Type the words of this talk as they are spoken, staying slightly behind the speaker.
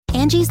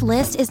Angie's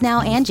List is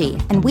now Angie,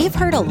 and we've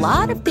heard a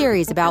lot of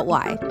theories about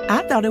why.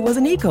 I thought it was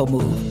an eco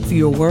move.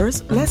 Fewer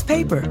words, less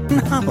paper.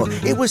 No,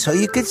 it was so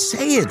you could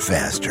say it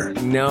faster.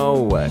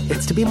 No,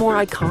 it's to be more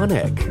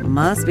iconic.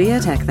 Must be a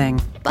tech thing.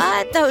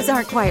 But those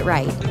aren't quite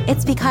right.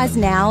 It's because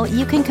now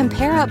you can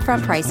compare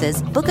upfront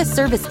prices, book a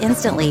service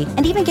instantly,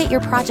 and even get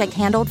your project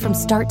handled from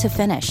start to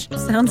finish.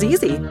 Sounds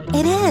easy.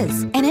 It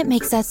is, and it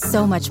makes us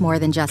so much more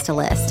than just a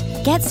list.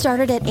 Get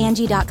started at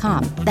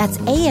Angie.com. That's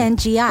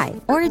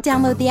ANGI, or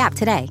download the app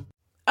today.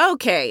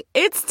 Okay,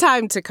 it's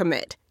time to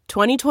commit.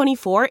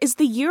 2024 is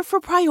the year for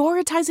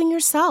prioritizing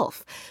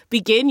yourself.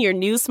 Begin your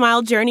new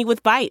smile journey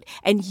with Byte,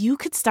 and you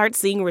could start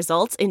seeing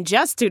results in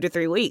just 2 to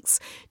 3 weeks.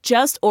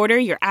 Just order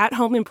your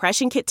at-home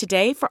impression kit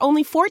today for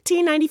only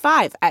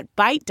 $14.95 at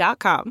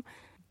Byte.com.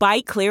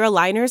 Byte Clear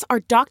aligners are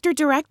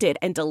doctor-directed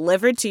and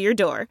delivered to your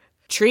door.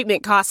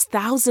 Treatment costs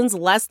thousands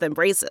less than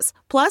braces.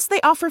 Plus, they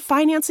offer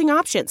financing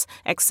options,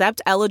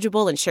 accept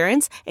eligible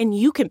insurance, and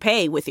you can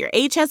pay with your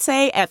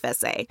HSA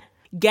FSA.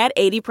 Get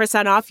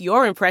 80% off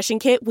your impression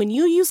kit when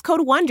you use code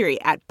WONDERY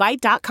at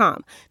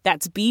Byte.com.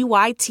 That's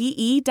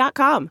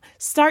BYTE.com.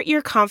 Start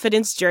your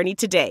confidence journey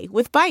today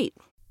with Byte.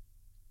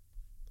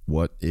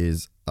 What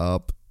is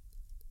up,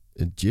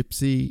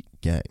 Gypsy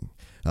Gang?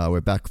 We're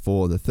back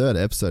for the third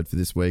episode for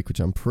this week, which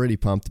I'm pretty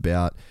pumped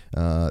about.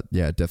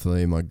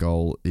 Definitely my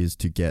goal is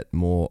to get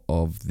more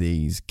of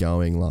these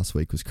going. Last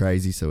week was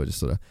crazy, so we're just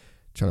sort of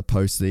trying to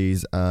post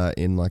these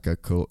in like a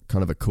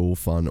cool,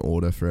 fun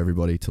order for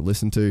everybody to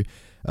listen to.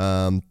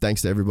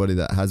 Thanks to everybody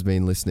that has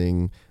been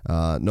listening,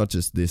 not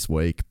just this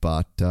week,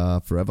 but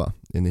forever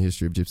in the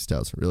history of Gypsy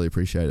Tales. Really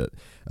appreciate it.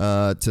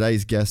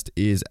 Today's guest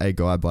is a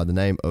guy by the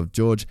name of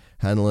George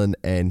Hanlan,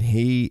 and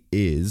he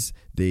is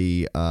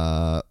the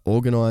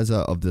organizer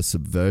of the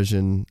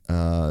Subversion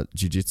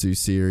Jiu-Jitsu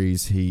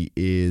series. He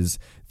is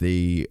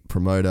the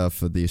promoter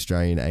for the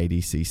Australian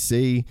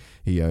ADCC.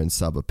 He owns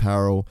Sub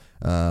Apparel,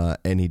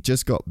 and he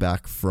just got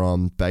back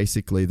from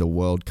basically the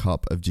World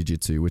Cup of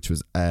Jiu-Jitsu, which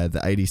was the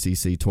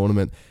ADCC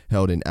tournament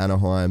held in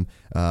Anaheim.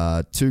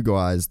 Two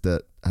guys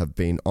that have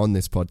been on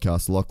this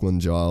podcast, Lachlan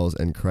Giles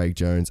and Craig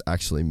Jones,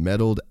 actually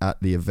medaled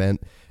at the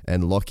event,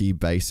 and Lockie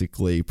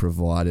basically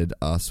provided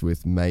us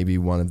with maybe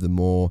one of the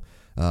more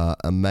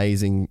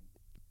amazing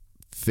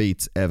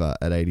feats ever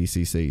at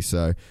ADCC.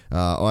 So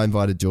I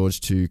invited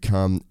George to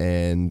come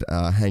and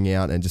hang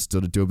out and just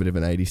sort of do a bit of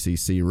an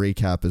ADCC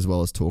recap, as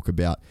well as talk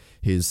about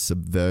his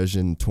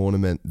Subversion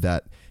tournament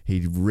that he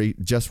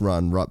just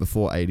run right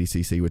before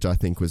ADCC, which I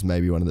think was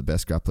maybe one of the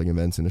best grappling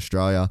events in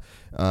Australia.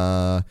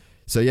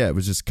 So yeah, it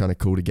was just kind of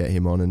cool to get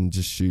him on and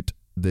just shoot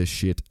the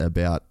shit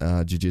about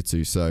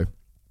jiu-jitsu. So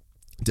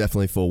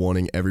definitely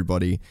forewarning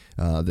everybody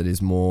that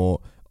is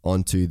more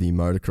onto the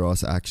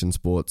motocross action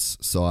sports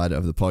side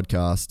of the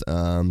podcast.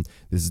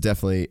 This is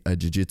definitely a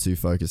jiu-jitsu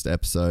focused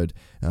episode.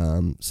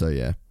 So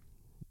yeah,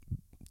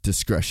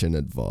 discretion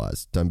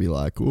advised. Don't be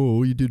like, oh,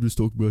 all you did was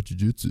talk about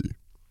jiu-jitsu.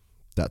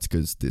 That's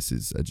because this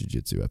is a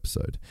jiu-jitsu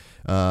episode.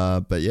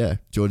 But yeah,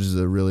 George is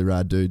a really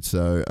rad dude,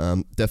 so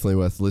definitely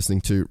worth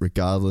listening to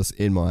regardless,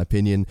 in my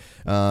opinion.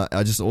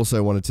 I just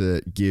also wanted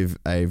to give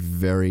a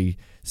very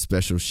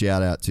special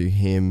shout out to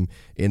him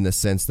in the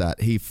sense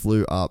that he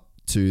flew up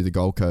to the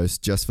Gold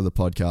Coast just for the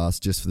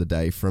podcast, just for the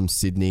day from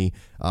Sydney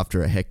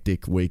after a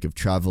hectic week of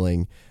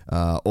traveling,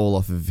 all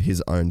off of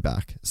his own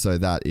back. So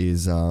that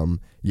is,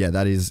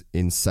 that is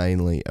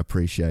insanely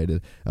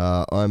appreciated.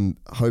 I'm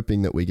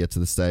hoping that we get to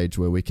the stage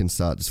where we can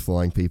start just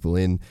flying people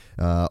in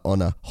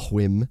on a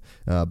whim,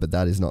 but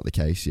that is not the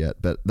case yet.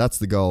 But that's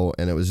the goal,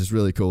 and it was just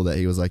really cool that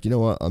he was like, you know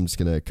what, I'm just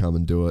going to come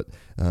and do it.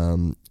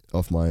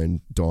 Off my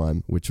own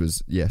dime, which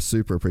was,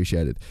 super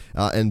appreciated.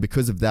 And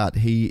because of that,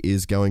 he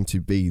is going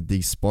to be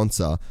the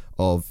sponsor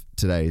of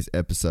today's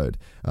episode.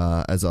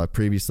 As I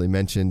previously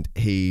mentioned,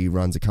 he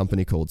runs a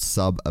company called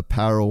Sub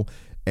Apparel,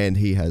 and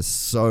he has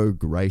so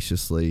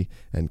graciously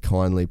and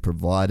kindly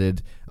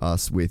provided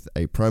us with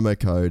a promo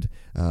code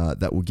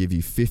that will give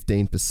you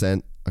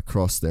 15%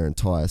 across their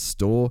entire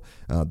store.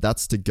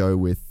 That's to go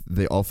with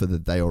the offer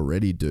that they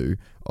already do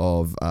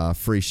of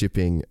free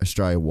shipping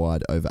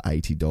Australia-wide over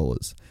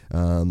 $80.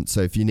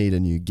 So if you need a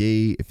new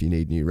gi, if you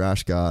need new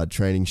rash guard,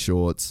 training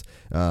shorts,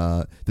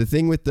 the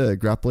thing with the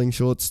grappling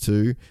shorts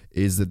too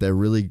is that they're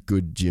really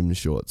good gym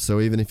shorts. So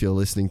even if you're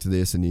listening to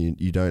this and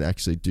you don't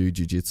actually do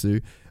jiu-jitsu,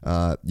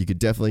 you could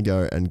definitely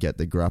go and get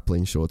the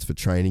grappling shorts for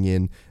training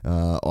in.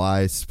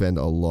 I spend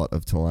a lot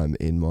of time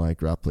in my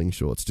grappling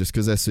shorts just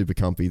because they're super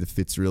comfy. The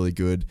fit's really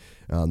good.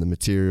 The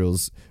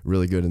material's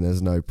really good, and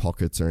there's no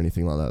pockets or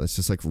anything like that. It's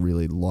just like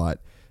really light,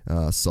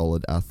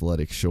 solid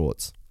athletic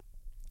shorts.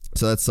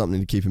 So that's something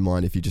to keep in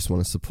mind if you just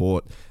want to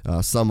support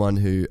someone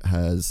who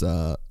has,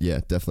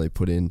 definitely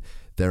put in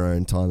their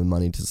own time and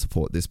money to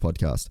support this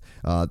podcast.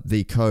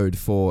 The code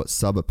for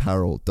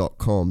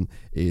subapparel.com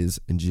is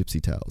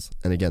Gypsy Tales.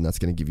 And again, that's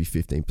going to give you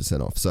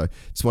 15% off. So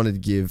just wanted to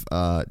give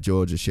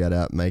George a shout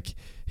out, make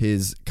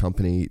his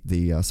company,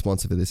 the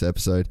sponsor for this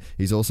episode.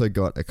 He's also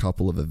got a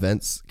couple of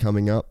events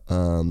coming up.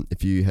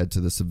 If you head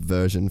to the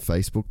Subversion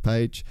Facebook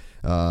page,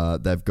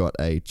 they've got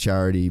a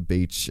charity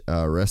beach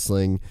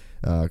wrestling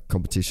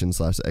competition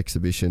 /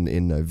 exhibition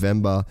in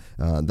November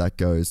that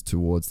goes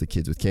towards the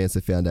Kids with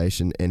Cancer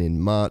Foundation, and in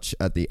March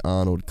at the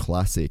Arnold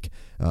Classic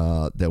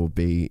there will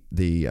be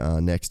the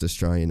next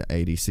Australian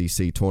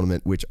ADCC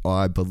tournament, which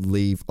I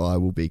believe I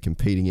will be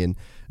competing in,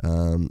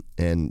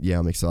 and yeah,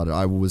 I'm excited.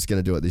 I was going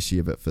to do it this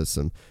year, but for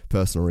some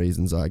personal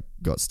reasons I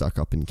got stuck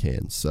up in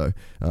Cairns, so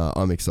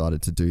I'm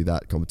excited to do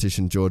that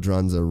competition. George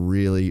runs a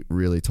really,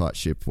 really tight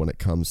ship when it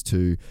comes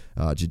to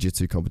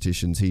jiu-jitsu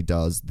competitions. He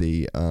does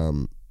the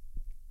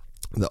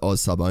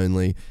Oz sub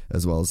only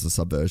as well as the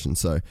Subversion,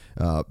 so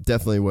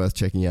definitely worth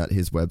checking out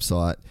his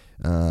website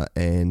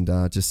and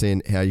just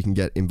seeing how you can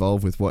get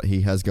involved with what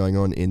he has going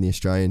on in the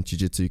Australian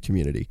jiu-jitsu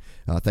community.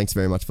 Thanks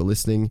very much for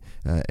listening,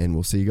 and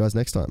we'll see you guys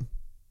next time.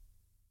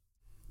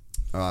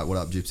 Alright, what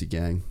up, Gypsy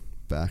Gang?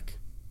 Back.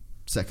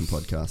 Second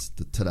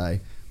podcast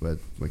today.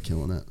 We're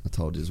killing it. I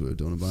told you we were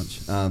doing a bunch.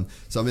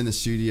 So I'm in the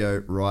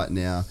studio right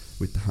now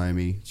with the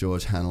homie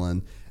George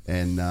Hanlan,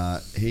 and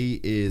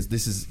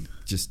this is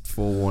just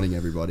forewarning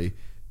everybody,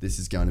 this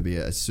is going to be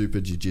a super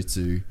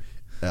jiu-jitsu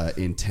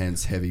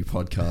intense heavy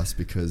podcast,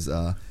 because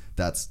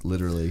that's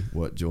literally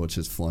what George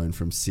has flown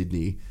from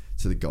Sydney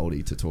to the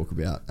Goldie to talk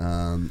about.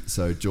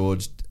 So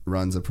George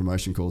runs a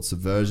promotion called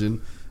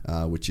Subversion,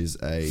 which is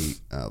I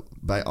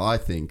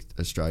think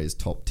Australia's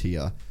top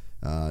tier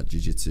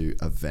jiu-jitsu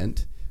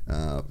event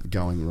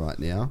going right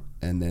now.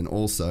 And then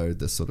also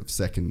the sort of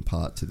second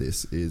part to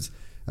this is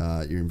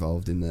you're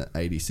involved in the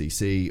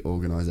ADCC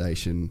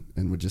organisation,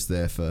 and we're just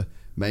there for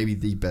maybe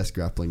the best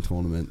grappling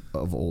tournament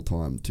of all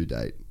time to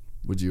date.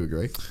 Would you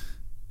agree?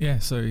 Yeah,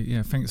 so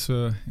thanks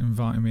for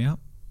inviting me up.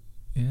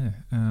 Yeah,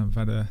 I've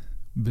had a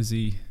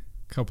busy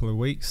couple of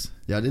weeks.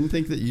 Yeah, I didn't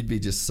think that you'd be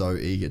just so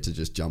eager to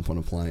just jump on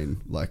a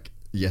plane like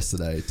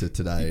yesterday to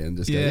today and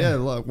just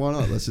go, like, why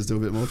not? Let's just do a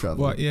bit more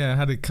travel. Well, yeah, I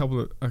had a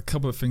couple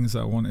of things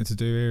that I wanted to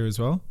do here as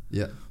well.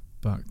 Yeah.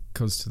 But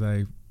because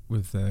today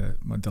with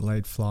my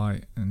delayed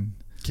flight and...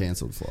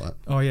 Cancelled flight.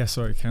 Oh, yeah,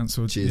 sorry,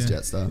 cancelled. Cheers,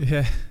 Jetstar.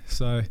 Yeah,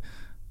 so,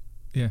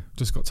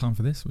 just got time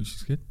for this, which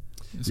is good.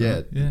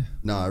 So, yeah.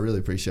 No, I really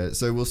appreciate it.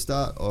 So we'll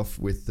start off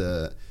with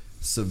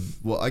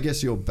I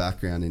guess your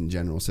background in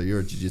general. So you're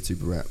a jiu-jitsu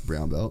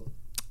brown belt.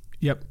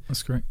 Yep,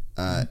 that's correct.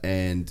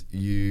 And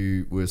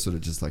you were sort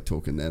of just like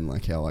talking then,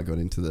 like how I got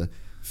into the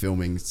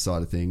filming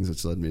side of things,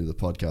 which led me to the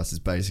podcast, is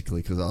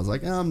basically because I was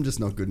like, I'm just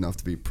not good enough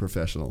to be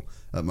professional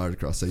at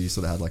motocross. So you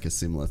sort of had like a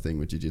similar thing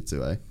with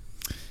jiu-jitsu, eh?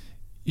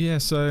 Yeah,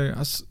 so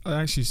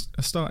I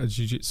started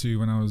jiu-jitsu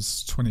when I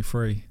was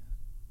 23.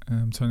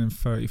 Turning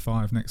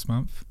 35 next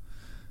month.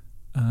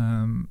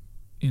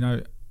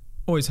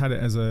 Always had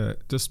it as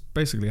just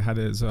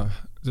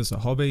a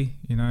hobby,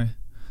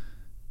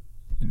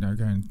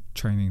 going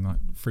training like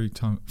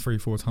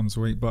 3-4 times a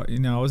week. But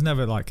I was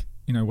never like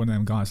one of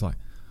them guys like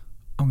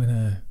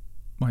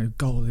my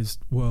goal is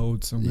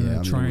worlds. I'm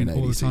gonna train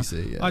all the time.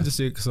 Yeah. I just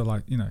did it because I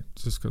like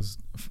just because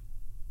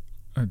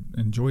I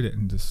enjoyed it,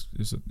 and it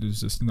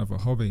was just another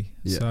hobby.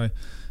 Yeah. So,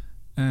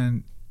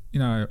 and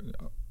I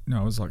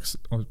was like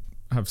I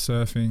have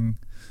surfing,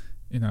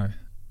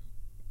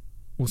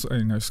 also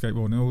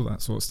skateboarding and all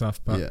that sort of stuff.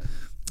 But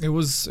it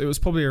was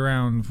probably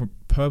around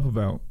purple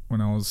belt when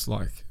I was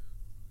like,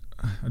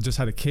 I just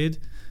had a kid,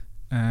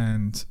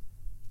 and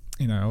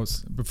I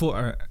was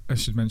I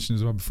should mention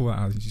as well, before that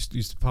I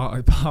used to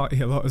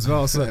party a lot as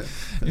well. So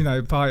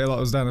party a lot,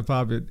 was down the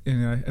pub,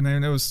 and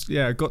then it was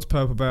I got to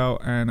purple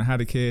belt and I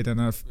had a kid, and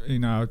I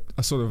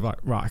sort of like,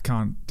 right, I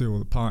can't do all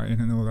the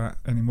partying and all that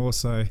anymore,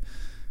 so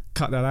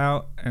cut that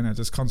out, and I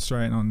just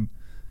concentrated on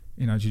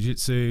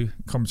jiu-jitsu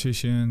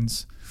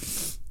competitions.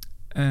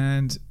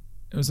 And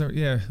it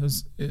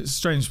was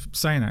strange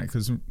saying that,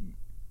 because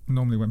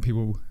normally when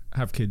people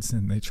have kids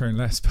then they train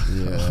less, but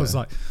I was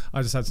like,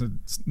 I just had to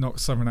knock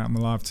something out of my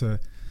life to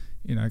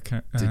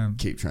to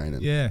keep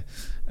training.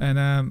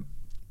 And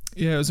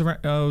it was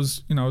around, I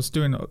was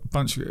doing a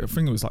bunch of, I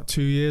think it was like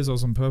 2 years I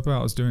was on purple.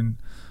 I was doing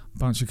a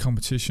bunch of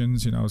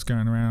competitions. I was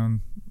going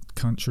around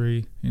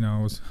country.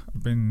 I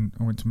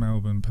went to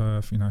Melbourne,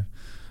 Perth,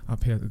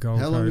 up here at the Gold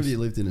Coast. How long have you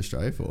lived in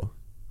Australia for?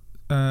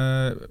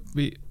 My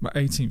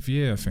 18th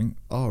year, I think.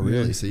 Oh,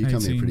 really? Yeah, so you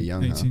come here pretty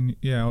young, 18, huh?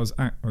 Yeah, I was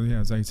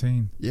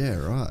 18. Yeah,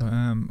 right.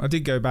 But, I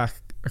did go back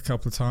a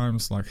couple of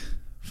times, like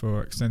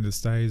for extended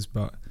stays,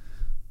 but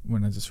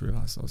when I just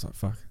realised, I was like,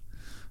 fuck,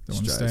 don't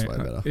want to stay. Way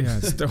better. I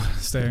just don't want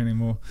to stay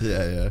anymore.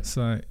 Yeah.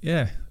 So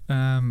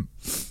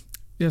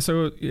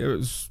so it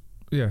was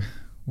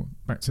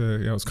back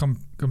to I was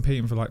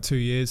competing for like 2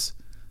 years.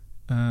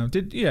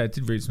 Did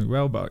reasonably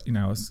well, but I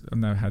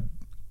never had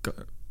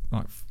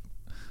like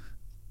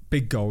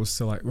big goals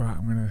to like, right,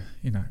 I'm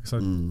gonna so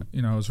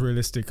I was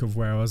realistic of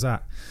where I was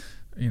at.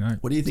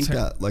 What do you think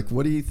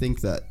what do you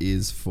think that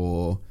is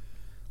for?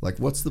 Like,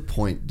 what's the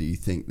point, do you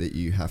think, that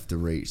you have to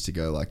reach to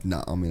go like,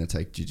 nah, I'm going to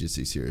take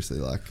jiu-jitsu seriously?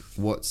 Like,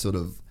 what sort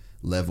of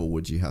level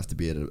would you have to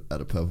be at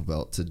a purple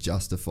belt to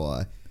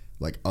justify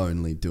like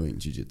only doing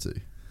jiu-jitsu,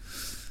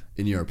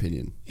 in your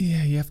opinion?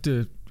 Yeah, you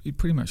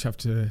pretty much have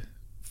to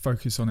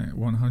focus on it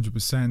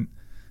 100%.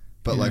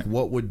 But like,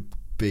 what would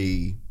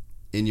be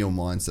in your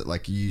mindset?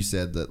 Like you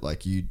said that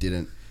like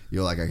you're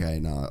like, okay,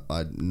 no,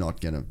 I'm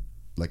not gonna,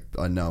 like,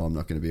 I know I'm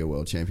not gonna be a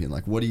world champion.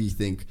 Like, what do you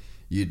think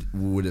you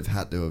would have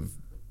had to have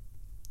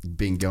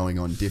been going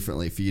on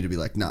differently for you to be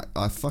like, nah,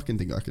 I fucking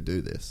think I could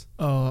do this?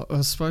 Oh,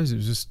 I suppose it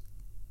was just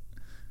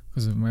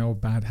because of my old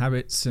bad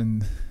habits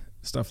and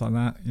stuff like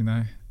that, you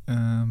know.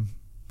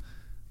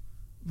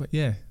 But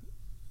yeah,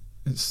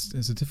 it's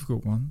a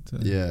difficult one.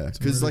 Because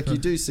really like you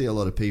do see a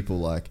lot of people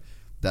like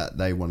that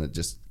they want to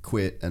just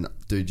quit and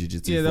do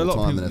jiu-jitsu full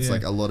time, and it's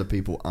like a lot of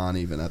people aren't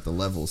even at the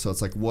level. So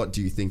it's like, what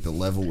do you think the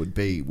level would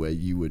be where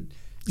you would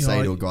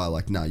say to a guy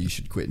like, no, you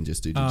should quit and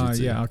just do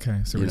jiu-jitsu? Yeah,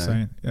 okay, so what you're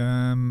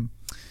saying.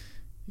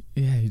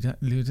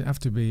 You'd have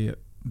to be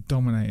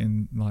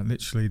dominating like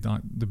literally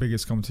like the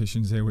biggest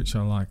competitions here, which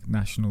are like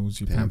nationals,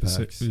 your Pan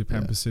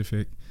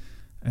Pacific,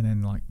 and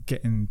then like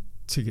getting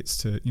tickets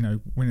to, you know,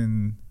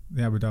 winning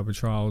the Abu Dhabi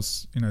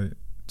trials, you know,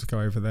 to go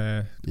over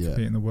there,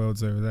 compete in the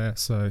worlds over there.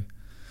 So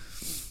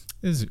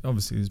there's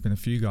been a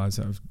few guys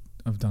that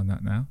have done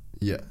that now.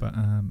 Yeah. But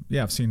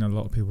I've seen a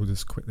lot of people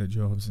just quit their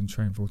jobs and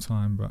train full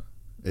time, but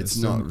it's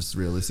not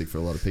realistic for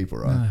a lot of people,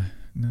 right?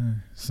 No.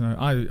 So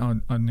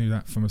I knew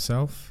that for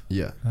myself.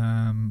 Yeah.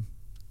 And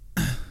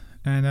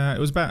it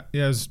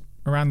was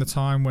around the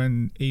time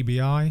when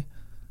EBI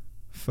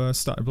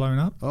first started blowing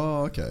up.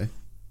 Oh, okay.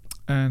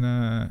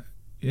 And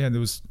it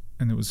was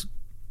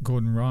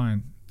Gordon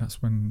Ryan. That's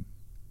when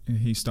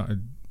he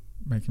started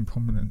making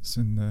prominence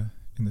in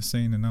the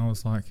scene, and I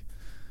was like,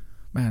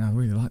 man, I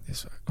really like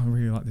this. I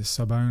really like this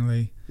sub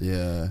only.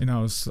 Yeah. You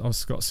know, I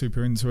got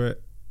super into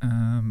it.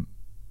 And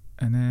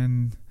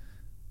then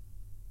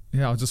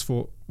I just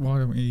thought, why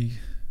don't we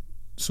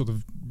sort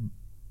of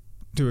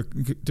do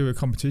a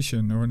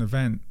competition or an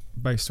event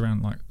based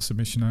around like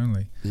submission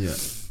only? Yeah.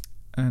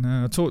 And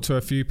I talked to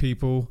a few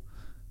people,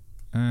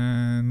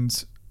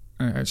 and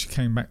I actually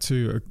came back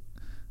to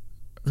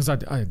because I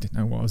didn't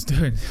know what I was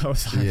doing. I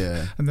was like,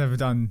 I've never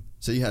done.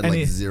 So you had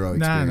like zero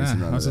experience.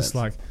 No. I was just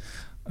like,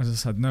 I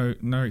just had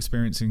no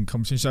experience in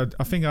competition. So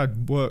I think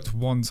I'd worked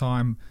one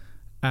time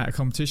at a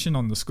competition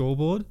on the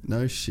scoreboard.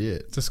 No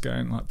shit. Just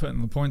going like putting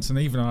the points, and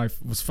even I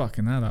was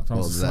fucking that up. They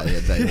all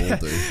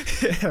do.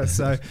 Yeah.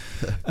 So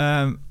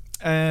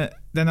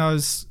then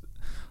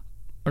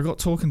I got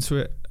talking to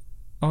it.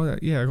 I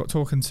got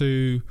talking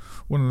to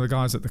one of the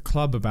guys at the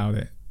club about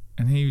it,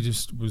 and he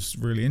just was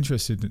really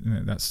interested in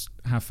it. That's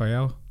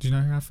Rafael. Do you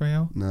know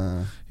Rafael?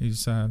 No.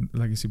 He's a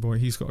legacy boy.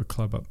 He's got a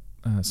club up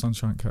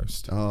Sunshine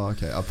Coast. Oh,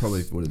 okay. I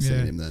probably would have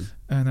seen him then.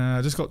 And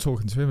I just got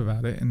talking to him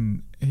about it,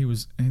 and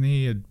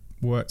he had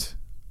worked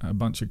at a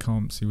bunch of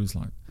comps. He was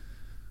like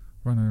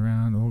running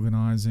around,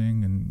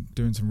 organising and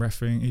doing some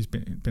reffing. He's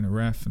been a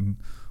ref and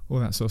all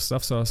that sort of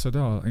stuff. So I said,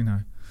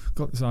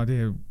 got this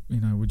idea,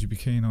 would you be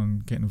keen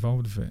on getting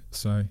involved with it?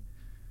 So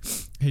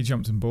he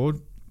jumped on board,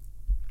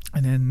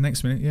 and then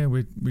next minute,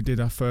 we did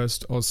our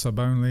first Oz sub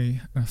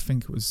only. I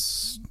think it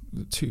was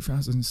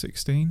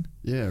 2016.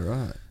 Yeah,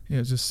 right. Yeah, it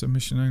was just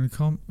submission only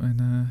comp,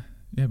 and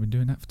been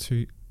doing that for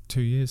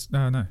two years.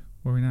 No,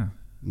 where are we now?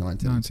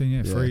 19.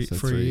 Yeah,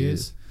 three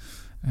years.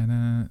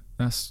 And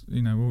that's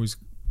we're always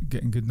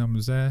getting good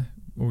numbers there.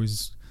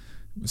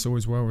 It's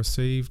always well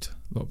received.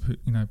 A lot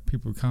of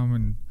people come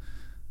and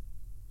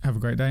have a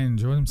great day and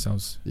enjoy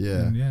themselves.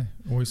 Yeah, and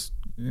always.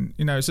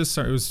 It's just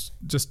it was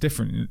just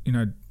different.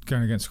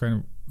 Going against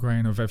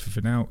grain of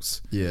everything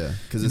else. Yeah,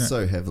 because it's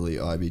so heavily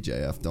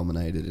IBJF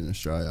dominated in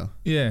Australia.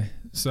 Yeah,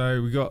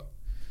 so we got.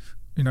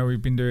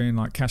 We've been doing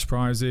like cash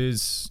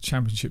prizes,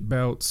 championship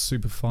belts,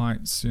 super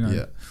fights.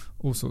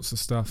 All sorts of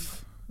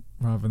stuff,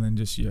 rather than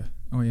just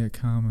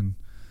come and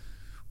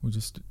we'll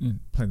just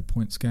play the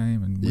points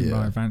game and win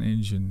by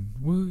advantage and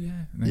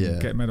and then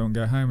get a medal and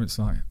go home. It's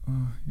like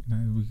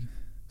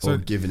or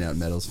giving out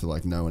medals for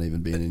like no one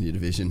even being in your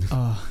division.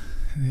 Oh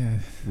yeah,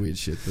 weird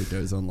shit that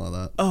goes on like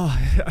that. Oh,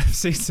 I've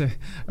seen.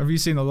 Have you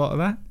seen a lot of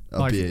that?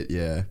 A bit,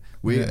 yeah.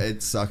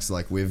 It sucks.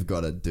 Like we've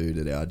got a dude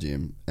at our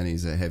gym and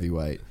he's a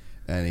heavyweight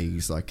and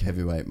he's like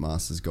heavyweight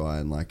masters guy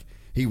and like.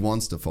 He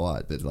wants to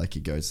fight, but like he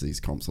goes to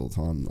these comps all the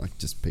time. Like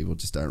just people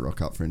just don't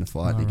rock up for him to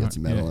fight. And he gets a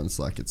medal, and it's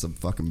like it's a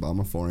fucking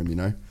bummer for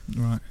him,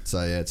 Right.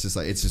 So yeah, it's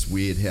just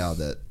weird how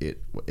that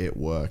it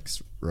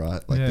works,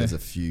 right? Like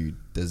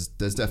there's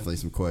there's definitely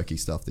some quirky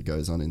stuff that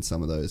goes on in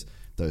some of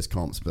those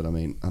comps, but I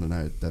mean I don't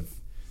know.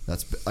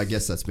 I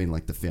guess that's been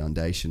like the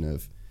foundation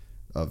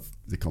of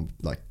the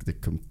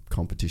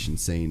competition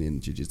scene in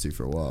jiu-jitsu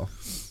for a while.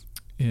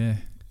 Yeah.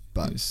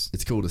 But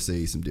it's cool to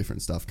see some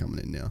different stuff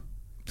coming in now.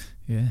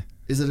 Yeah.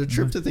 Is it a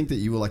trip to think that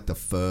you were like the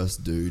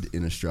first dude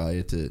in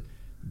Australia to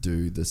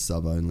do the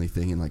sub only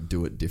thing and like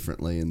do it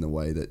differently in the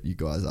way that you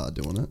guys are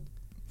doing it?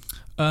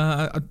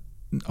 I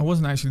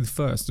wasn't actually the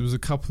first. There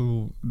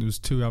was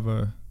two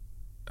other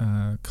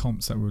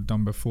comps that were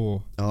done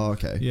before. Oh,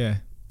 okay. Yeah,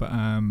 but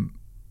I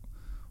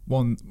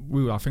think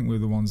we were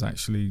the ones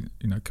actually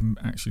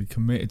actually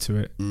committed to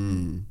it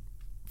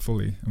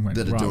fully and went,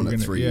 that are right, doing we're it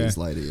gonna, 3 years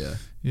later.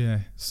 Yeah.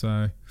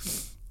 So,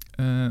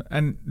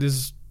 and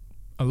there's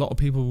a lot of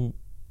people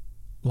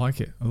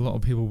like it. A lot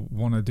of people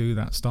want to do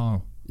that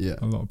style. Yeah.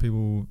 A lot of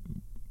people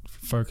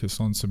focus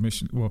on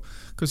submission. Well,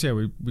 because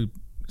we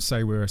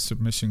say we're a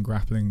submission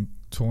grappling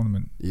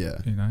tournament. Yeah.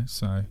 You know,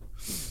 so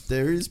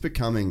there is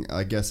becoming.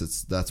 I guess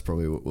that's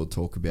probably what we'll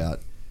talk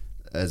about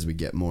as we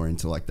get more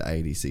into like the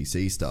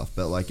ADCC stuff.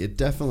 But like, it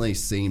definitely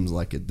seems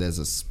like there's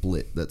a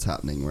split that's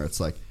happening where it's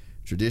like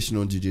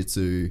traditional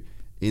jiu-jitsu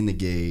in the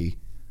gi,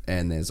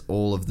 and there's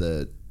all of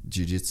the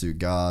jiu-jitsu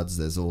guards,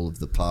 there's all of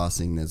the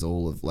passing, there's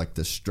all of like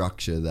the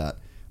structure that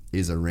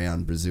is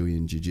around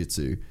Brazilian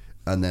jiu-jitsu,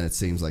 and then it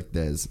seems like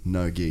there's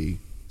no gi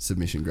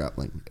submission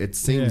grappling. It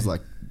seems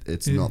like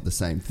it's not the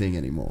same thing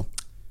anymore.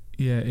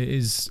 Yeah, it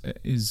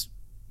is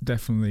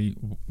definitely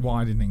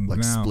widening like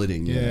now.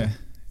 Splitting. Yeah.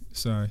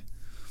 So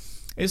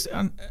it's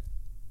and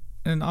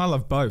I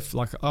love both.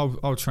 Like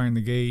I'll train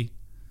the gi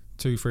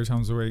 2-3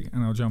 times a week,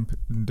 and I'll jump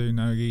and do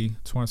no gi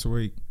twice a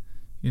week.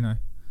 You know,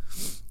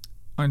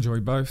 I enjoy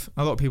both.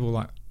 A lot of people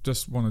like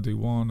just want to do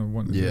one or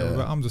want to do the other,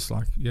 but I'm just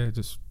like,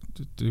 just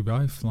do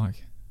both.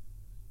 Like,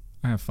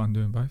 I have fun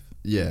doing both.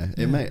 Yeah,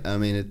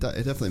 it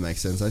definitely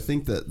makes sense. I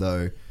think that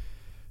though,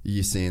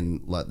 you're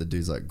seeing like the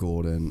dudes like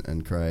Gordon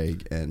and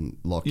Craig and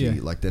Lockie,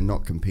 like they're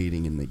not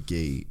competing in the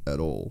gi at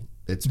all.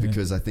 It's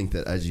because I think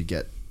that as you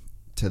get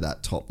to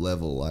that top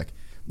level, like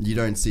you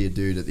don't see a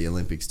dude at the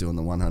Olympics doing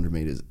the 100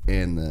 meters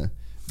and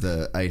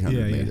the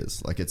 800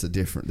 meters. Like it's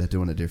they're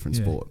doing a different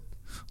sport.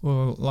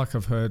 Well, like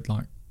I've heard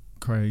like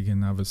Craig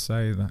and others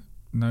say that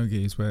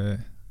no-gi is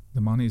where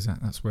the money's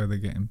at. That's where they're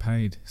getting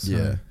paid.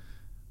 So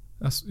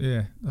that's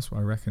what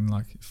I reckon.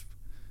 Like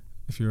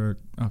if you're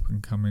up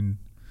and coming,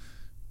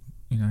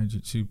 you know,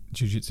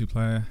 jiu-jitsu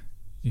player,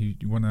 you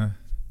wanna,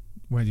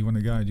 where do you want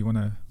to go? Do you want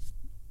to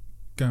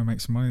go and make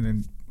some money?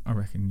 Then I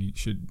reckon you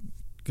should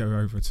go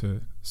over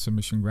to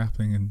submission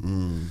grappling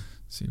and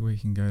see where you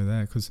can go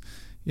there. Because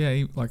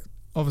like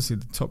obviously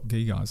the top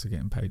gi guys are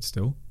getting paid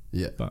still.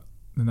 Yeah, but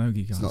the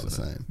no-gi guys, it's not the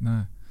same.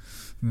 No,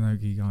 the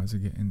no-gi guys are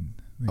getting.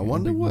 I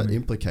wonder what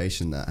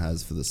implication that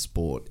has for the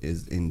sport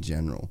is in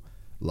general.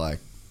 Like,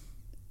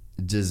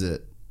 does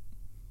it,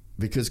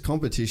 because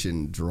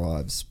competition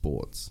drives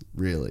sports,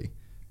 really.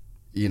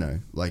 You know,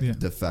 like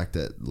the fact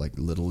that like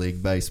Little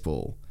League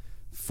Baseball,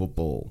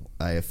 football,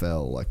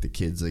 AFL, like the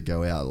kids that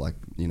go out, like,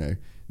 you know,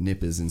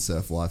 nippers in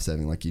surf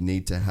lifesaving, like you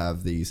need to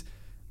have these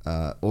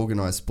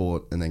organised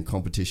sport and then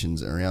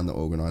competitions around the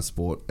organised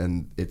sport,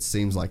 and it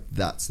seems like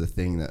that's the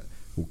thing that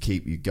will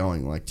keep you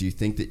going. Like, do you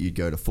think that you'd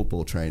go to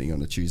football training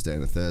on a Tuesday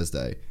and a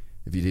Thursday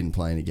if you didn't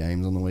play any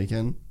games on the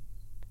weekend?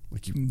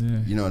 Like you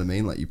know what I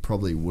mean? Like you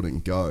probably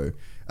wouldn't go.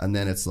 And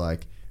then it's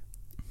like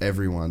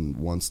everyone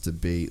wants to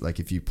be like,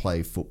 if you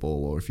play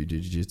football or if you do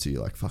jiu-jitsu,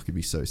 you're like, fuck, it'd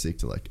be so sick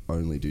to like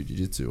only do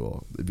jiu-jitsu,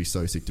 or it'd be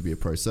so sick to be a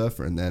pro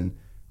surfer, and then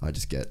I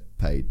just get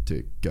paid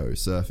to go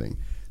surfing.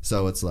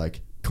 So it's like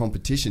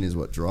competition is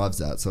what drives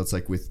that. So it's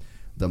like with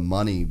the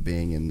money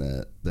being in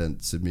the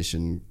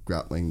submission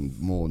grappling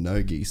more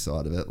no-gi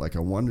side of it, like I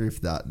wonder if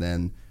that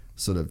then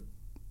sort of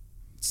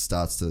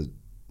starts to,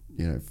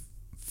 you know,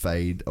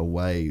 fade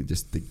away,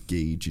 just the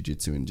gi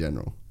jiu-jitsu in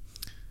general.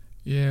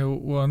 Yeah,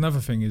 well,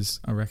 another thing is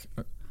I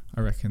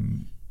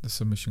reckon the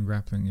submission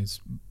grappling is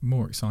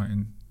more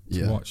exciting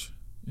to watch,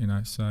 you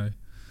know. So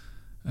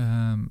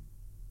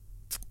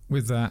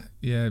with that,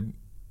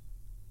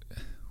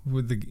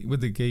 with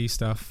the gi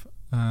stuff,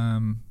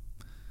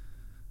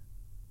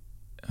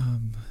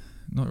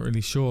 not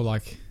really sure.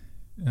 Like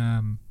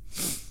at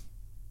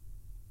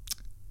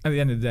the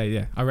end of the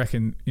day, I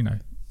reckon, you know,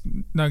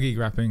 no gi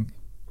grappling,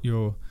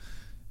 you're,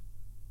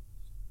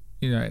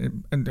 you know,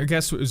 and I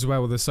guess as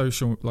well with the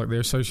social, like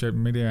the social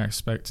media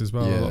aspect as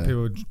well, a lot of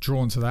people are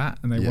drawn to that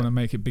and they want to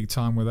make it big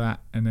time with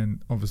that, and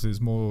then obviously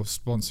there's more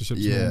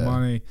sponsorships, more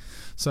money,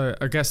 so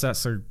I guess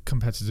that's a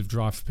competitive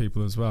drive for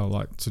people as well,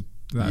 like to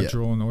that are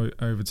drawn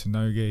over to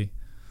no-gi,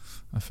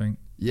 I think.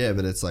 Yeah,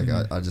 but it's like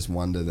I just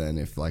wonder then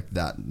if like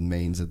that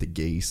means that the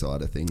gi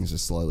side of things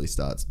just slowly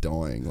starts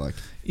dying. Like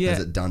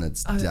has it done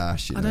its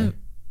dash? You know?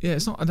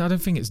 It's not. I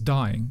don't think it's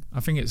dying. I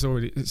think it's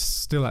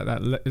still at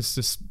that. It's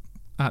just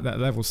at that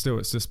level still.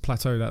 It's just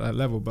plateaued at that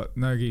level. But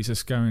no-gi's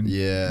just going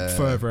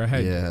further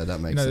ahead. Yeah, that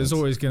makes sense. There's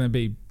always going to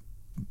be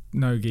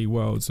no-gi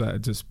worlds that are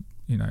just,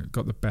 you know,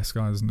 got the best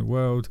guys in the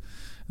world.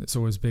 It's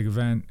always a big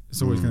event.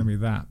 It's always going to be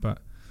that. But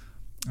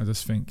I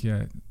just think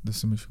the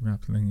submission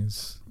grappling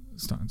is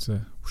starting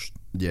to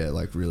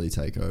like really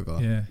take over.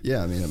 I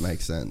mean, it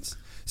makes sense.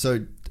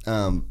 So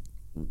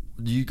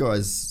you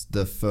guys,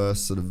 the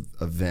first sort of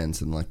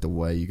event and like the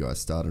way you guys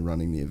started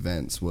running the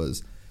events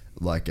was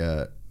like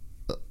a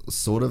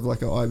sort of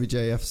like a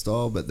IBJF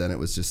style, but then it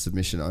was just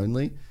submission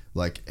only.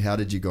 Like how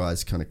did you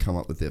guys kind of come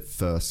up with the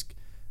first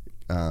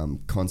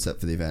concept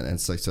for the event? And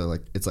so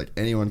like it's like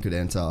anyone could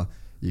enter,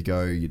 you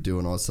go, you do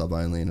an Oz sub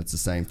only, and it's the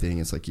same thing.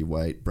 It's like you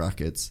weight,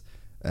 brackets,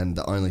 and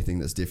the only thing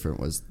that's different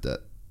was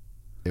that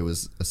it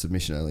was a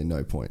submission only,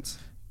 no points.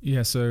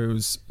 Yeah, so it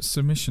was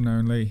submission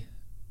only,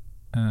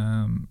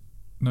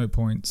 no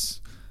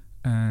points,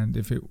 and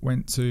if it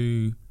was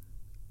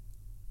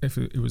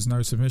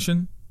no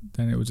submission,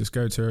 then it would just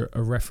go to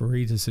a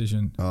referee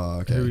decision. Oh,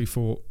 okay. Who he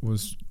thought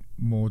was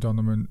more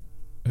dominant,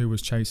 who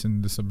was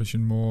chasing the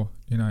submission more,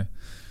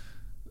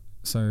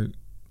 So,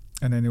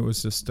 and then it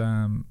was just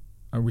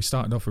we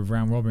started off with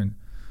round robin,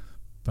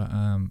 but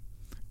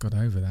got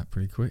over that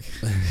pretty quick.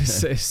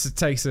 It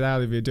takes it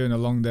out if you're doing a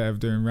long day of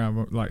doing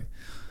like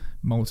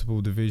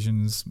multiple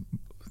divisions,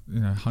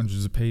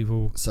 hundreds of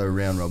people. So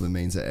round robin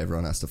means that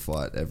everyone has to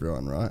fight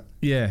everyone, right?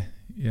 Yeah.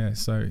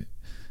 So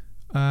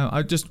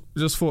I just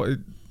thought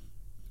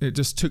it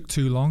just took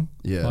too long.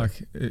 Yeah.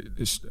 Like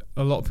it's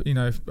a lot. We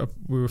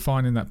were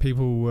finding that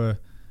people were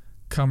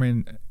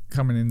coming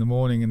in the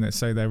morning, and they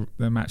say their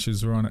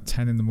matches were on at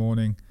 10 in the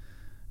morning,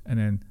 and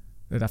then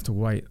they'd have to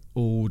wait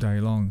all day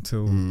long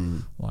till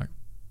like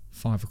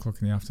 5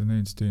 o'clock in the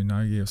afternoon to do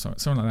nogi or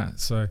something like that.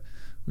 So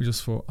we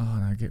just thought, oh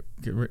no,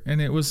 get rid.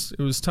 And it was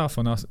tough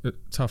on us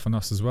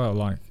as well.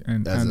 Like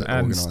and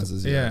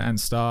organisers, and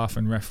staff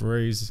and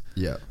referees.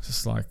 Yeah,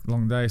 just like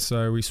long day.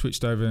 So we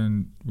switched over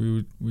and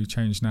we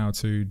changed now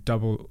to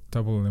double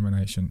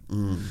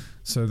elimination.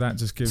 So that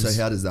just gives. So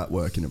how does that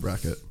work in a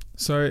bracket?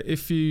 So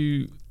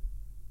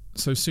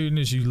so soon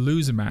as you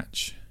lose a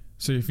match,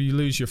 so if you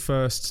lose your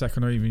first,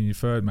 second, or even your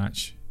third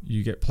match,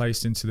 you get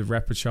placed into the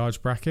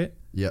repechage bracket.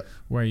 Yep.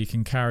 Where you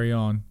can carry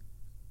on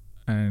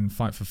and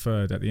fight for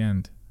third at the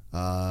end.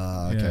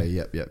 Okay.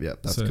 Yeah.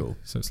 Yep. That's cool.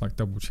 So it's like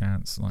double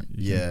chance. Like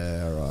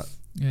right.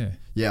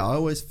 Yeah. I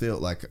always feel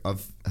like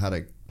I've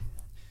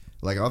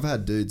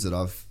had dudes that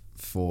I've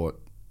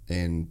fought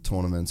in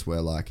tournaments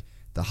where like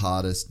the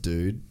hardest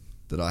dude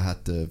that I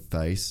had to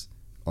face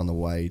on the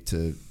way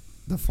to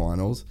the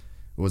finals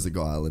was the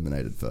guy I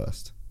eliminated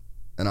first.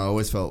 And I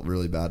always felt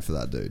really bad for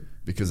that dude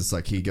because it's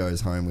like he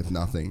goes home with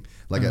nothing.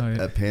 Like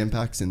at Pan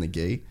Packs in the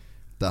gi,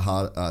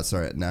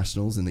 at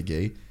Nationals in the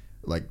gi,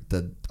 like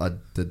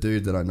the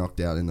dude that I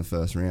knocked out in the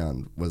first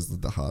round was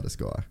the hardest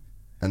guy.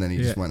 And then he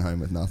just went home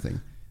with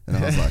nothing. And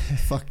I was like,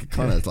 fuck, it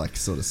kind of like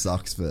sort of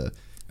sucks for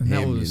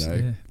him,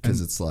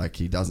 because it's like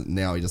he doesn't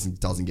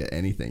get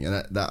anything.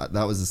 And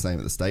that was the same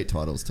at the state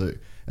titles too.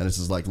 And it's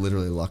just like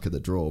literally luck of the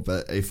draw.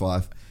 But if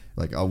I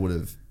would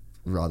have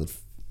rather,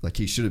 like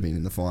he should have been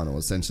in the final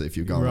essentially if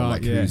you're going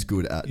on who's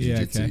good at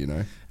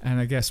jiu-jitsu, And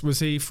I guess, was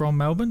he from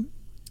Melbourne?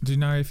 Do you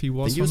know if he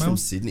was? I think he was from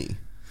Sydney.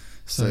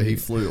 So he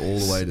flew all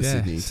the way to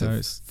Sydney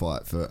to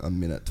fight for a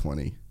minute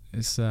 20.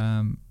 It's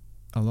a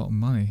lot of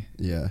money.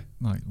 Yeah.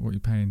 Like what you're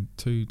paying,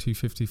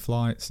 $250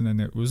 flights, and then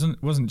it wasn't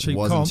cheap. It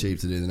wasn't cheap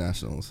to do the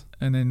nationals.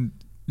 And then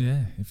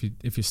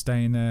if you're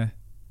staying there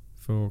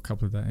for a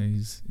couple of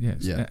days,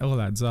 it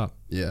all adds up.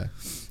 Yeah.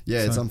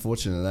 It's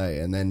unfortunate,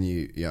 and then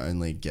you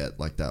only get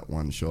like that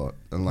one shot,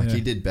 and like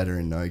he did better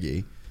in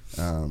nogi,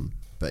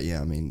 but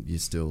I mean you're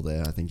still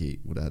there. I think he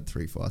would have had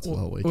 3 fights the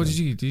whole weekend. What did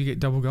you get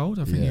double gold?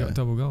 I think you got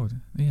double gold.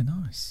 Yeah,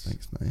 nice.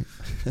 Thanks, mate.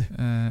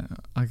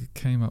 I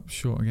came up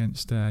short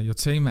against your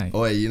teammate.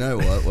 Oh, you know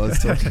what? I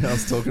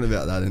was talking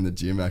about that in the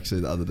gym actually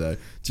the other day.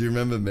 Do you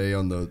remember me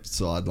on the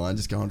sideline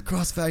just going,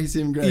 crossface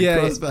him, Greg,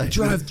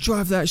 crossface?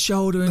 Drive that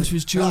shoulder into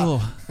his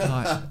jaw.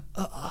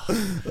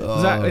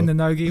 Was that in the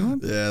nogi one?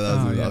 Yeah,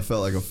 that was I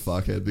felt like a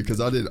fuckhead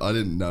because I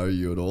didn't know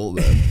you at all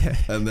then.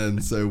 And then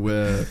so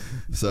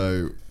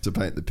to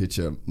paint the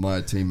picture,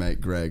 my teammate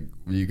Greg,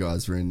 you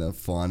guys were in the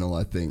final,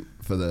 I think,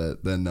 for the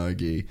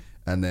nogi.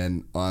 And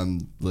then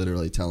I'm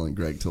literally telling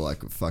Greg to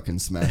like fucking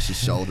smash his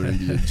shoulder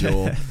into your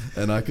jaw,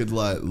 and I could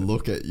like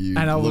look at you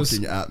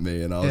looking at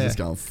me, and I was just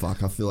going,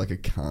 "Fuck, I feel like a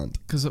cunt."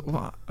 Because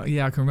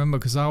I can remember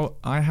because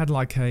I had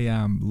like a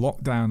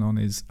lockdown on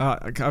his.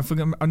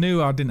 I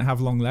knew I didn't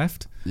have long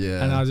left.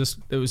 Yeah, and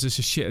it was just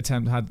a shit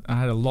attempt. I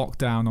had a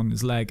lockdown on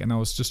his leg, and I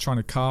was just trying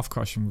to calf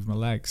crush him with my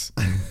legs,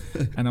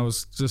 and I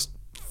was just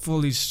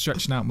fully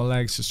stretching out my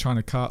legs, just trying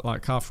to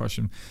calf crush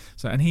him.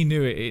 So, and he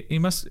knew it. He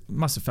must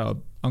have felt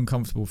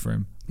uncomfortable for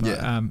him.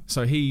 But,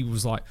 so he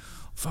was like,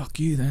 "Fuck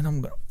you, then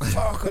I'm gonna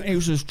fuck." And he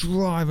was just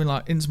driving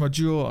like into my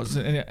jaws,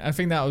 and I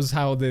think that was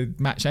how the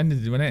match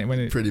ended, when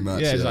it pretty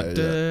much. Yeah, it was like,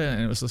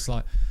 and it was just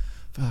like,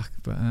 fuck.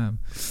 But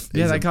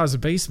that guy's a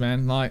beast,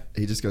 man. Like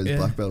he just goes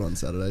black belt on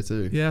Saturday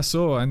too. Yeah, I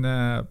saw, and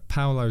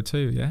Paolo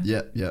too.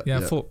 Yeah.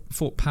 I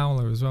fought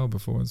Paolo as well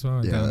before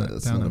down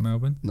at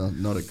Melbourne.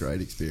 Not a great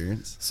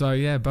experience. So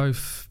yeah,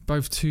 both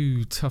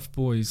two tough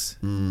boys.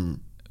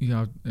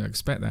 I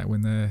expect that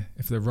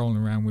if they're rolling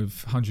around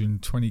with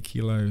 120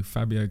 kilo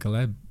Fabio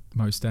Galeb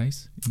most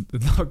days, they're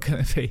not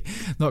going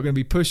to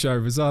be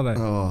pushovers, are they?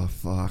 Oh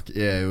fuck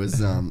yeah! It was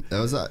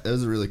it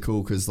was really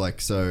cool because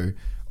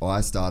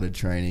I started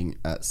training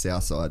at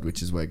Southside,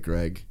 which is where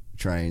Greg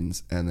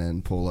trains, and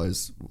then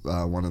Paulo's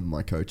one of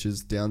my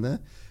coaches down there,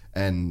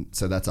 and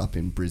so that's up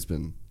in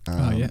Brisbane.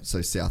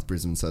 So South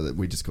Brisbane, so that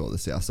we just call it the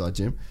Southside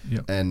Gym.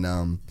 Yep. And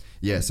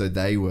so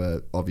they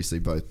were obviously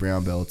both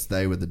brown belts.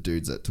 They were the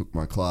dudes that took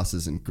my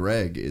classes, and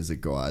Greg is a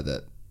guy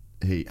that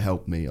he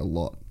helped me a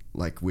lot.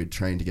 Like we'd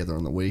train together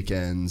on the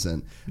weekends,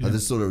 and I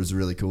just thought it was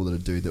really cool that a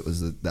dude that was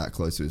that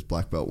close to his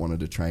black belt wanted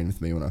to train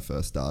with me when I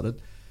first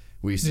started,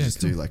 We used to just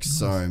do like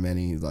so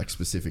many like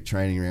specific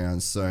training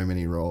rounds, so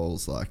many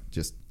roles, like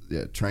just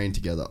train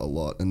together a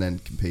lot, and then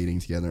competing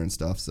together and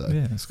stuff. So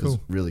that's cool. It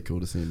was really cool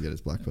to see him get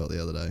his black belt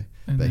the other day.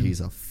 And but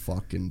he's a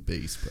fucking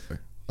beast, bro.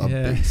 A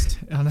beast.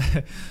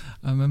 I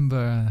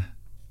remember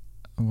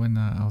when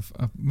I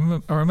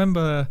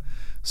remember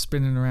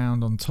spinning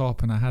around on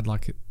top, and I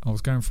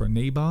was going for a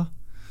knee bar,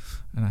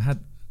 and I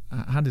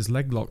had his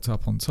leg locked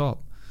up on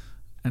top,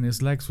 and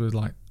his legs were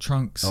like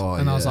trunks,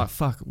 and I was like,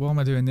 fuck, why am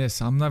I doing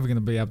this? I'm never going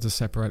to be able to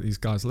separate these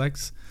guys'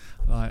 legs.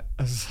 Like,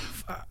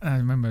 I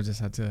remember I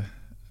just had to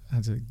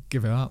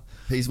give it up.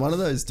 He's one of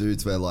those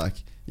dudes where,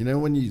 like, you know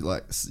when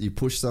you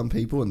push some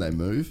people and they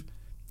move,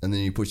 and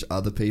then you push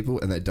other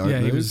people and they don't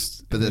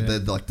move, but they're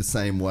like the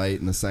same weight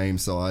and the same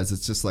size.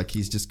 It's just like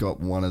he's just got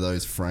one of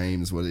those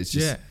frames where it's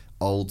just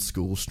old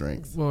school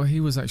strength. Well, he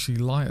was actually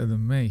lighter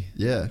than me.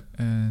 Yeah.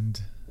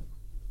 And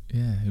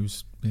he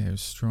was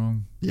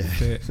strong. Yeah.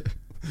 Fit.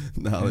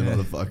 Gnarly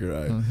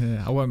motherfucker,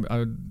 eh? I won't. I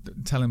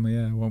would tell him,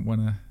 I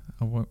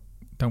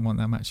don't want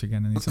that match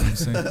again anytime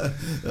soon.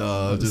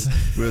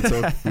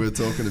 We were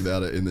talking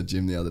about it in the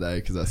gym the other day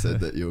because I said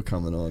that you were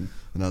coming on,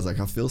 and I was like,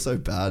 I feel so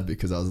bad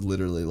because I was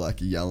literally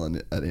like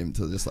yelling at him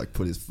to just like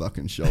put his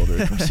fucking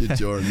shoulder across your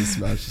jaw and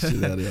smash the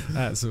shit out of you.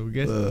 That's all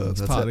good.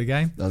 That's part of the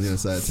game. I was gonna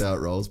say it's how it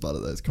rolls, but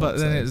at those. But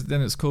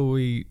then it's cool.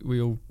 We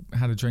all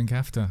had a drink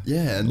after.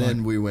 Yeah, and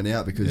then we went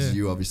out because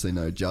you obviously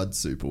know Judd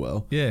super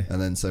well. Yeah, and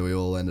then so we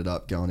all ended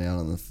up going out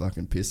on the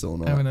fucking piss all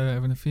night,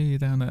 having a few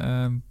down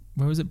at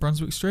where was it?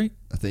 Brunswick Street?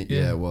 I think,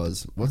 it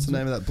was. What's the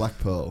name of that? Black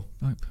Pearl.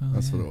 Black Pearl,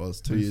 that's what it was.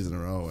 2 years in a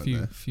row.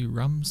 A few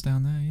rums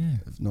down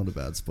there, Not a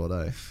bad spot,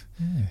 eh?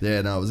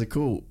 Yeah, no, it was a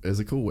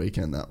cool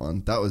weekend, that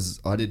one.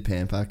 I did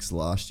Pampax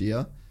last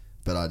year,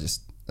 but I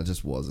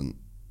just wasn't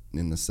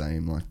in the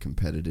same, like,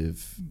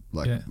 competitive,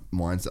 like,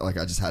 mindset. Like,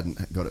 I just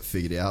hadn't got it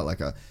figured out. Like,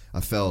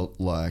 I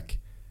felt like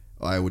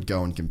I would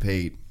go and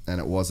compete,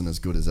 and it wasn't as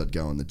good as I'd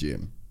go in the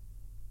gym.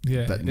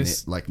 Yeah, but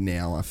like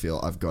now I feel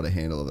I've got a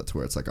handle of it to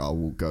where it's like I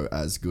will go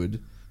as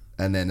good,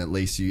 and then at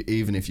least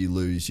even if you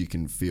lose, you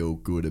can feel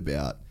good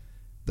about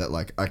that.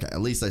 Like, okay,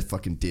 at least I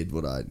fucking did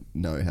what I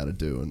know how to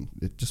do, and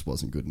it just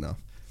wasn't good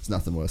enough. It's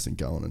nothing worse than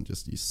going and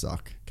just you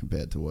suck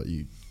compared to what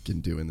you can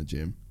do in the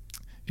gym.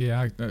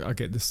 Yeah, I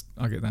get this.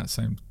 I get that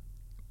same.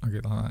 I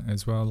get like that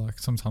as well. Like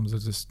sometimes I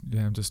just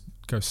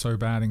go so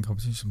bad in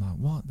competition. I'm like,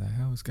 what the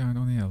hell is going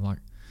on here? Like,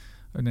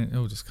 and then it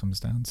all just comes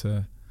down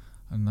to,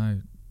 I don't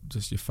know,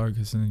 just your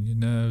focus and your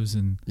nerves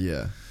and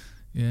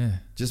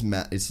just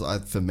it's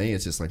like, for me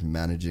it's just like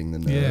managing the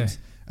nerves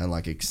and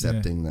like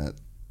accepting that.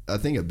 I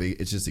think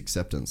it's just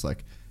acceptance.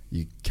 Like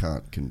you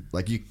can't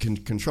you can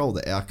control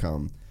the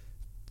outcome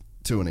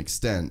to an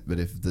extent, but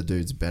if the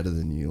dude's better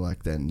than you,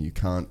 like then you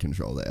can't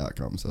control the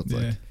outcome, so it's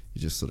like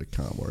you just sort of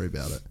can't worry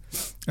about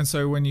it. And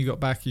so when you got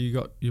back, you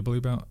got your blue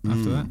belt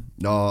after that?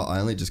 No, I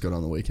only just got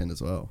on the weekend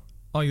as well.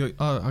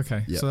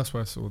 Okay. Yep. So that's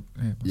where I saw.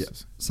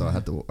 So I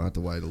had to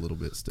wait a little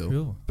bit still.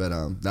 Cool. But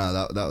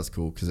that was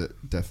cool because it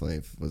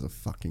definitely was a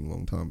fucking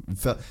long time.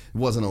 It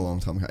wasn't a long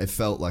time. It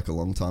felt like a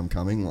long time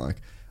coming.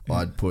 Like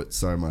I'd put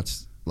so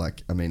much.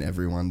 Like, I mean,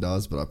 everyone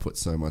does, but I put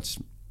so much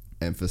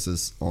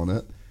emphasis on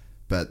it.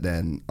 But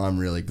then I'm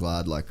really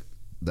glad like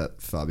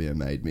that Fabio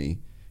made me,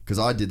 because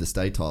I did the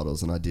state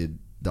titles and I did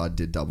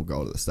double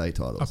gold at the state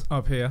titles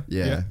up here.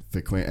 Yeah,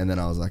 for Queen, and then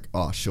I was like,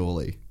 oh,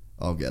 surely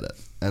I'll get it.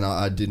 And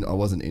I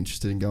wasn't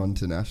interested in going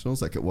to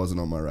nationals. Like, it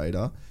wasn't on my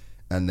radar.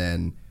 And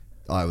then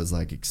I was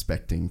like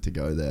expecting to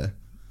go there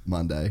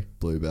Monday,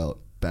 blue belt,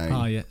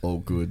 bang, all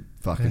good,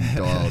 fucking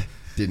dialed,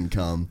 didn't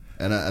come.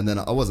 And then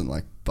I wasn't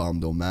like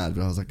bummed or mad,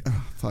 but I was like,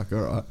 oh, fuck,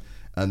 all right.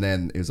 And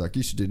then it was like,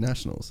 you should do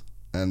nationals.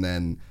 And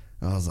then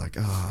I was like,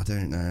 oh, I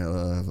don't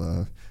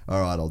know.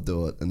 All right, I'll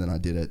do it. And then I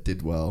did it,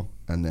 did well.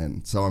 And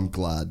then, so I'm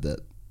glad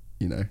that,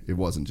 you know, it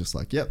wasn't just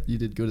like, yep, you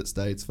did good at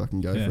states,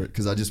 fucking go for it.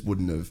 Because I just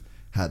wouldn't have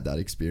had that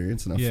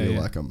experience, and I feel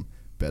like I'm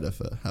better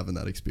for having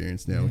that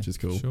experience now, which is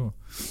cool. Sure.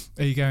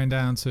 Are you going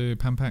down to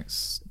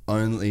Pampax?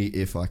 Only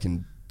if I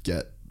can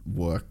get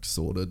work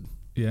sorted.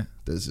 Yeah.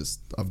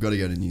 I've got to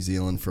go to New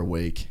Zealand for a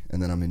week,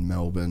 and then I'm in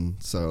Melbourne,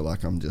 so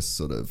like I'm just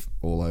sort of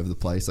all over the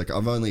place. Like,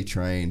 I've only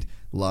trained,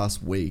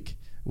 last week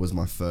was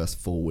my first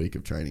full week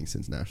of training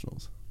since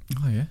nationals.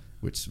 Oh yeah.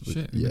 Which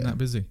you've been that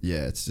busy?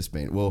 Yeah, it's just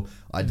been,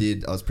 I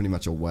was pretty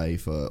much away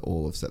for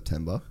all of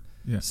September.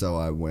 Yeah.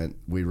 So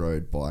we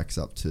rode bikes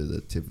up to the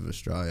tip of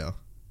Australia,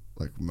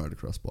 like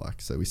motocross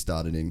bikes. So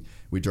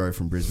we drove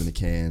from Brisbane to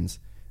Cairns,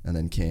 and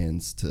then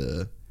Cairns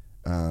to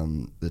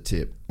the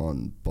tip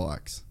on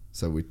bikes.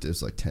 So it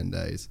was like 10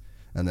 days.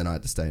 And then I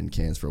had to stay in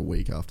Cairns for a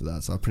week after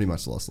that. So I pretty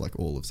much lost like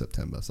all of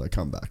September. So I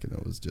come back and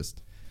it was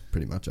just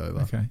pretty much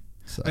over. Okay.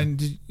 So. And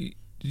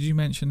did you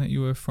mention that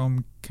you were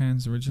from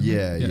Cairns originally?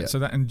 Yeah. So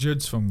that, and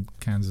Judd's from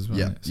Cairns as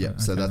well. Yeah.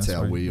 So that's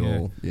how we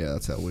all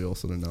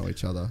sort of know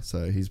each other.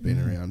 So he's been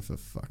around for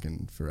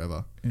fucking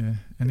forever. Yeah,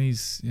 and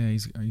he's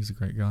a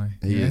great guy.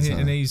 He is,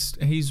 and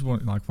he's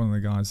one of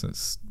the guys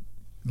that's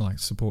like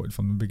supported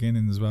from the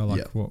beginning as well.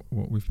 Like what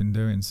we've been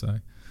doing. So,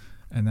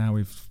 and now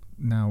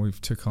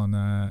we've took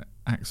on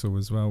Axel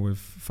as well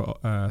for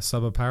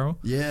Sub Apparel.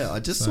 Yeah, I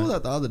just saw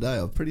that the other day.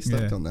 I was pretty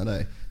stoked on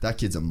that. That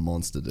kid's a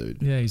monster,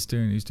 dude. Yeah, he's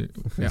doing.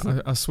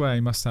 Yeah, I swear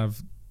he must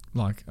have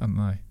like, I don't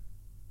know,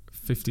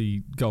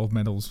 50 gold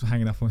medals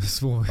hanging up on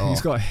his wall. Oh.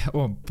 He's got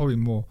probably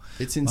more.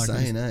 It's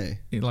insane,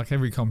 Like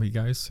every comp he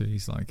goes to,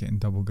 he's like getting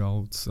double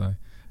gold. So and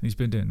he's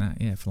been doing that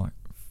for like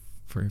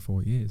 3 or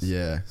 4 years.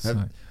 Yeah.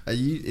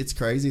 It's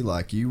crazy.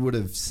 Like, you would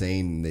have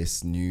seen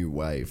this new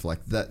wave.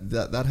 Like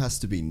that has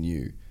to be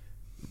new.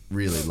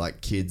 Really,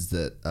 like kids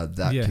that are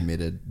that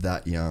committed,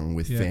 that young,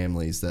 with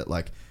families that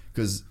like,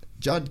 because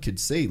Judd could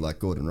see like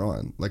Gordon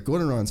Ryan. Like,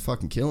 Gordon Ryan's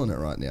fucking killing it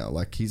right now.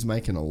 Like, he's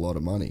making a lot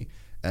of money.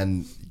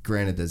 And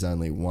granted, there's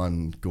only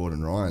one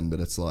Gordon Ryan, but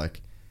it's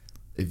like,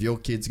 if your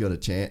kid's got a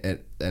chance,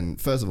 and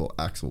first of all,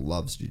 Axel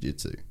loves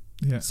jiu-jitsu.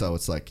 Yeah. So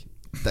it's like,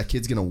 that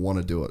kid's going to want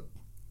to do it,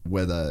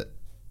 whether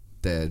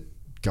they're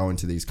going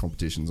to these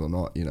competitions or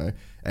not, you know?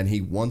 And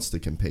he wants to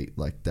compete.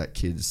 Like, that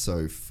kid's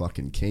so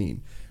fucking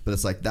keen. But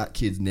it's like, that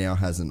kid now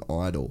has an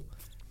idol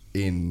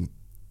in,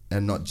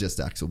 and not just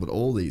Axel, but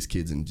all these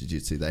kids in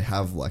jiu-jitsu. They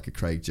have like a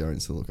Craig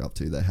Jones to look up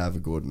to. They have a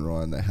Gordon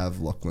Ryan. They have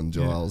Lachlan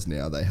Giles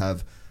now. They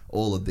have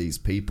all of these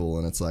people,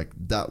 and it's like,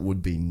 that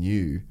would be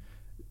new,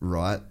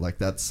 right? Like,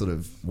 that sort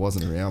of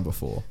wasn't around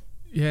before.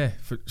 Yeah,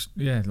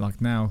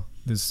 like now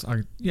there's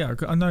I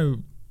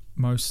know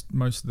most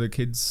of the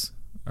kids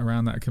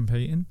around that are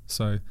competing.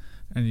 So,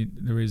 and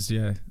there is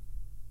the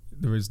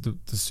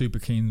super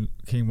keen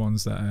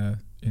ones that are,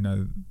 you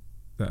know,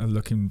 that are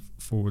looking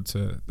forward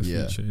to the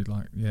future.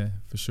 Like,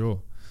 for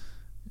sure.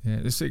 Yeah,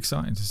 it's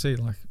exciting to see,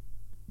 like,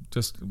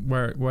 just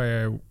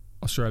where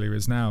Australia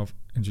is now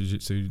in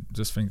jiu-jitsu.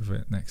 Just think of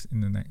it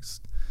in the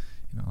next,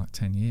 you know, like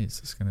 10 years.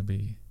 It's going to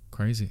be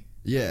crazy.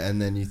 Yeah,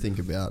 and then you think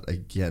about,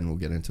 again, we'll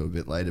get into it a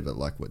bit later, but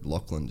like what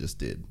Lachlan just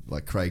did.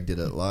 Like, Craig did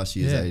it last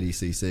year's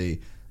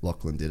ADCC.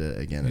 Lachlan did it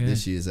again at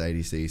this year's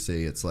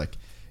ADCC. It's like,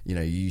 you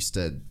know, you used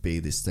to be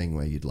this thing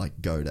where you'd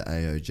like go to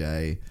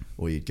AOJ,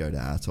 or you'd go to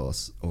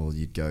Atos, or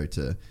you'd go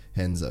to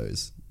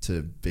Henzo's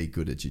to be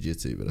good at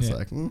jiu-jitsu, but it's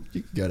like, you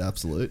could go to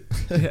Absolute.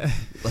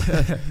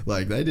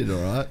 Like, they did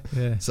all right.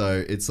 Yeah.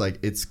 So it's like,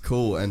 it's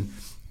cool. And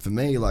for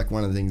me, like,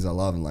 one of the things I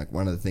love, and like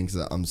one of the things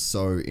that I'm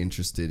so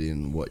interested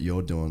in what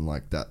you're doing,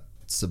 like that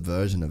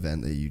Subversion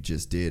event that you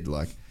just did,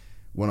 like,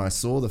 when I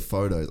saw the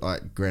photos,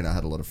 like, granted, I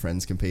had a lot of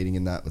friends competing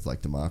in that with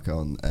like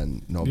DeMarco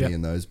and Nobby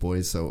and those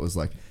boys, so it was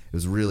like, it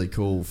was really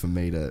cool for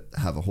me to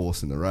have a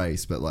horse in the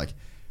race. But like,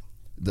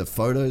 the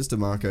photos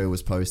DeMarco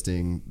was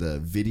posting, the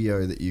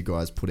video that you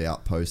guys put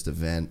out post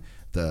event,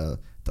 the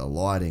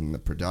lighting, the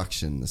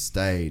production, the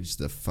stage,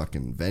 the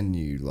fucking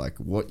venue, like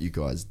what you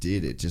guys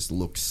did, it just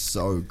looks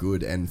so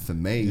good. And for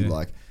me,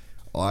 like,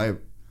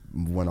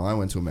 when I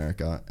went to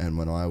America and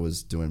when I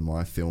was doing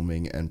my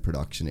filming and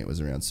production, it was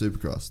around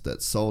Supercross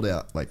that sold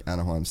out like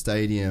Anaheim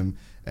Stadium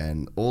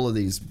and all of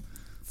these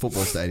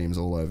football stadiums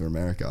all over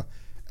America.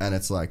 And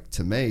it's like,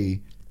 to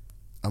me,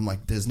 I'm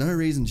like, there's no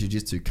reason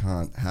jiu-jitsu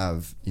can't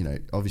have, you know,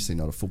 obviously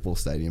not a football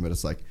stadium, but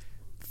it's like,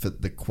 for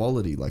the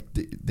quality, like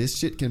this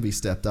shit can be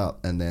stepped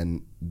up. And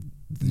then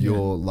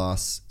your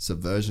last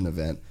Subversion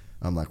event,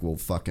 I'm like, well,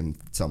 fucking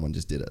someone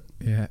just did it.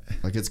 Yeah.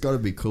 Like, it's got to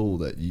be cool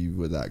that you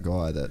were that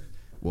guy that,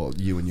 well,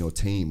 you and your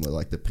team were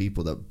like the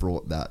people that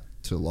brought that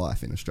to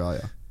life in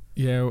Australia.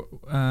 Yeah.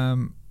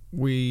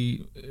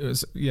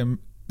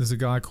 There's a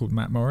guy called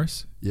Matt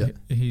Morris. Yeah.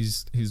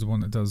 He's the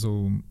one that does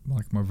all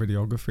like my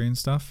videography and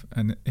stuff.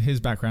 And his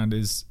background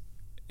is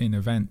in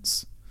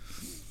events.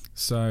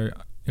 So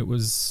it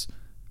was,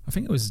 I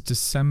think it was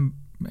December.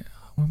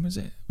 When was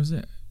it? It was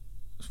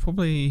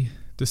probably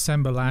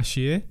December last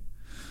year.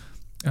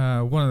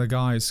 One of the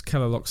guys,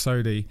 Keller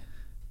Loxodi,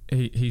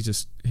 he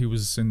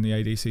was in the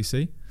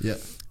ADCC.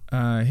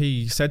 Yeah.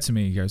 He said to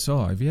me, he goes,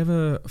 "Oh, have you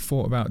ever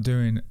thought about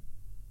doing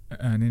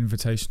an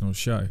invitational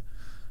show?"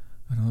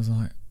 And I was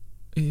like,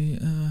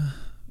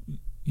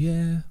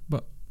 yeah,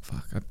 but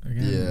fuck,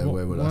 again. Yeah,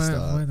 where would I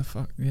start? Where the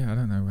fuck? Yeah, I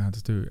don't know how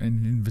to do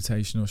an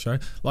invitational show.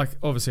 Like,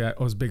 obviously, I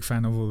was a big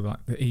fan of all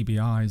like the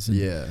EBIs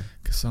and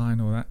Kasai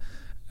and all that.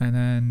 And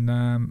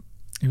then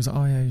he was like,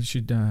 "Oh yeah, you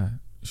should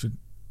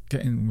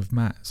get in with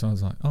Matt." So I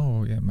was like,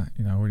 "Oh yeah, Matt.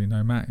 You know, I already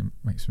know Matt. He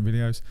makes some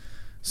videos."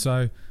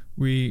 So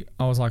I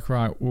was like,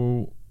 "Right,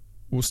 we'll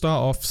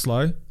start off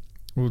slow.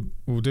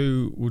 We'll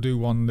do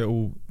one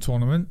little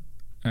tournament."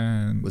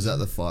 And was that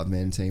the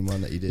 5-man team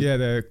one that you did? Yeah,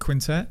 the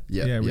quintet.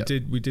 Yeah, we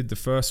did the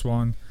first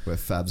one where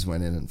Fabs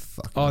went in and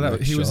fucking. Oh,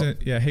 he was in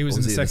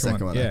the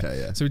second one. Yeah. Okay,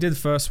 yeah. So we did the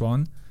first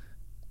one,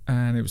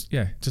 and it was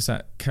just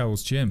at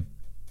Kel's gym,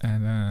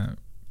 and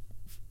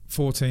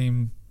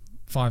 4-team,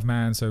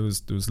 5-man. So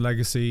there was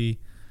Legacy,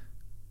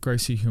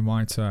 Gracie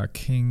Humaita,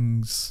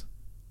 Kings,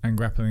 and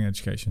Grappling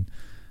Education,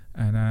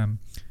 and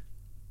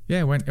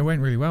it went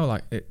really well.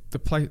 Like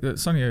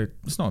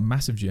it's not a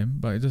massive gym,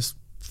 but it just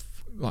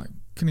like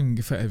couldn't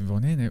even fit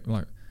everyone in. It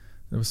like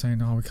they were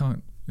saying, "Oh, we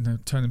can't,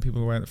 turning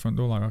people away at the front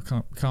door. Like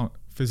I can't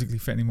physically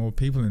fit any more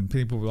people in."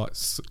 People were like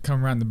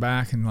come around the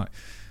back and like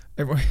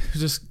it was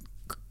just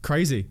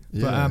crazy.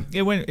 Yeah. But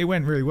it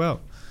went really well.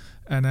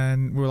 And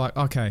then we were like,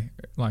 okay,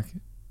 like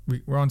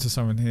we're onto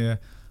something here.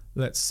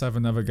 let's have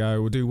another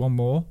go. We'll do one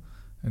more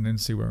and then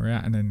see where we're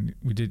at. And then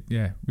we did,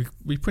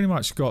 we pretty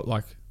much got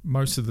like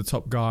most of the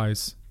top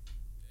guys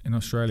in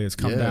Australia has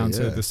come down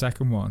to the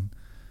second one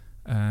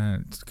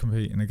and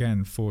competing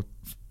again for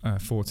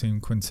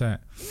 14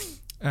 quintet.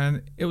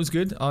 And it was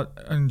good. I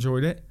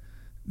enjoyed it.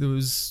 There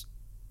was,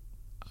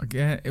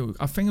 again,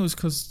 I think it was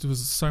because there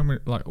was so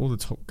many, like all the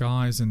top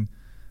guys, and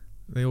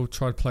they all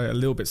tried to play it a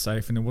little bit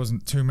safe, and there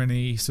wasn't too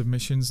many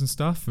submissions and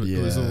stuff.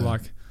 It was all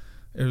like,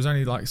 it was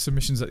only like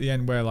submissions at the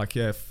end where like,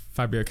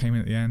 Fabio came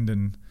in at the end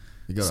and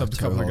subbed a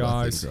couple of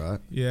guys. Think, right?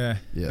 Yeah.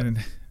 And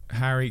then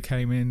Harry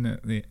came in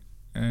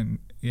and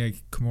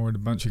Kimura a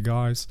bunch of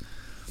guys.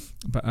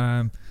 But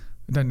I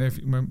don't know if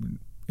you remember,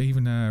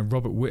 even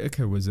Robert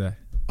Whittaker was there.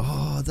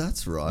 Oh,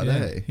 that's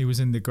right, He was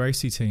in the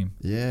Gracie team.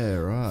 Yeah,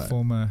 right.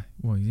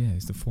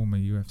 He's the former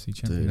UFC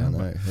champion. Dude, I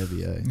know, heavy,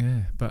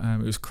 Yeah, but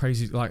it was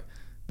crazy. Like,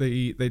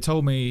 they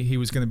told me he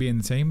was going to be in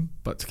the team,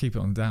 but to keep it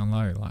on the down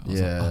low. Like, I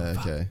was like, oh,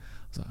 okay. I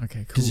was like, okay,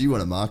 cool. Because you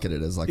want to market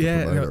it as like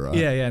a promoter, right?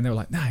 Yeah, and they were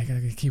like, nah, you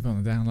got to keep it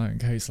on the down low in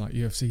case like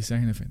UFC say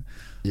anything.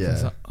 Yeah. I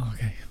was like, oh,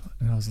 okay.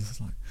 And I was just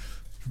like,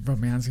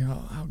 rubbed my hands going,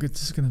 oh, how good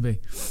this is going to be.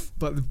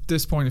 But the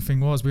disappointing thing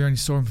was we only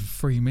saw him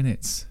for 3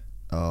 minutes.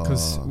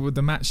 Because with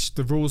the match,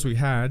 the rules we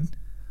had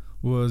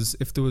was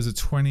if there was a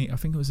 20, I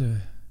think it was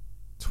a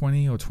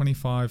 20 or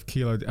 25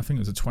 kilo, I think it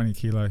was a 20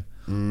 kilo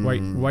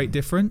weight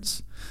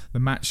difference, the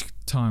match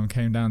time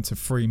came down to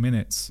 3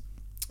 minutes.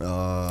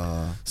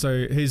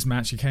 So his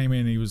match, he came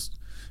in, he was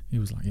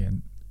like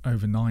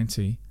over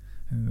 90,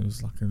 and there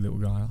was like a little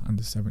guy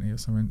under 70 or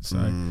something.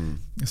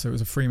 So it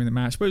was a 3 minute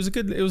match, but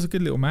it was a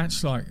good little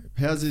match. Like,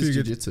 how's his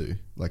jiu-jitsu?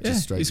 Like,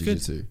 just straight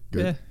jiu-jitsu?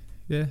 Good.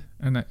 Yeah,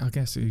 and I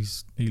guess he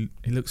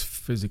looks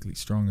physically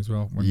strong as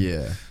well.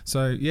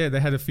 So they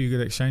had a few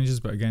good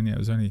exchanges, but again, it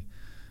was only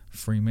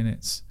 3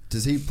 minutes.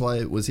 Was he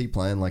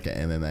playing like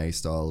an MMA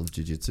style of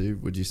jiu-jitsu,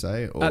 would you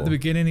say? Or? At the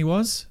beginning he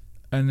was,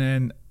 and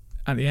then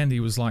at the end he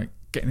was like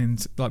getting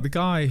into, like, the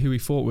guy who he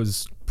fought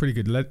was pretty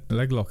good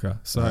leg locker.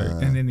 So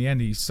and in the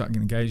end he started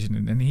getting engaged,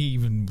 and he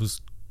even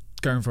was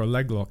going for a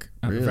leg lock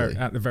at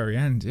the very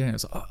end. Yeah, it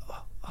was like,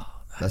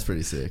 that's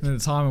pretty sick. And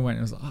the timer went,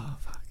 it was like, oh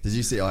fuck. Did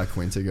you see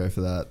Quinta go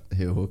for that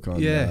heel hook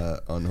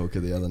on Hooker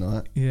the other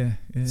night? Yeah.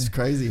 It's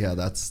crazy how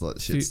that's like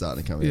shit's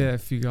starting to come in. Yeah, a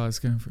few guys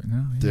going for it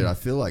now. Yeah. Dude, I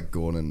feel like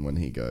Gordon, when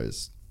he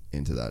goes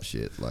into that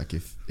shit, like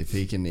if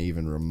he can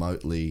even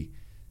remotely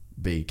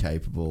be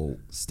capable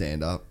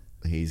stand up,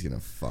 he's gonna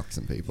fuck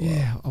some people up.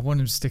 Yeah, I want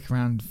him to stick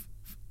around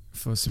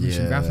for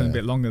submission grappling a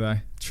bit longer though.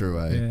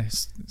 True, Yeah,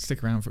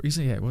 stick around for.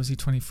 Was he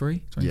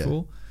 23, 24?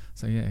 Yeah.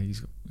 So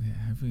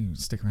if we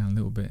stick around a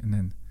little bit and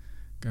then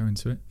go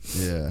into it.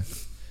 Yeah.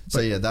 So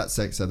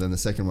so then the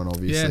second one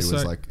obviously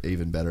was like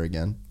even better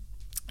again.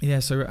 Yeah,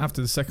 so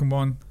after the second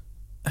one,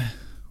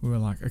 we were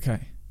like,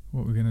 okay,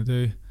 what we're gonna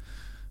do?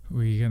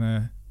 We're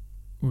gonna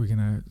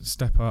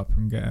step up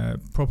and get a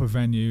proper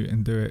venue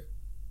and do it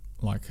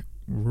like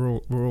we're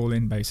all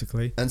in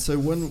basically. And so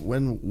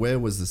where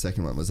was the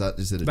second one? Was that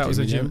just at a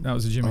gym? That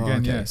was a gym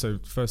again. Okay. Yeah. So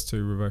first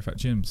two were both at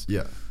gyms.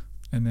 Yeah.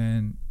 And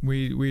then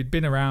we'd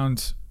been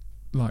around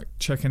like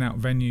checking out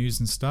venues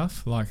and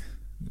stuff. Like,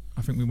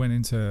 I think we went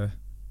into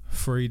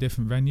 3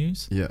 different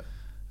venues. Yeah.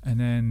 And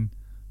then,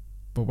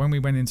 but when we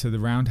went into the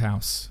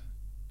Roundhouse,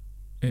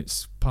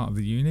 it's part of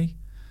the uni,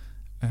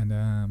 and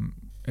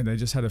they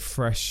just had a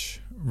fresh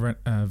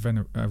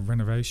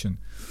renovation,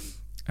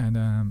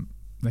 and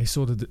they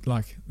sort of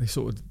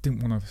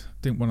didn't want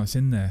us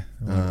in there.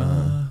 They were like,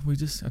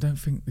 I don't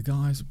think the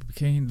guys would be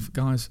keen for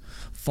guys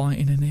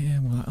fighting in here.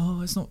 And we're like,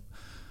 oh, it's not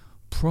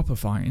proper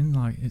fighting,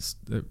 like it's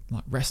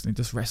like wrestling,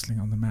 just wrestling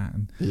on the mat.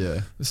 And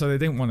so they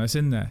didn't want us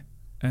in there.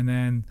 And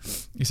then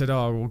he said,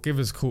 "Oh, well, give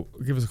us a call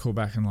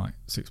back in like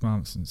 6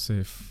 months and see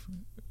if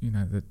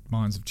the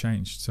minds have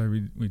changed." So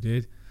we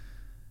did,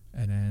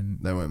 and then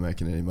they weren't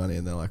making any money,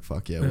 and they're like,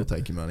 "Fuck yeah, we'll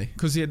take your money."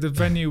 Because the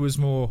venue was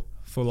more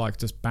for like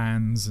just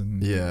bands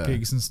and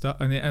gigs and stuff,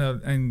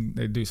 and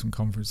they do some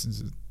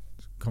conferences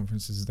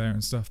there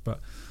and stuff. But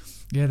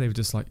they were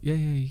just like,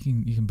 you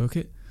can book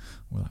it.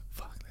 We're like,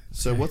 fuck.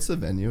 So what's the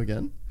venue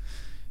again?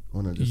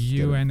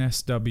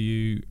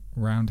 UNSW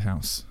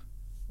Roundhouse.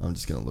 I'm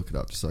just going to look it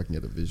up just so I can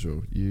get a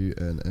visual.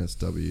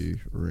 UNSW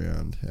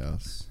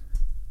Roundhouse.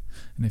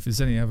 And if there's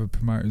any other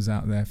promoters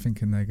out there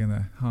thinking they're going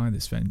to hire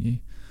this venue,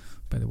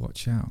 better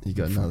watch out. You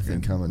got another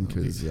thing coming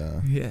because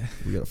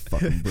we got a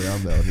fucking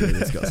brown belt here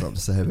that's got something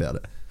to say about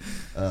it.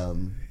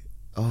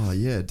 Oh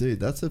yeah, dude,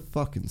 that's a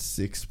fucking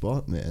sick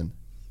spot, man.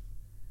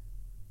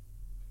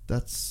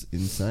 That's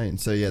insane.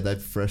 So yeah,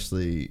 they've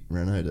freshly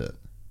renovated it.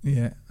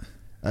 Yeah.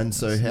 And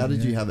so how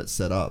did you have it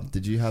set up?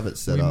 Did you have it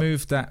set up? We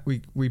moved that.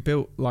 We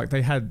built, like,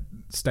 they had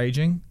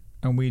staging,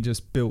 and we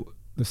just built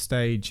the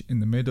stage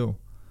in the middle.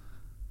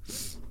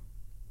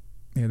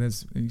 Yeah,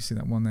 you see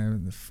that one there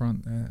in the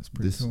front there? That's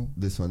pretty cool.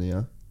 This one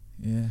here?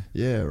 Yeah.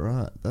 Yeah,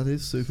 right. That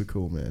is super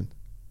cool, man.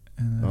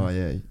 Oh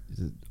yeah,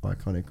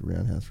 iconic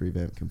Roundhouse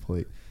revamp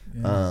complete.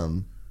 Yeah.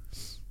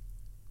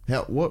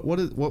 What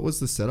was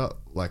the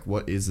setup like?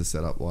 What is the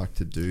setup like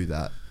to do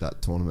that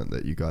tournament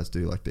that you guys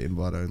do, like the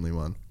invite only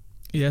one?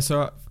 Yeah,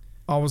 so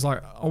I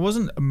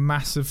wasn't a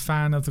massive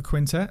fan of the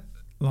quintet.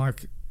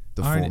 Like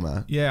the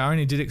format. I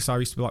only did it because I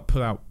used to like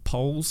put out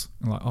polls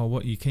and like, oh,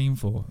 what are you keen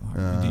for?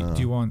 Like,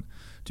 do you want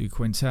do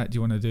quintet? Do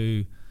you want to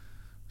do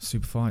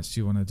super fights?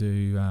 Do you want to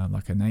do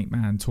like an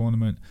 8-man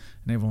tournament?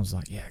 And everyone's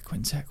like, yeah,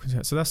 quintet.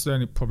 So that's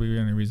probably the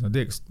only reason I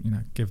did, 'cause,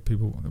 give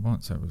people what they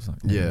want. So it was like,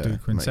 do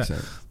quintet. Makes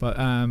sense.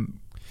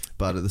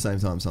 But at the same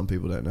time, some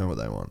people don't know what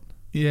they want.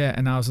 Yeah,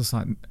 and I was just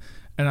like,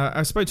 and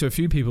I spoke to a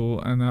few people,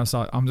 and I was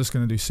like, I'm just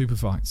going to do super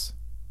fights,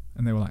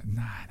 and they were like,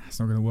 nah, that's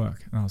not going to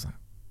work. And I was like,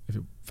 if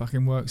it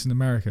fucking works in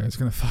America, it's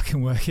going to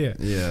fucking work here.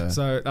 Yeah.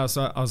 So I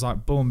was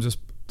like, boom, just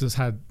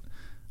had.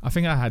 I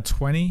think I had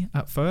 20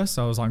 at first.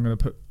 I was like, we're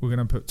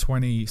gonna put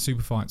 20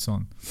 super fights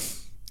on,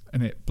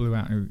 and it blew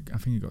out. I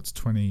think it got to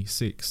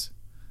 26.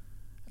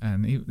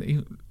 And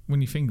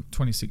when you think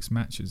 26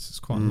 matches, it's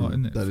quite a lot,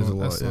 isn't it? That is a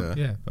lot, yeah.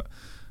 Yeah, but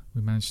we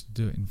managed to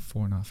do it in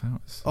 4.5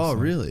 hours. Oh,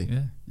 really?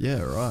 Yeah.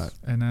 Yeah, right.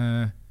 And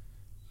I'm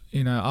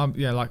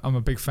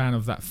a big fan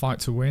of that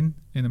fight to win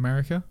in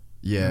America.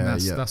 Yeah,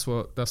 and that's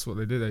what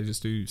they do. They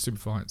just do super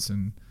fights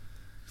and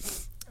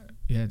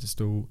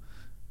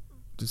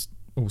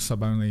all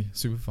sub only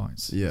super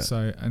fights. Yeah.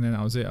 So and then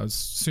that was it. As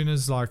soon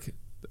as like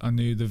I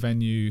knew the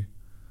venue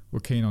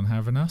were keen on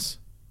having us,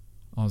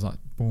 I was like,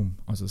 boom.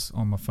 I was just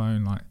on my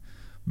phone like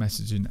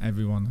messaging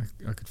everyone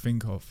I could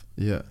think of.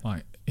 Yeah.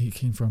 Like, are you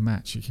keen for a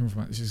match?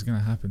 This is gonna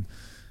happen.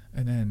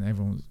 And then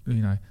everyone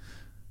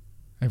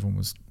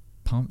was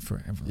pumped for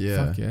it.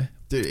 Fuck yeah.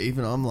 Dude,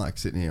 even I'm like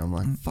sitting here, I'm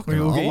like, fucking,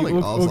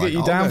 we'll get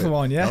you down for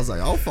one, yeah? I was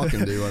like, I'll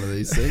fucking do one of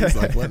these things.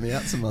 Like, let me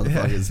out some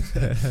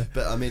motherfuckers.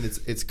 But I mean,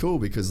 it's cool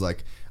because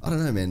like, I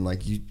don't know, man,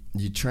 like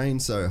you train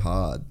so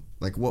hard.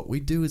 Like what we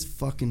do is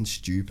fucking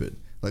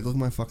stupid. Like, look at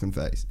my fucking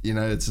face.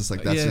 It's just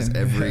like, that's just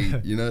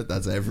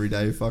that's every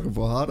day fucking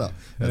for harder.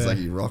 It's like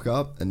you rock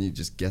up and you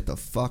just get the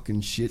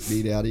fucking shit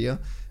beat out of you.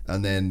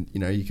 And then,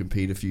 you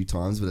compete a few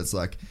times, but it's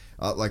like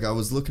I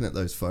was looking at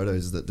those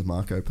photos that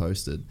DeMarco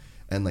posted.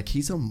 And like,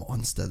 he's a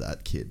monster,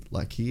 that kid.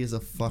 Like, he is a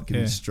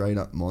fucking straight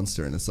up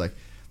monster. And it's like,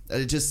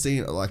 it just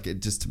seemed like,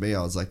 to me,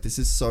 I was like, this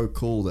is so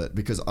cool that,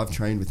 because I've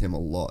trained with him a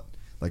lot.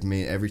 Like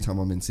me, every time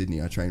I'm in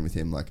Sydney, I train with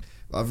him. Like,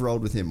 I've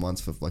rolled with him once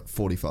for like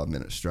 45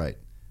 minutes straight.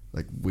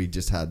 Like, we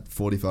just had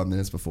 45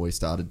 minutes before he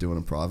started doing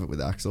a private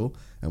with Axel,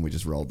 and we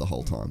just rolled the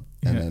whole time.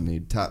 And then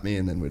he'd tap me,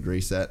 and then we'd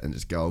reset and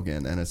just go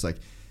again. And it's like,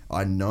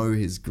 I know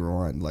his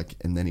grind, like,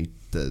 and then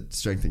the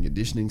strength and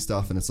conditioning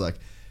stuff, and it's like,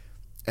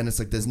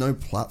 there's no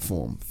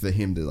platform for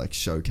him to like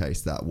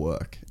showcase that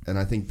work. And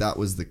I think that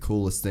was the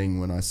coolest thing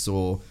when I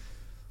saw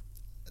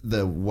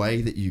the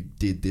way that you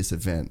did this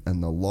event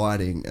and the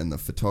lighting and the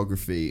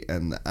photography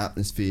and the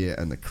atmosphere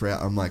and the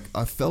crowd. I'm like,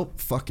 I felt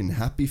fucking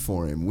happy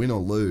for him, win or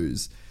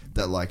lose,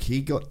 that like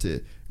he got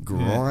to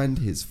grind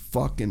his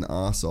fucking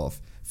ass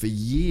off for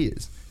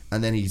years.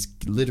 And then he's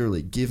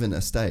literally given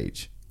a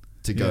stage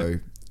to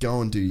go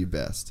and do your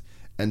best.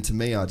 And to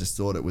me, I just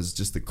thought it was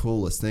just the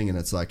coolest thing. And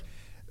it's like,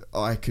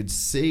 I could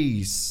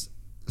see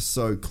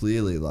so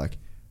clearly, like,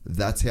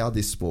 that's how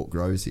this sport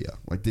grows here.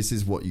 Like, this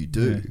is what you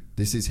do. Yeah.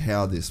 This is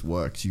how this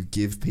works. You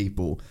give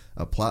people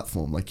a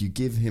platform. Like, you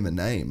give him a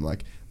name.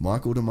 Like,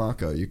 Michael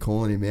DeMarco, you're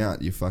calling him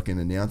out. You're fucking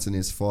announcing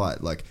his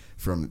fight, like,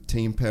 from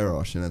Team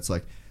Perosh. And it's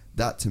like,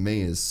 that to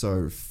me is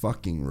so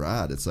fucking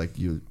rad. It's like,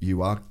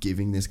 you are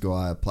giving this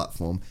guy a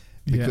platform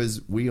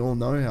because we all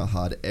know how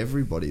hard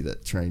everybody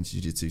that trains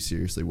jiu-jitsu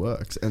seriously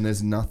works. And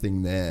there's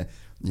nothing there.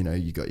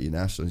 You got your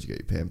nationals, you got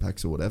your Pan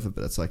Packs or whatever,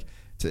 but it's like,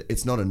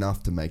 it's not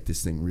enough to make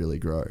this thing really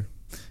grow.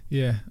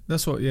 Yeah,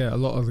 that's what, a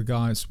lot of the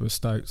guys were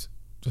stoked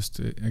just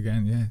to,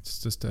 it's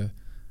just to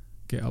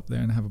get up there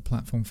and have a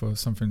platform for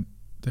something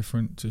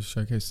different to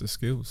showcase the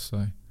skills.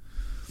 So,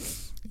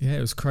 yeah,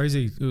 it was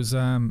crazy. It was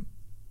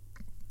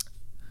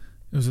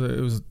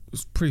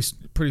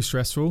pretty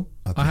stressful.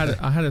 I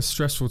had a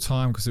stressful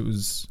time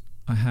because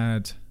I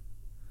had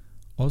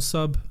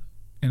OzSub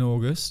in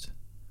August.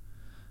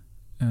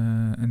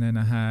 And then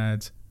I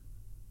had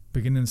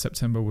beginning of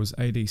September was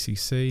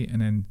ADCC,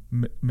 and then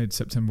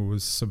mid-September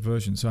was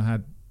Subversion. So I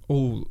had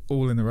all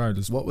in a row.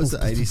 What was the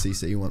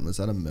ADCC one? Was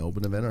that a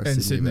Melbourne event or a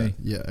Sydney event?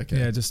 Yeah, okay.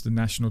 Yeah, just the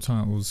national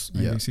titles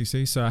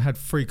ADCC. So I had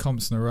 3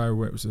 comps in a row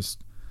where I was just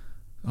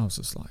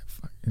like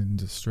fucking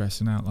just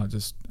stressing out. Like,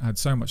 just I had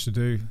so much to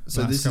do.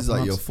 So this is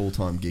like your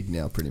full-time gig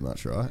now, pretty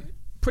much, right?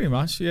 Pretty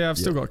much, yeah. I've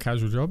still got a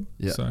casual job.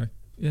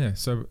 Yeah.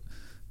 So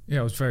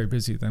I was very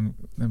busy them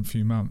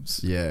few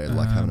months. Yeah,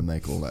 like having to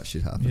make all that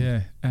shit happen.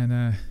 Yeah,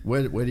 and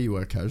where do you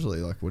work casually?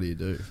 Like, what do you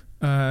do?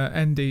 I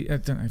don't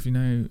know if you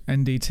know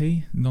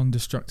NDT,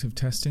 non-destructive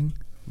testing.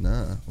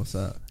 Nah, what's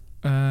that?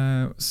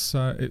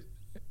 So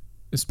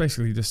it's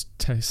basically just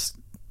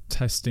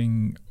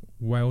testing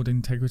weld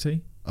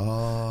integrity.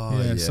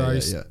 Oh, yeah. So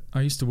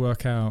I used to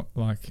work out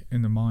like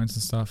in the mines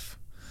and stuff.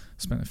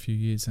 Spent a few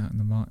years out in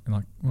the mine,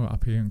 like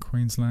up here in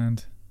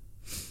Queensland.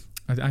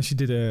 I actually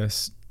did a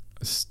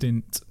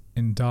stint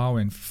in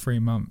Darwin for 3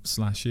 months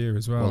last year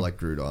as well. Or like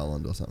Groot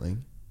Island or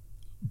something.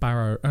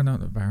 Barrow. Oh,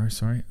 not Barrow.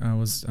 Sorry, I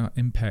was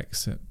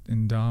Impex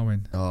in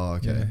Darwin. Oh,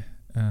 okay.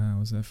 Yeah, I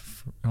was there.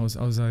 I was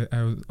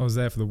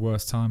there for the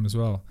worst time as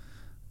well.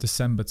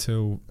 December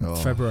till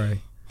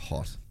February.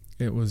 Hot.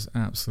 It was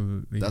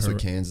absolutely. That's what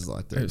Cairns is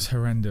like, dude. It was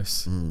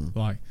horrendous.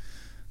 Like,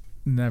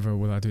 never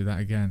will I do that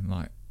again.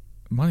 Like,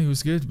 money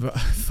was good, but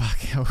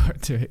fuck, I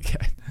won't do it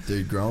again.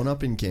 Dude, growing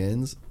up in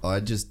Cairns, I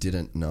just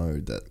didn't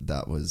know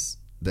that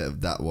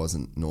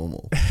wasn't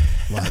normal.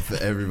 Like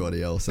for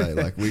everybody else,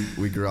 like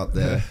we grew up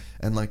there,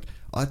 and like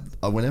I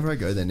whenever I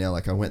go there now,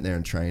 like I went there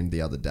and trained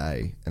the other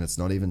day, and it's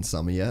not even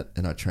summer yet,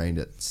 and I trained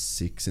at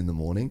 6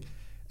 a.m,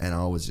 and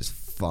I was just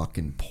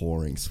fucking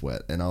pouring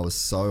sweat, and I was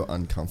so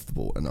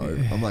uncomfortable, and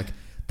I'm like,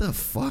 the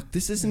fuck,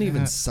 this isn't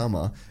even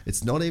summer,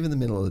 it's not even the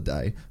middle of the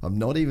day, I'm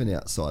not even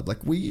outside.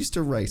 Like, we used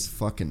to race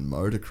fucking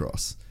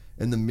motocross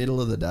in the middle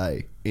of the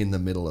day, in the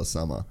middle of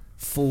summer,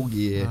 full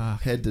gear,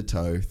 head to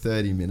toe,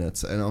 30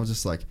 minutes, and I was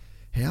just like,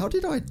 how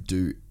did I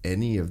do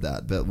any of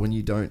that? But when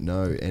you don't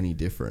know any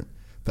different,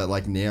 but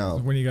like now,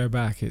 when you go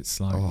back, it's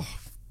like,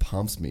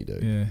 pumps me,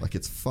 dude. Like,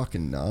 it's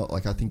fucking nuts.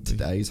 Like, I think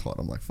today's hot,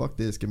 I'm like, fuck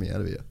this, get me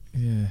out of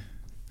here.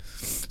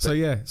 So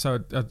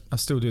I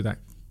still do that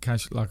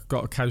casual. Like, I've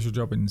got a casual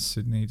job in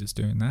Sydney, just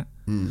doing that.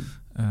 You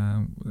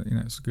know,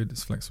 it's good,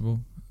 it's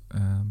flexible.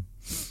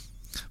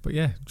 But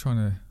yeah, trying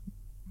to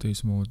do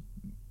some more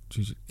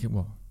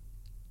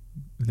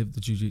live the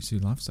jiu-jitsu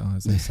lifestyle,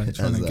 as they say,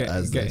 trying to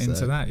get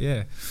into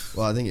that.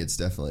 Well, I think it's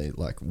definitely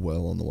like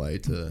well on the way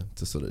to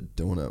sort of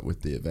doing it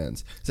with the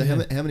events. So how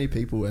many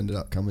people ended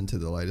up coming to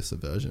the latest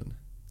subversion?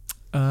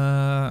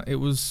 It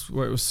was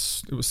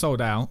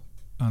sold out,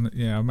 and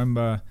I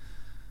remember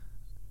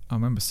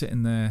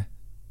sitting there,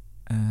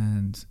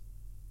 and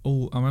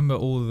all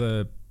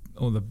the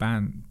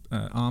band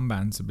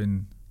armbands had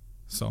been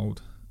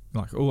sold.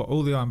 Like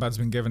all the armbands had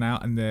been given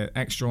out, and the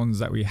extra ones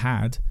that we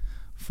had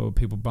for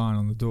people buying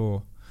on the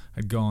door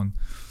had gone.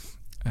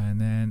 And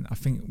then I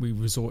think we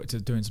resorted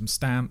to doing some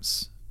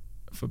stamps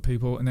for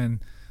people, and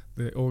then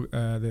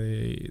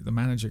the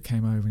manager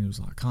came over and he was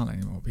like, I can't let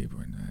any more people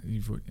in there.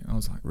 I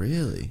was like,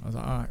 really? I was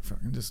like, all right,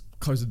 fucking just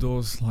close the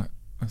doors, like,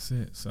 that's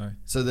it.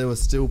 So there were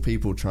still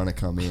people trying to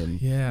come in.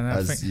 Yeah, and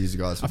I think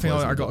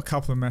I got a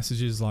couple of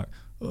messages like,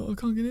 I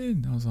can't get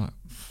in. I was like,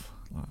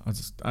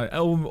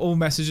 all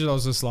messages, I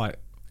was just like,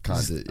 I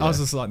was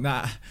just like,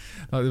 nah.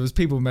 Like, there was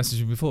people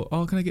messaging before,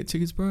 can I get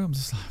tickets, bro? I'm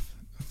just like,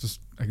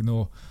 just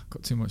ignore.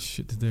 Got too much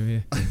shit to do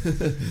here.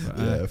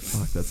 But,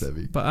 fuck, that's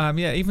heavy. But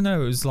even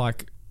though it was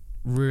like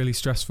really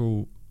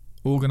stressful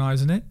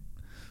organising it,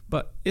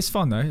 but it's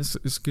fun though.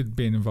 It's good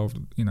being involved,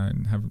 you know,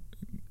 and having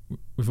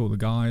with all the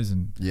guys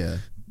and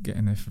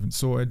getting everything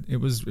sorted. It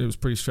was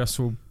pretty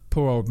stressful.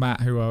 Poor old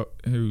Matt, who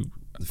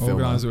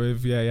organised it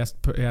with, he had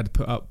to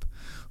put up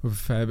with a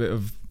fair bit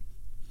of,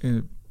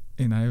 you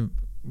know,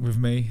 with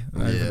me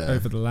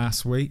over the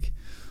last week.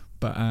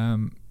 But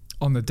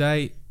on the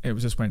day, it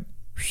was just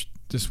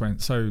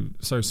went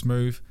so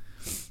smooth.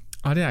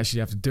 I didn't actually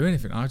have to do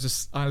anything. I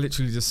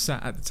literally just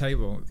sat at the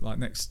table, like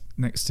next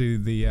to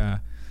the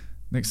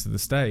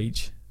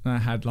stage, and I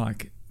had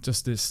like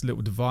just this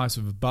little device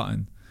with a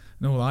button,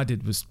 and all I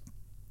did was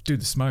do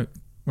the smoke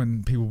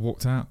when people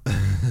walked out.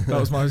 That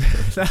was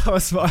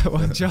my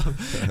one job.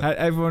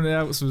 Everyone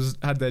else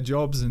had their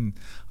jobs, and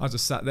I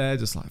just sat there,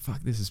 just like,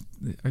 fuck,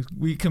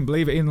 we couldn't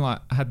believe it. Even like,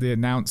 I had the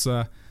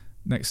announcer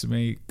next to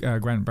me,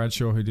 Grant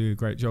Bradshaw, who did a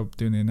great job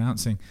doing the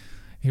announcing.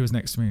 He was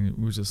next to me, and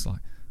we were just like,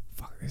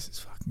 fuck, this is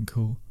fucking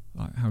cool.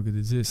 Like, how good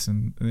is this?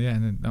 And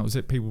then that was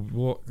it. People would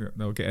walk,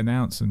 they'll get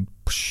announced, and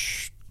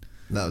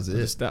that was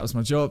it. That was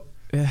my job.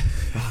 Yeah.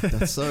 Fuck,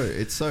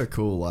 it's so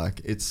cool.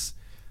 Like,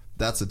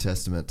 that's a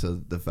testament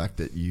to the fact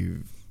that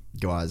you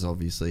guys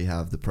obviously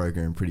have the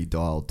program pretty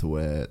dialed to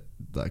where,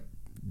 like,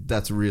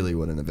 that's really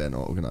what an event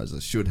organizer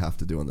should have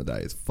to do on the day,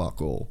 is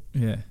fuck all.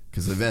 Yeah.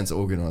 Because the event's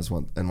organised,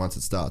 and once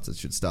it starts, it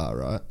should start,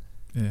 right?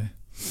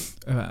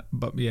 Yeah.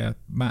 But yeah,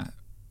 Matt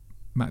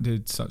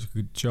did such a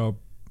good job,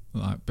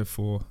 like,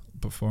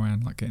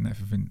 beforehand, like getting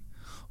everything,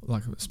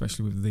 like,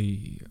 especially with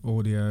the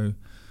audio,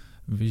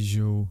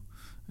 visual,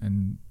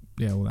 and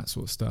all that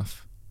sort of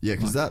stuff. Yeah,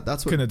 because like,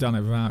 that's what couldn't have done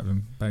it without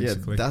them.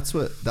 Basically, yeah,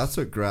 that's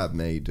what grabbed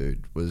me,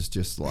 dude. Was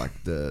just like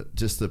the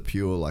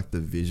pure, like, the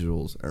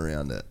visuals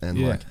around it, and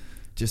like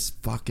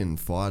just fucking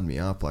fired me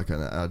up. Like,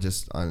 and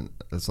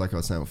it's like I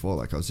was saying before.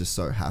 Like, I was just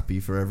so happy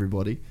for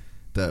everybody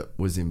that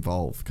was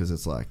involved, because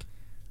it's like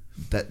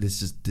that this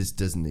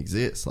doesn't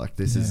exist. Like,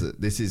 this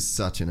is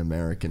such an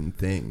American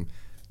thing,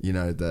 you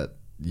know, that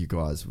you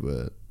guys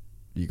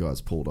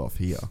pulled off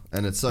here,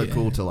 and it's so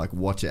cool to like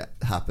watch it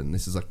happen.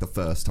 This is like the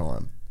first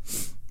time.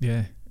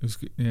 Yeah, it was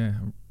good. Yeah,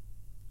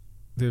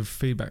 the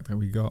feedback that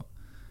we got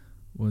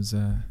was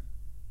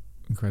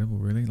incredible.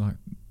 Really, like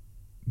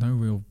no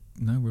real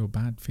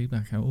bad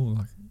feedback at all.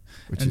 Like,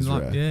 which is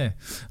like rare.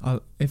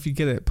 If you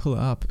get it, pull it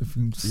up. If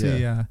you can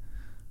see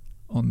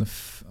on the,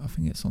 I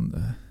think it's on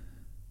the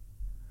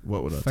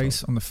on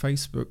the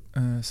Facebook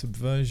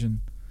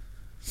Subversion.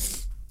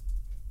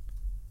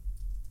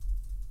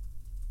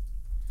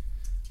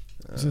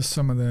 Just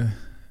some of the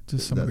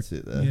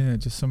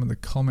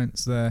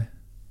comments there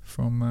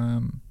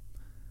from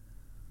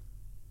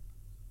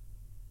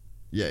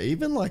Yeah,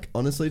 even like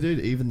honestly, dude,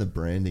 even the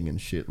branding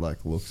and shit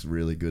like looks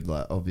really good.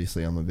 Like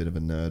obviously, I'm a bit of a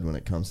nerd when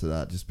it comes to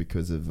that, just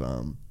because of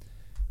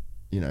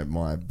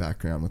my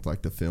background with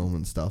like the film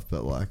and stuff.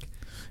 But like,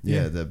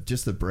 yeah,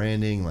 the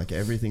branding, like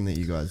everything that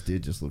you guys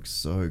did, just looks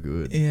so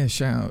good. Yeah,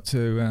 shout out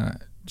to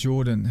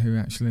Jordan who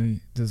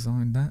actually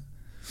designed that.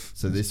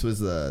 So this was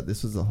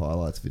the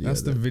highlights video.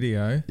 That's the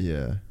video.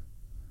 Yeah.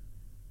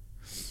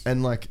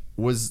 And like,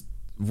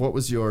 what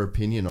was your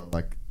opinion on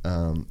like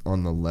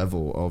on the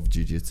level of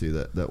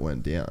jiu-jitsu that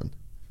went down?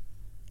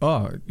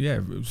 Oh yeah,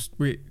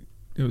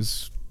 it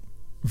was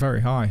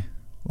very high.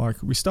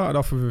 Like we started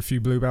off with a few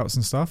blue belts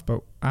and stuff,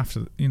 but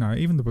after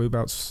even the blue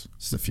belts,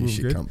 just a few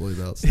shit cunt blue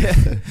belts.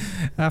 Yeah.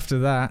 After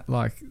that,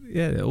 like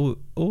a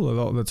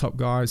lot of the top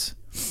guys,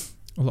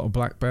 a lot of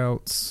black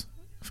belts.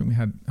 I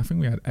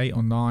think we had 8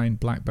 or 9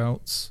 black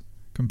belts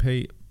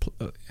compete.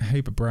 A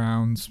heap of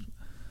browns,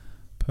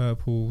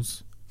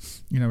 purples.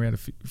 We had a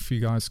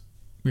few guys.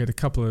 We had a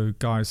couple of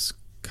guys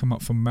come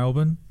up from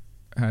Melbourne.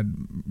 Had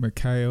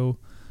Mikhail.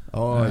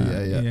 Oh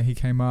yeah. He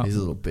came up. He's a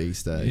little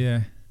beast,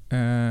 eh?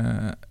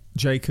 Yeah.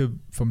 Jacob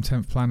from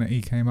 10th Planet,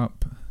 he came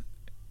up.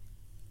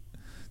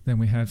 Then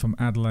we had from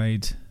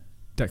Adelaide,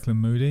 Declan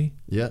Moody.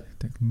 Yeah.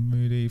 Declan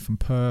Moody from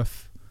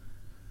Perth.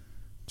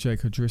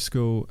 Jacob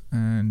Driscoll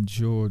and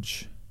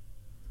George.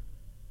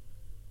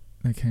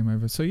 They came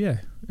over. So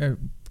yeah,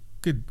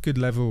 good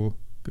level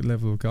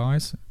of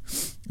guys.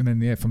 And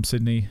then from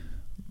Sydney,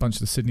 a bunch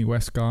of the Sydney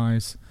West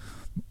guys.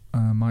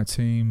 My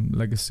team,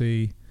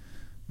 Legacy,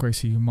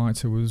 Gracie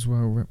Umaita was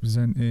well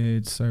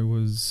represented. So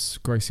was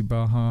Gracie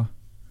Baha.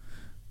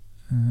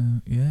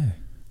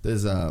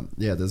 There's a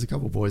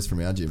couple of boys from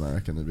our gym I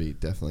reckon would be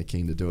definitely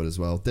keen to do it as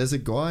well. There's a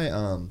guy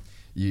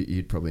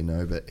you'd probably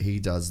know, but he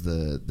does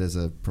there's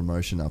a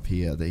promotion up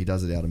here that he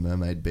does it out of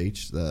Mermaid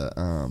Beach.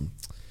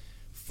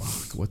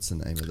 What's the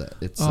name of that?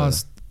 It's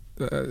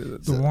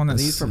the one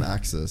that's... He's from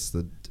Axis.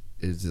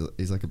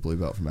 He's like a blue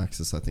belt from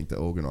Axis, I think, that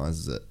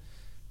organises it.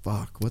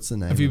 What's the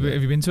name Have you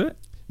been to it?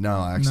 No,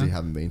 I actually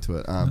haven't been to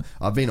it.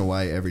 I've been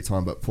away every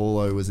time, but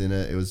Paulo was in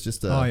it. It was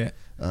just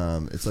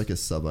it's like a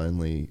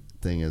sub-only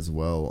thing as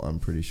well, I'm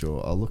pretty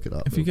sure. I'll look it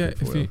up. If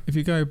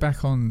you go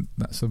back on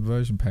that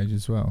Subversion page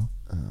as well.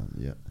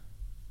 Yeah.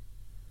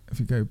 If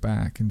you go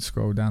back and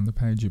scroll down the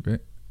page a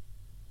bit,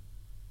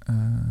 go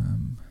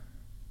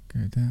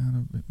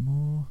down a bit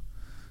more.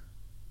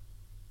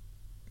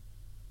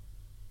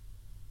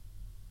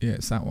 Yeah,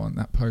 it's that one,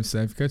 that post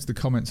there. If you go to the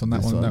comments on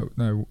that one,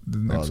 no, the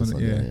next one,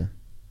 yeah.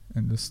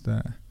 And just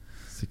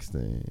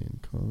 16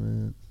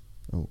 comments.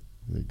 Oh,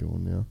 they're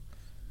going now.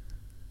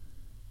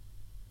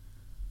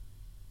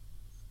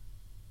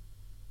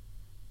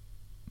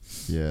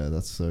 Yeah,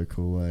 that's so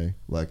cool, eh?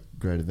 Like,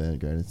 great event,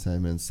 great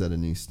entertainment, set a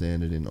new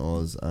standard in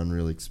Oz,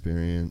 unreal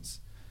experience,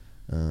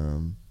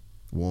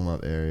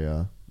 warm-up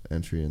area,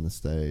 entry in the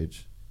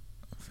stage.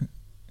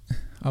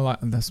 I like,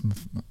 that's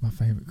my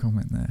favourite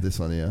comment there. This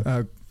one,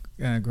 yeah?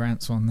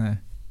 Grant's one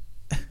there.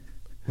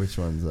 Which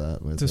one's that?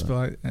 Where's just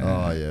that?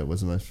 Like, it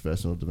was the most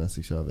professional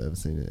domestic show I've ever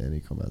seen in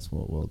any combat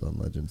sport. Well done,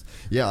 legends.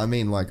 Yeah, I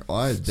mean, like,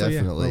 I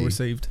definitely... well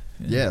received.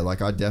 Yeah,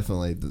 like, I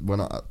definitely...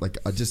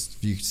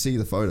 if you see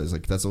the photos,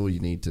 like, that's all you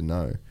need to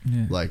know.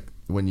 Yeah. Like,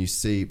 when you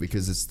see...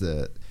 Because it's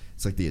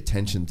like the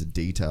attention to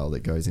detail that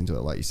goes into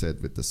it, like you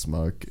said, with the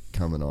smoke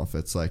coming off.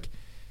 It's like...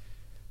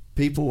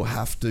 People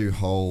have to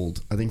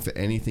hold... I think for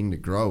anything to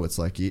grow, it's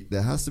like...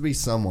 there has to be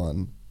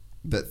someone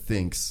that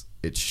thinks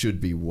it should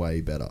be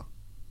way better.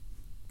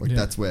 Like,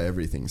 that's where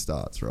everything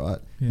starts, right?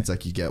 Yeah. It's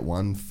like you get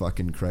one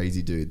fucking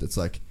crazy dude that's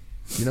like,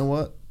 you know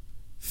what?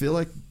 Feel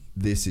like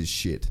this is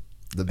shit.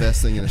 The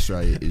best thing in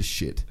Australia is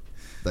shit.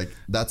 Like,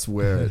 that's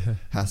where it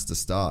has to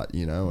start,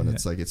 And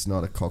it's like, it's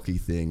not a cocky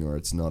thing, or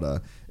it's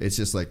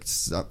just like,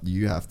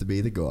 you have to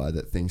be the guy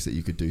that thinks that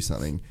you could do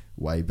something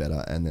way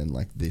better, and then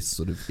like this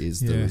sort of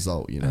is the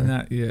result, And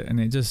and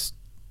it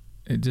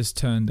just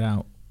turned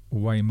out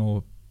way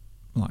more,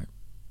 like,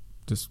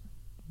 just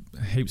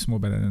heaps more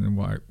better than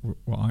what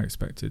I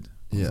expected.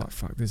 I was like,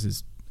 fuck,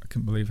 I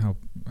couldn't believe how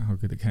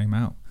good it came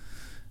out.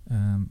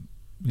 And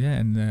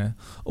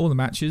all the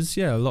matches,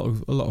 a lot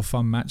of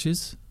fun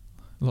matches,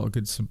 a lot of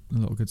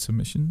good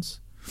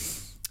submissions.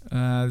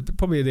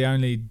 Probably the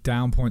only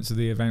down points of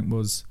the event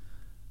was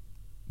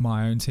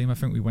my own team. I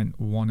think we went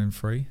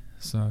 1-3,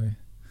 so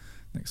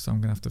next time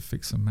I'm gonna have to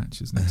fix some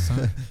matches next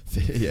time.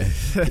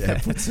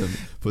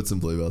 Put some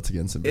blue belts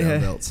against some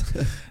brown belts.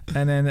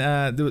 And then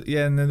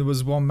there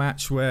was one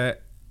match where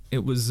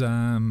it was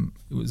I'll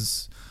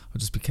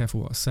just be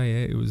careful what I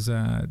say here. It was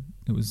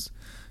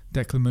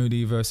Declan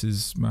Moody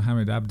versus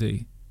Mohammed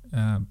Abdi,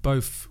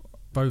 both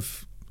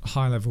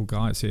high level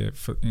guys here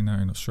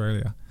in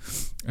Australia,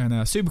 and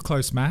a super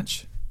close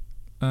match.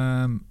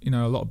 A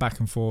lot of back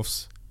and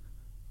forths,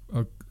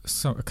 a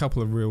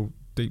couple of real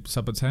deep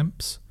sub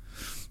attempts.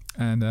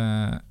 And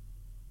at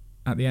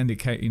the end, it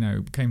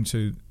came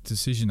to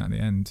decision at the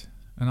end,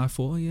 and I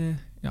thought,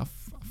 I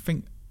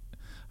think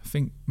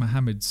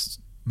Mohammed's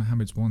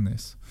won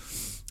this,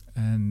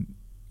 and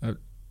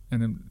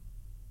then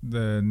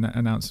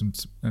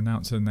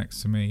announcer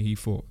next to me, he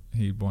thought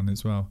he'd won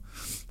as well.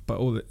 But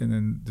and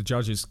then the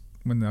judges,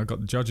 when I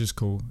got the judges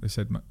call, they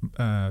said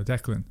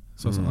Declan.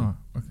 So I was like, oh,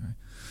 okay.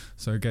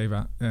 So it gave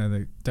out.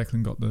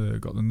 Declan got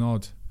the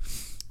nod,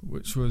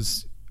 which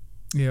was,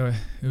 it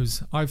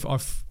was.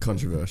 I've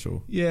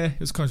controversial. Yeah, it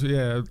was controversial.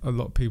 Yeah, a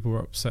lot of people were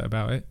upset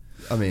about it.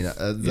 I mean,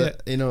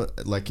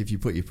 like if you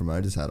put your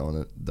promoter's hat on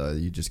it, though,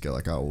 you just go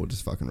like, oh, we'll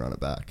just fucking run it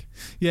back.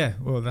 Yeah,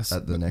 well, that's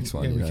at the next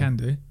one. Yeah, we can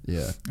do.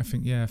 Yeah, I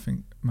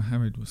think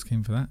Mohammed was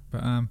keen for that,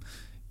 but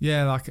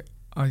yeah, like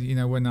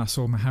when I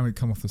saw Mohammed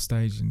come off the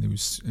stage and he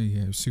was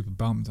super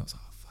bummed. I was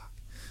like, oh, fuck.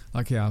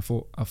 Like, yeah, I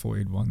thought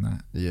he'd won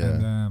that. Yeah.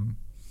 And,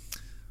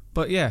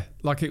 but yeah,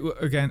 like it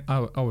again.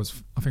 I think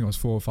I was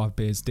 4 or 5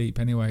 beers deep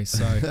anyway,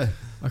 so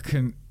I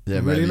couldn't. Yeah,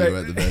 really maybe you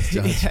weren't the best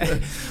judge. Yeah.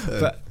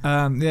 But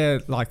yeah,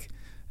 like.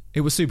 It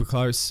was super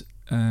close,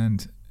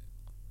 and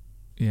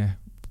yeah,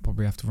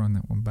 probably have to run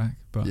that one back.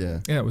 But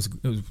yeah, it was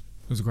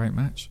a great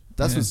match.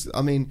 That's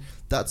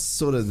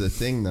sort of the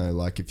thing though.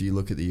 Like if you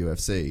look at the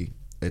UFC,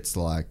 it's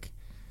like,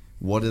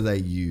 what do they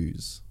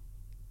use?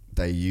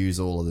 They use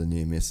all of the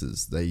near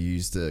misses. They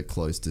use the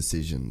close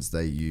decisions.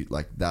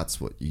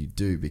 That's what you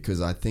do, because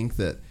I think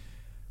that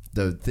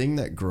the thing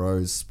that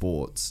grows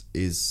sports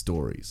is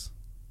stories.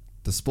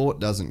 The sport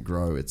doesn't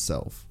grow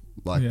itself.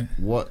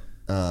 What.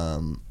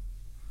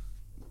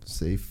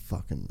 See,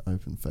 fucking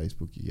open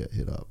Facebook, you get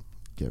hit up.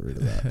 Get rid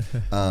of that.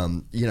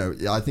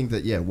 I think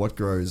that, what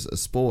grows a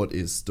sport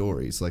is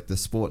stories. Like, the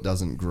sport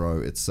doesn't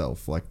grow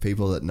itself. Like,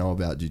 people that know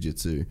about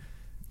jiu-jitsu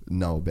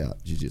know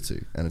about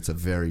jiu-jitsu. And it's a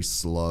very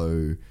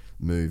slow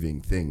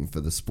moving thing for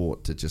the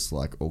sport to just,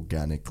 like,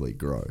 organically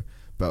grow.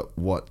 But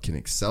what can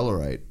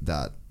accelerate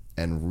that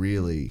and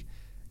really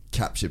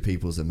capture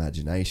people's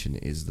imagination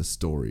is the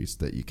stories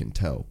that you can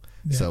tell.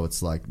 Yeah. So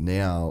it's like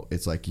now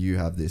it's like you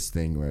have this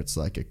thing where it's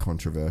like a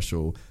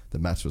controversial, the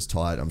match was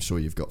tight, I'm sure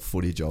you've got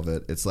footage of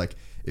it. It's like,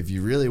 if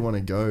you really want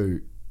to go,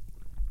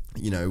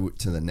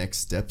 to the next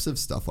steps of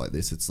stuff like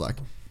this, it's like,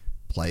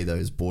 play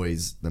those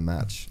boys the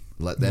match,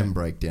 let them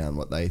break down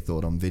what they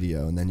thought on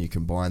video, and then you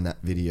combine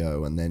that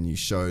video and then you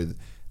show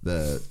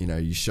the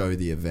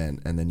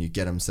event, and then you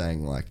get them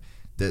saying like,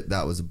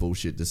 that was a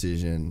bullshit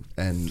decision,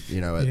 and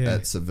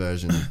at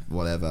Subversion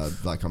whatever,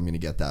 like, I'm gonna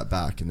get that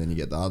back, and then you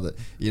get the other,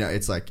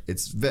 it's like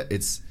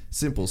it's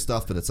simple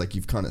stuff, but it's like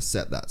you've kind of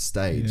set that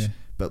stage.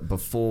 But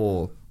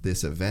before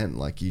this event,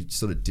 like, you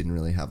sort of didn't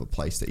really have a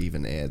place to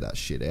even air that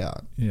shit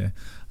out.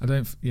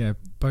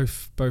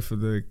 Both of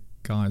the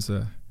guys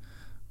are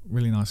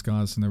really nice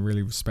guys, and they're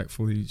really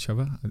respectful of each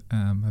other.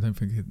 I don't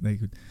think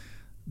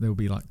they'll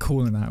be like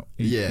calling out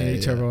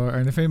each other or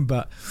anything,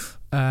 but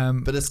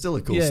it's still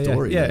a cool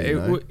story.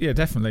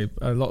 Definitely.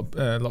 A lot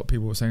of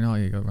people were saying, "Oh,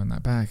 you got to run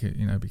that back.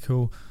 It'd be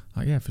cool."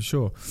 Like, yeah, for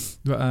sure.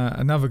 But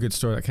another good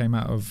story that came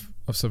out of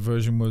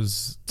Subversion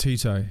was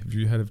Tito. Have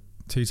you heard of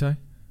Tito?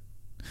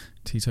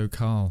 Tito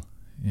Carl.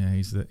 Yeah,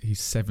 he's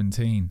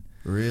 17.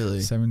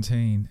 Really?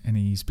 17, and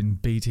he's been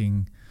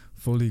beating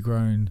fully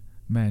grown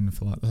men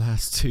for like the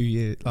last 2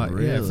 years. Like,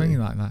 really? Yeah, I think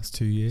like last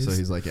 2 years. So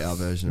he's like our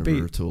version of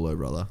Rutulo,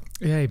 brother.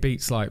 Yeah, he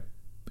beats like.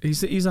 I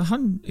spoke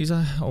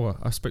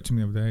to him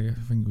the other day.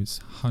 I think he was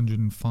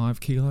 105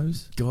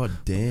 kilos. God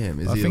damn!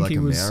 Is he like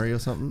a Maori or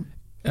something?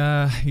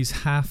 He's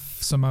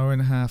half Samoan,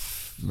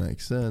 half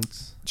makes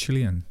sense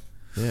Chilean.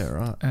 Yeah,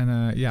 right. And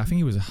I think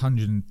he was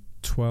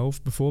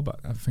 112 before, but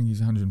I think he's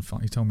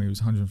 105. He told me he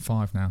was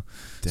 105 now.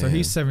 Damn. So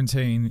he's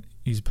 17.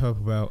 He's a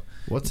purple belt.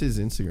 What's his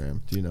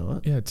Instagram? Do you know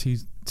it? Yeah,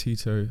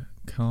 Tito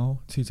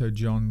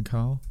John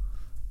Carl.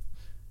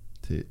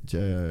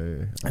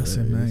 J-O. That's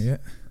him, mate, yeah.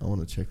 I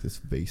want to check this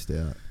beast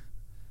out.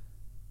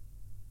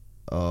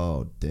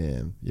 Oh,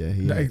 damn.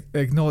 Yeah,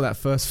 ignore that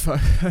first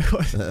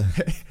photo.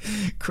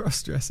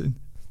 Cross-dressing.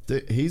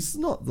 Dude, he's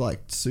not,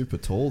 like, super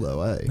tall,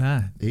 though, eh?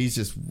 Nah. He's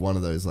just one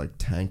of those, like,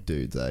 tank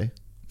dudes, eh?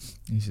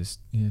 He's just,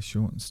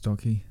 short and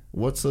stocky.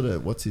 What's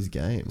his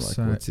game? Like,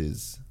 what's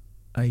his...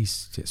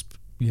 He's just...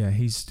 Yeah,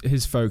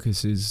 his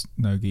focus is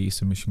no-gi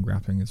submission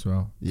grappling as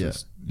well. Yeah.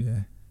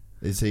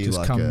 Is he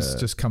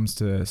just comes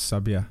to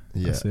sub ya?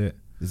 Yeah. That's it.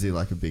 Is he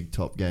like a big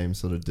top game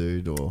sort of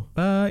dude, or?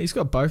 He's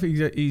got both.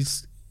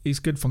 He's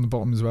good from the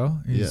bottom as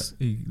well.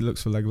 He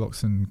looks for leg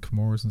locks and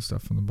kimuras and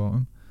stuff from the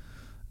bottom.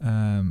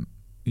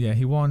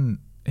 He won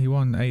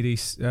AD.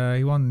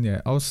 He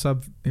won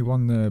Oz-Sub. He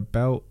won the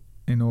belt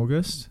in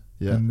August.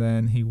 Yeah. And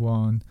then he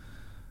won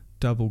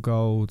double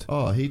gold.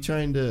 Oh, he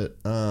trained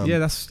at.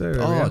 That's.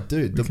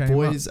 Dude, the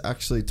boys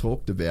actually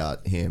talked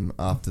about him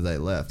after they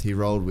left. He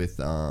rolled with.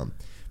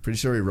 Pretty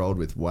sure he rolled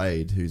with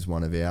Wade, who's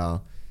one of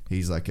our.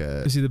 He's like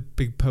a. Is he the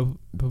big purple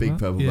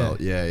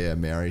belt? Yeah,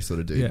 Maori sort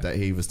of dude. Yeah. That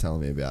he was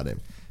telling me about him.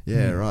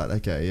 Yeah, right.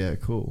 Okay, yeah,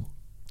 cool.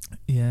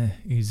 Yeah,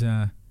 he's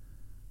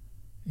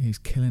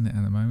killing it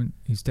at the moment.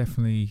 He's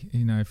definitely,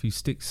 if he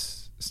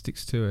sticks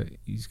to it,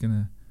 he's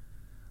gonna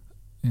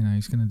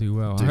do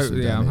well.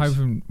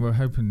 We're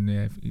hoping,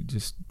 if he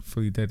just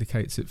fully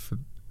dedicates it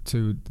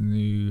to the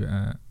new,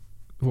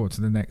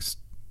 to the next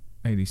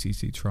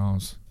ADCC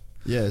trials.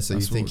 Yeah, so you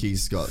think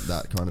he's got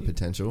that kind of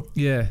potential?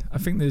 Yeah, I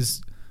think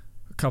there's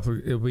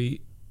It'll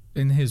be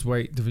in his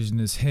weight division.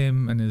 There's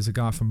him, and there's a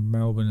guy from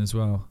Melbourne as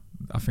well.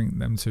 I think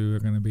them two are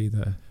going to be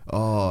the.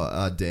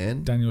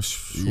 Dan. Daniel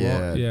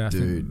Schwartz. Yeah,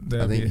 dude.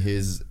 I think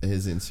his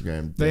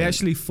Instagram. They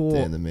actually fought.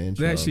 Dan the Man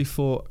they actually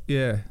fought.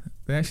 Yeah,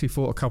 they actually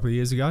fought a couple of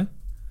years ago.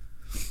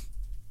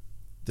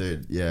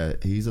 Dude, yeah,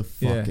 he's a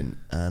fucking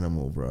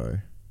animal, bro.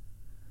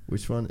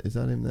 Which one is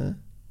that? Him there?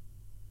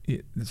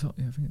 Yeah, the top.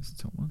 Yeah, I think it's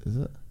the top one. Is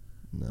it?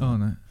 No. Oh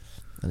no.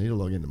 I need to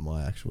log into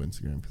my actual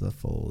Instagram because I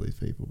follow all these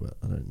people, but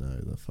I don't know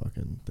the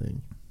fucking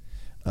thing.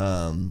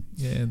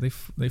 Yeah,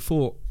 they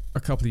fought a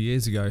couple of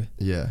years ago.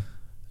 Yeah.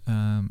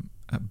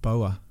 At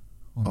Boa.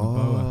 On the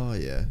Boa. Oh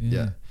yeah.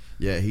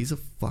 He's a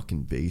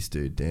fucking beast,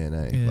 dude. Dan,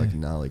 like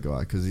gnarly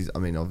guy. Because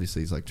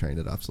obviously he's like trained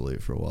at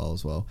Absolute for a while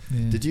as well.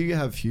 Yeah. Did you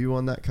have Hugh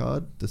on that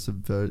card?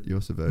 Your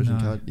subversion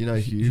card? You know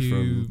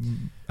Hugh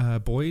from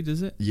Boyd,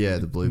 is it? Yeah,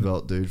 the blue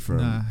belt dude from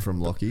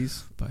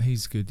Lockies. But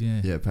he's good,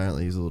 yeah. Yeah,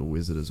 apparently he's a little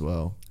wizard as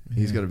well.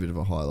 He's got a bit of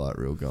a highlight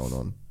reel going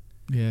on.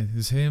 Yeah,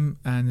 there's him,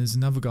 and there's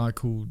another guy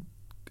called.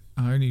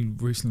 I only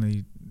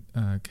recently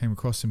came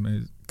across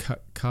him.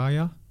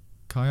 Kaya,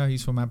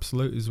 he's from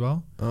Absolute as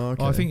well. Oh,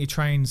 okay. I think he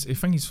trains. I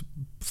think he's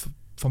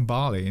from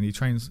Bali, and he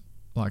trains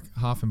like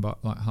half in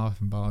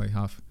Bali,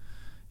 half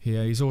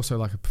here. He's also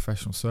like a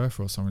professional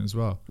surfer or something as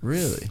well.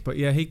 Really? But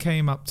yeah, he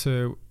came up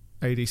to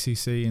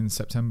ADCC in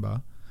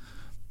September,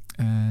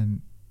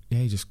 and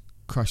he just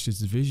crushed his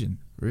division.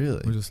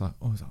 Really? We're just like,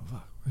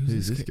 fuck.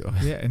 Who's this guy?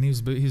 Yeah, and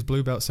he's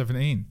blue belt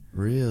 17.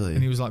 Really?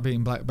 And he was like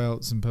beating black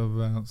belts and purple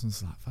belts, and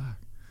it's like, fuck.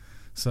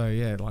 So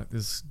yeah, like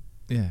there's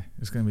going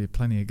to be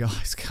plenty of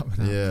guys coming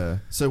up. Yeah.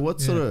 So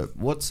what sort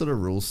of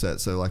rule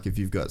set? So like if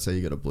you've got, say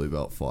you got a blue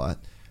belt fight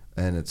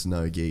and it's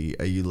no gi,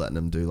 are you letting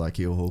them do like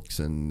heel hooks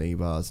and knee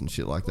bars and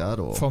shit like that,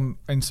 or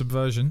in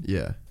subversion?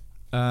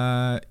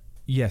 Yeah.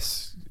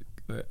 Yes.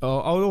 I'll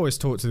always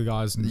talk to the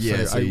guys and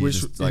say, so you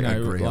wish, like,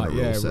 agree on a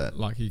rule set.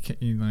 Like you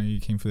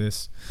came for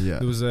this. Yeah.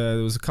 There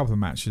was a couple of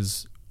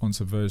matches on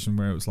subversion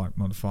where it was like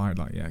modified,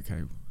 like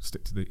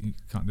stick to you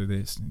can't do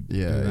this. And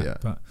do that.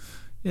 But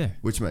yeah,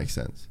 which makes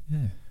sense.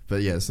 Yeah.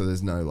 But yeah, so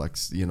there's no like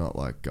you're not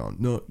like going,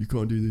 no, you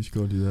can't do this, you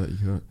can't do that, you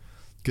can't.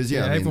 Because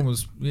everyone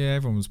was.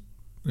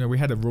 We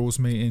had a rules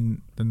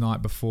meeting the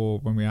night before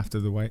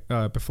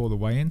before the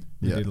weigh-in.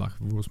 We did like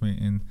a rules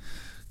meeting.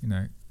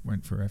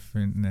 Went for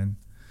everything and then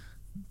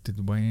did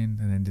the weigh-in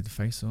and then did the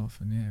face-off,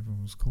 and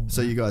everyone was cool.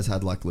 So you guys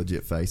had like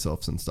legit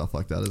face-offs and stuff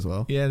like that as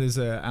well? Yeah, there's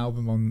an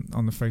album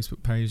on the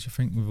Facebook page, I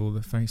think, with all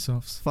the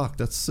face-offs. Fuck,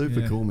 that's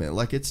super cool, man.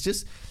 Like, it's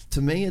just, to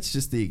me, it's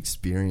just the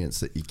experience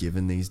that you're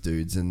giving these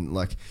dudes, and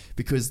like,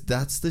 because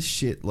that's the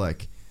shit,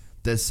 like,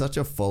 there's such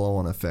a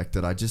follow-on effect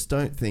that I just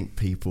don't think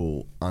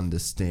people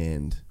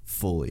understand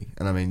fully.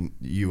 And I mean,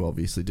 you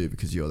obviously do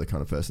because you're the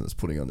kind of person that's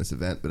putting on this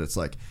event, but it's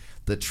like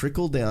the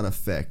trickle-down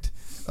effect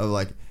of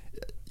like,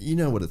 you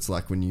know what it's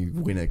like when you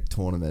win a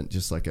tournament,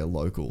 just like a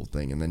local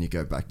thing, and then you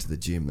go back to the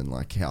gym and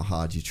like how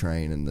hard you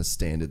train and the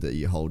standard that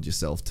you hold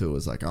yourself to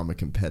is like, I'm a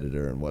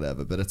competitor and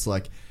whatever. But it's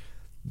like,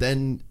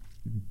 then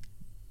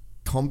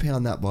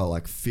compound that by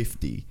like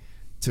 50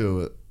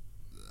 to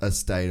a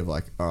state of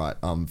like, all right,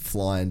 I'm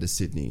flying to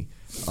Sydney.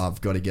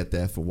 I've got to get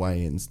there for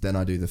weigh-ins. Then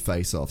I do the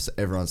face-offs.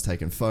 Everyone's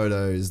taking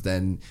photos.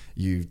 Then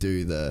you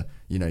do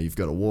you've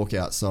got a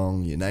walkout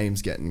song. Your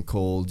name's getting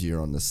called. You're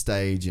on the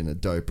stage in a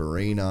dope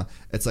arena.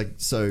 It's like,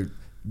 so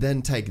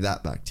then take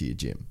that back to your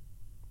gym.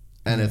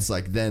 And it's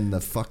like, then the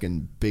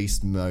fucking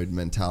beast mode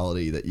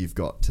mentality that you've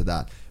got to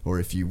that. Or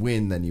if you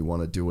win, then you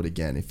want to do it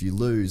again. If you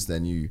lose,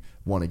 then you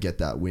want to get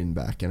that win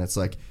back. And it's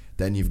like,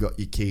 then you've got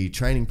your key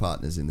training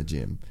partners in the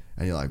gym.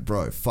 And you're like,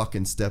 bro,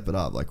 fucking step it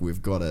up. Like,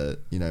 we've got to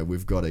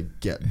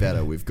get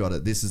better.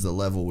 This is the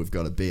level we've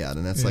got to be at.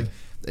 And it's like,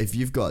 if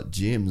you've got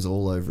gyms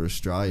all over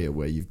Australia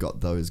where you've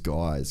got those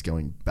guys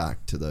going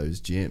back to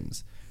those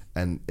gyms,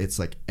 and it's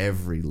like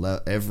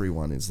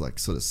everyone is like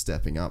sort of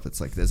stepping up.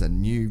 It's like there's a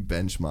new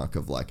benchmark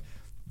of like,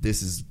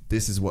 this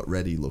is what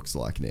ready looks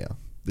like now.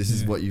 This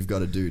is what you've got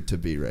to do to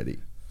be ready.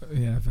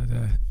 Yeah, I've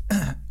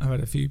had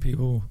a few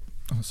people.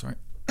 Oh, sorry,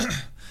 a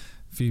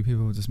few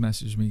people just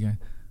message me going,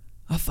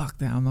 "Oh fuck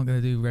that! I'm not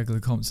going to do regular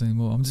comps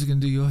anymore. I'm just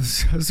going to do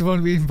yours. I just want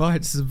to be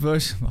invited to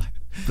Subversion."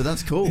 But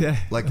that's cool. Yeah.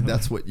 Like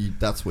that's what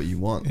you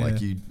want. Yeah.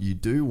 Like you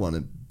do want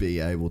to be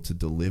able to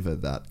deliver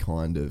that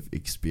kind of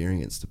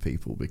experience to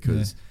people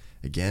because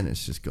again,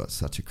 it's just got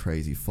such a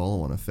crazy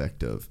follow-on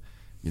effect of,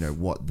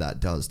 what that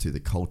does to the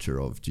culture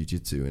of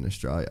jiu-jitsu in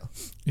Australia.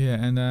 Yeah,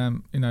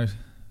 and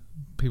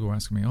people are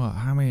asking me, "Oh,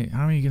 how many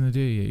are you going to do?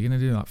 You're going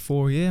to do like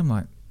 4 a year?" I'm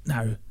like,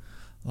 "No,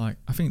 like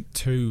I think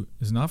 2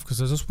 is enough because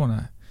I just want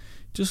to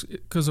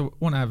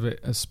have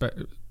it as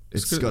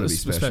it's got to be a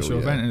special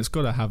event, and it's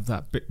got to have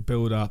that bit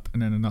build up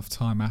and then enough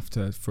time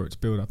after for it to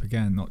build up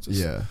again, not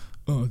just do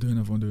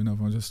another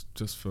one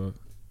just for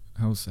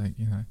hell's sake,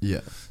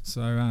 Yeah.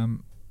 So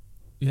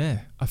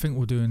I think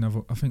we'll do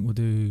another. I think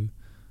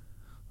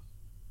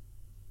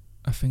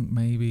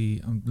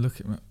maybe I'm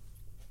looking at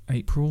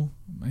April,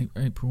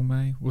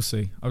 May. We'll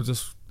see. I'll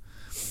just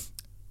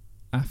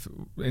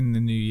in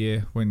the new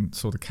year when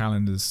sort of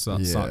calendars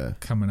start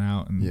coming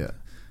out and. Yeah.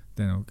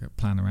 then I'll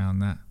plan around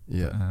that.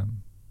 Yeah. But,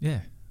 yeah.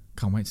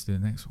 Can't wait to do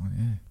the next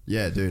one.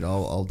 Yeah, dude,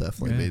 I'll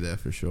definitely be there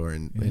for sure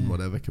in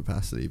whatever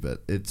capacity.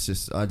 But it's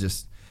just, I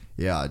just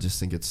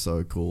think it's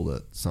so cool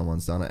that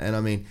someone's done it. And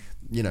I mean,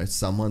 you know,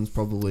 someone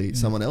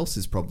else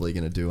is probably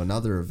going to do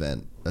another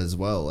event as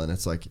well. And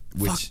it's like,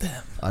 which Fuck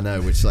them. I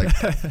know, which like,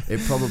 it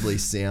probably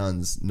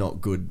sounds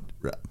not good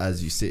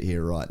as you sit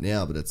here right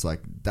now, but it's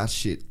like that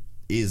shit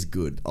is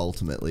good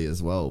ultimately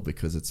as well,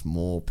 because it's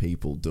more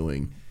people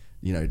doing,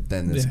 you know,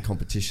 then there's a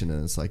competition,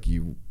 and it's like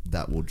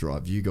that will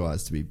drive you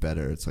guys to be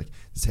better. It's like,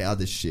 it's how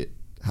this shit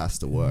has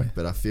to work.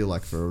 But I feel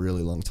like for a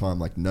really long time,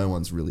 like no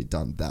one's really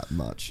done that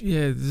much.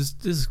 Yeah,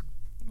 there's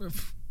a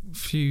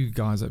few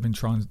guys that have been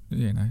trying,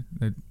 you know,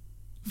 a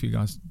few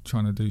guys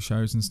trying to do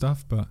shows and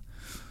stuff, but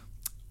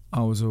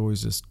I was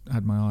always just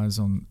had my eyes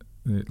on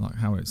like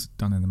how it's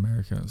done in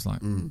America. It's like,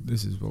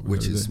 this is what we're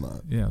which is do.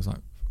 smart. Yeah, I was like,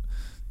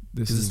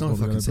 this is it's not what a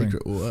fucking bring.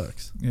 secret. It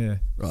works. Yeah,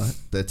 right.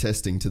 They're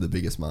testing to the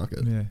biggest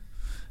market. Yeah,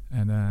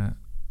 and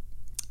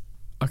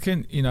I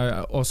can, you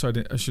know, also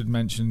I should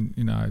mention,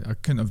 you know, I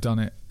couldn't have done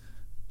it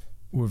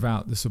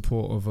without the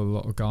support of a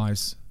lot of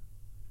guys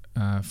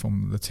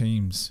from the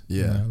teams.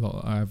 Yeah, you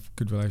know, I have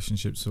good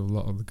relationships with a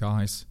lot of the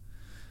guys,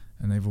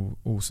 and they've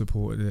all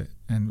supported it.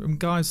 And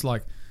guys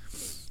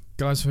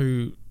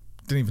who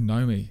didn't even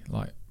know me,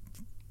 like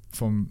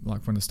from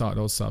like when I started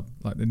Oz-Sub,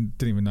 like they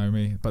didn't even know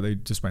me, but they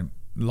just went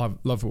love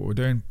what we're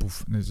doing,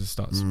 poof, and they just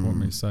started supporting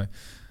me. So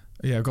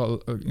yeah, I've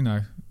got, you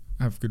know,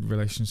 have good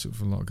relationships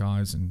with a lot of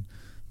guys, and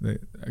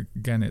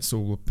again, it's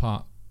all a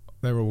part.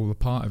 They were all a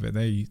part of it.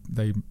 They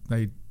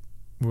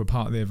were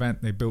part of the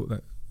event. They built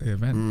the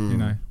event. You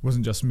know, it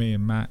wasn't just me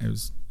and Matt. It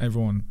was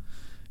everyone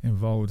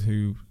involved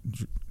who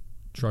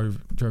drove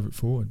it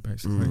forward,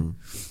 basically.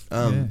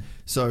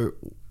 So,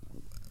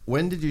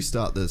 when did you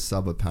start the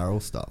sub apparel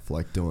stuff?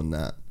 Like doing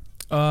that?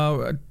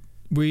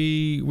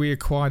 We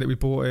acquired it. We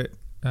bought it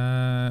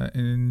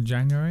in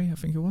January, I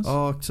think it was.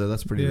 Oh, so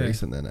that's pretty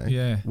recent then, eh?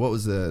 Yeah. What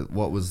was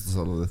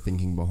sort of the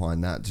thinking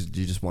behind that? Did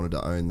you just wanted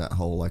to own that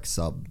whole like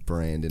sub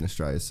brand in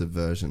Australia,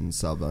 Subversion,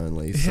 sub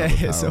only, sub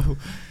apparel?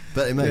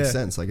 But it makes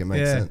sense. Like it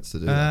makes sense to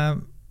do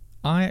that.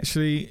 I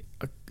actually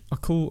I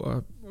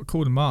called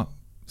them up,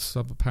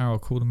 Sub Apparel.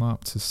 Called them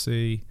up to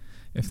see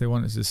if they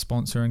wanted to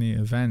sponsor any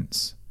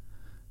events,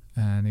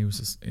 and he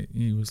was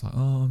like,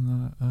 oh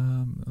no,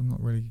 I'm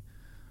not really.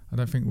 I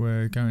don't think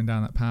we're going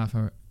down that path.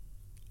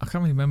 I can't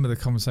really remember the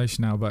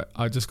conversation now, but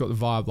I just got the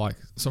vibe like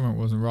something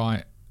wasn't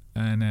right,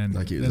 and then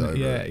like he was over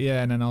it.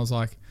 And then I was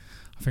like,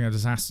 I think I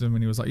just asked him,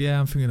 and he was like, yeah,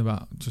 I'm thinking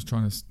about just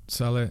trying to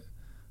sell it,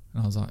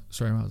 and I was like,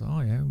 sorry, I was like, oh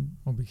yeah,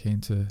 I'll be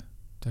keen to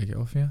take it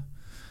off you.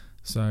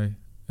 So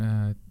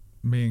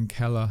me and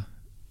Keller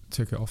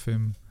took it off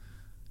him,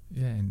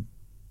 in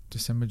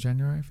December,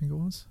 January, I think it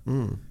was.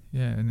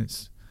 Yeah, and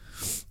it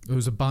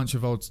was a bunch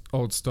of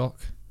old stock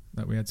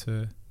that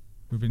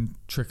we've been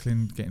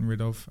getting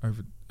rid of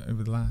over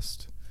the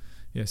last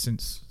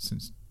since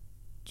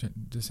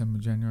December,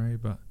 January,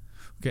 but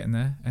we're getting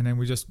there. And then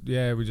we just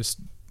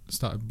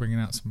started bringing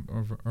out some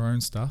of our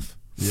own stuff.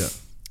 Yeah.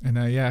 And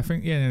I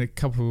think in a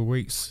couple of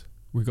weeks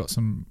we got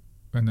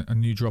a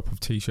new drop of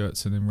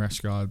t-shirts and then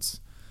rash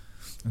guards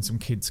and some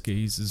kid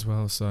skis as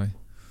well. So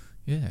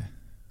yeah,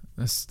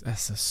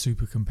 that's a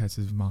super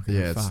competitive market.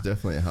 Yeah, it's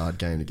definitely a hard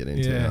game to get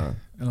into. Yeah,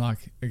 and like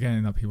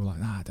again, people are like,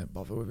 nah, don't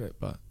bother with it.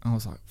 But I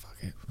was like, fuck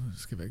it, we'll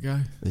just give it a go.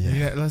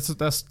 Yeah,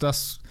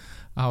 that's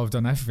how I've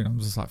done everything. I'm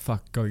just like,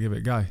 fuck, gotta give it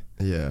a go.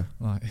 Yeah,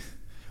 like.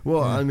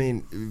 Well, I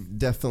mean,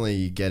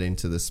 definitely get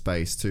into the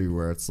space too,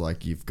 where it's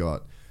like you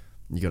got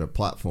a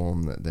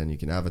platform that then you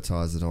can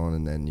advertise it on,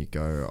 and then you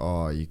go,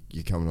 oh,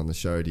 you're coming on the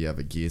show. Do you have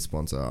a gear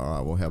sponsor? All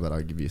right, well, how about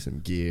I give you some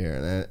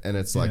gear? And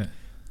it's like.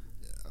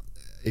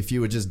 If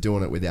you were just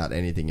doing it without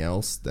anything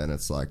else, then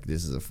it's like,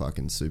 this is a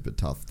fucking super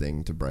tough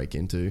thing to break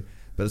into.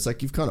 But it's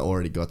like, you've kind of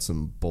already got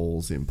some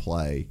balls in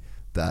play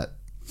that,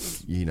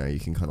 you know, you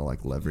can kind of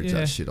like leverage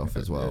that shit off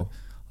as well.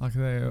 Like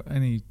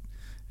any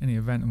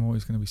event, I'm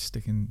always going to be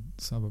sticking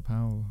Sub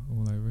Apparel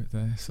all over it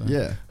there. So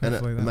yeah, and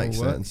it makes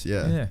sense.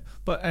 Yeah. Yeah.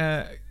 But,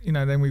 you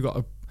know, then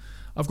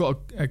I've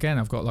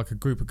got like a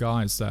group of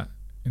guys that,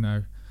 you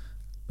know,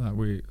 that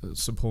we're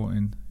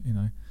supporting, you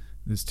know.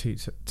 There's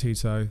Tito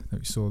that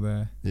we saw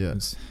there. Yeah.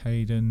 There's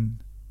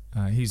Hayden.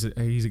 He's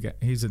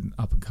an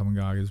up and coming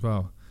guy as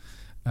well.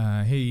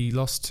 He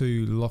lost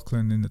to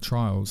Lachlan in the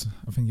trials.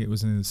 I think it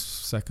was in his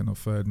second or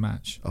third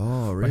match.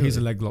 Oh, really? But he's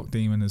a leg lock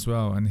demon as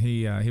well, and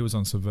he was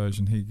on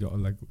Subversion. He got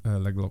a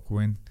leg lock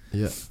win.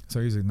 Yeah.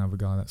 So he's another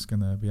guy that's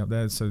gonna be up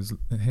there. So there's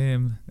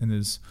him, and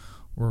there's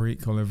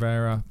Warwick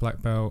Oliveira,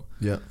 black belt.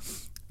 Yeah.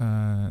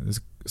 There's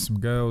some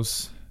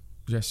girls.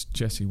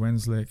 Jessie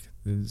Wenslick.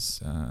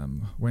 There's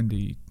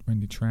Wendy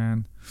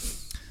Tran,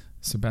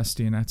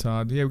 Sebastian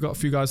Attard. Yeah, we've got a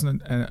few guys,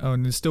 and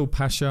there's still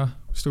Pasha.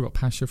 We've still got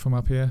Pasha from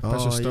up here.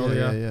 Pasha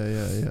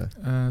Stolia.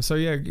 Yeah. So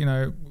yeah, you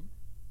know,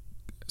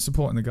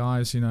 supporting the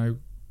guys, you know,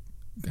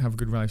 have a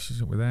good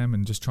relationship with them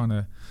and just trying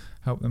to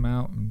help them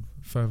out and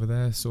further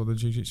their sort of the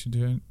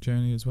jiu-jitsu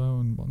journey as well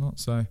and whatnot.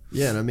 So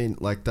yeah, and I mean,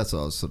 like, that's what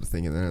I was sort of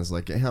thinking then. It's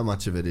like, how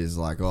much of it is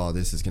like, oh,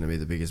 this is going to be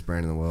the biggest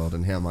brand in the world,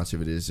 and how much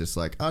of it is just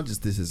like, oh,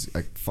 just this is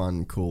a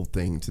fun, cool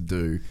thing to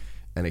do,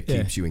 and it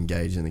keeps you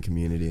engaged in the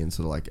community and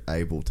sort of like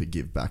able to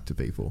give back to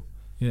people.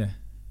 Yeah.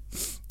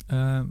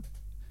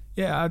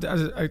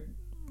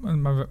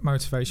 My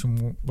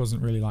motivation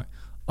wasn't really like,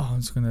 oh,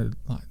 I'm just gonna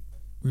like,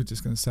 we're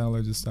just gonna sell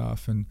loads of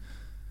stuff and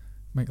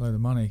make a load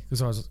of money,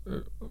 because I was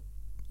I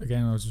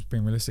was just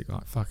being realistic,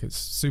 like, fuck, it's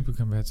super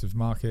competitive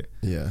market.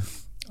 Yeah,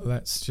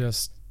 let's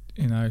just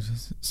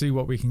just see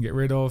what we can get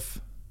rid of,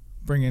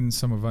 bring in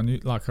some of our new,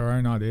 like, our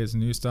own ideas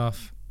and new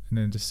stuff, and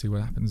then just see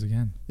what happens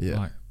again. Yeah,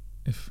 like,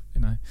 if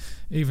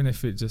even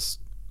if it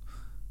just,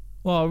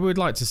 well, we'd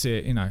like to see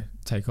it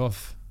take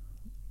off.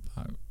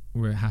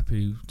 We're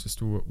happy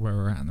just where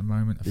we're at the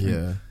moment, I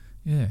think.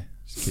 Yeah.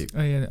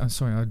 I'm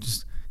sorry, I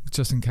just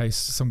in case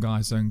some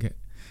guys don't get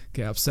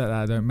upset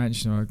that I don't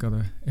mention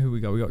them, who we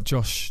got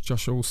Josh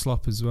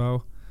Allslop as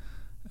well.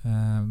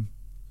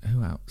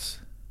 Who else?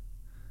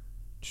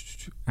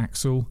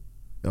 Axel.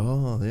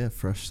 Oh yeah,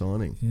 fresh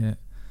signing. Yeah.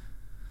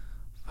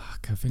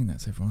 Fuck, I think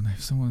that's everyone.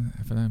 If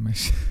I don't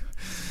mention,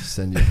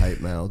 send your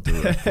hate mail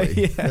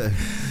directly.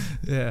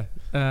 Yeah.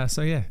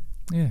 So yeah,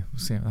 we'll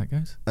see how that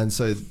goes. And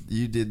so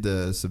you did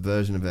the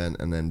Subversion event,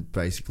 and then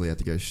basically had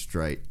to go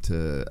straight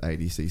to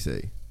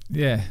ADCC.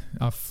 Yeah,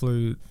 I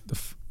flew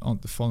on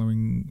the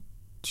following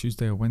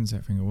Tuesday or Wednesday,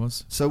 I think it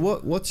was. So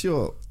what's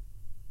your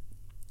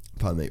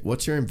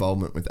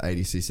involvement with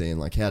ADCC, and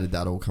like, how did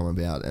that all come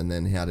about, and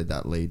then how did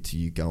that lead to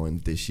you going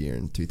this year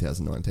in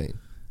 2019?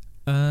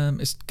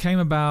 It came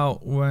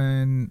about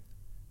when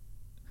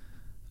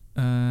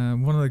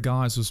one of the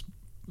guys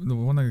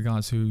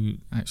who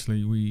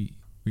actually we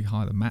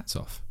hired the mats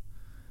off.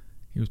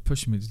 He was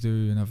pushing me to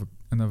do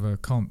another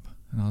comp,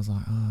 and I was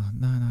like, oh,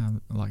 no.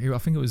 Like, I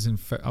think it was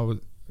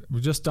we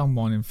just done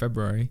one in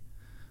February,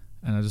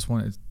 and I just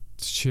wanted to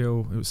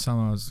chill. It was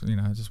summer. I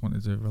just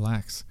wanted to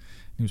relax.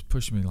 And he was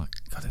pushing me like,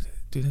 gotta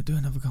do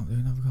another comp.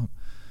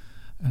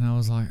 And I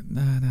was like,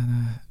 nah.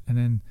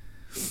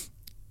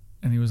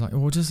 And he was like,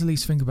 well, just at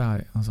least think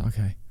about it. I was like,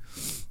 okay.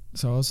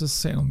 So I was just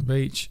sitting on the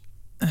beach,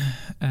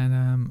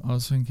 and I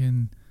was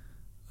thinking,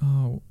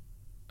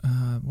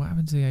 what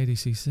happened to the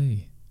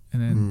ADCC?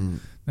 And then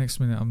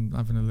next minute I'm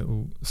having a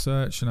little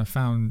search, and I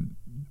found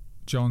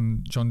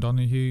John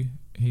Donoghue.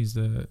 He's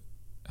the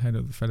head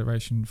of the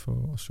Federation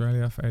for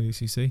Australia for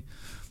ADCC,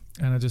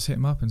 and I just hit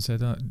him up and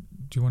said, do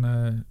you want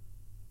to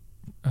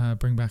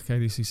bring back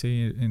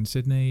ADCC in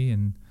Sydney?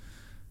 And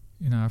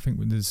I think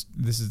this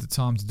is the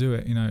time to do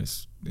it.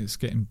 It's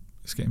getting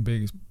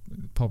big. Its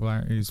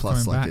popularity is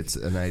plus coming back. It's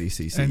an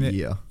ADCC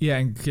year.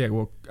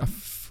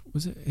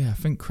 I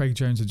think Craig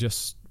Jones had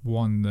just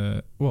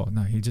won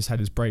he just had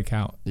his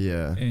breakout.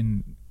 Yeah.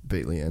 In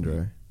beat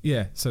Leandro.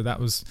 Yeah, so that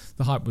was,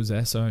 the hype was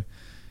there. So,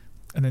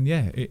 and then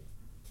it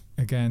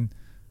again,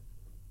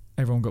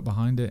 everyone got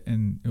behind it,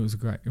 and it was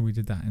great. We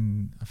did that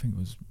in, I think it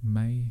was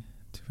May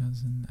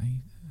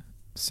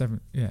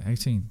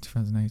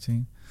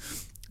 2018,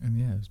 and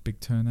yeah, it was a big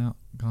turnout.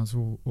 Guys,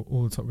 all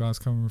the top guys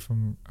coming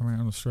from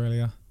around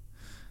Australia,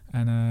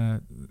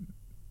 and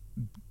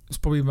it's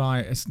probably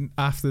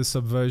after the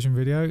Subversion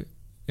video,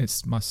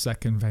 it's my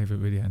second favorite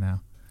video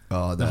now.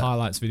 Oh, the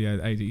highlights video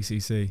at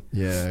ADCC.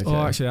 Yeah. Okay.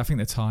 Oh, actually, I think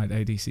they're tied,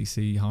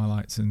 ADCC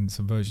highlights and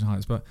Subversion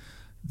highlights, but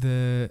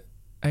the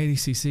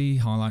ADCC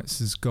highlights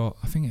has got,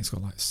 I think it's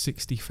got like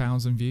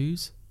 60,000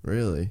 views.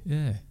 Really?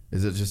 Yeah.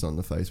 Is it just on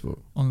the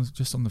Facebook?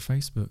 Just on the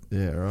Facebook.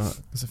 Yeah, right.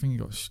 Because I think it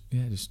got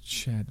just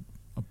shared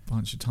a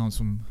bunch of times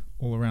from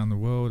all around the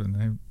world,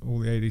 and all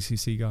the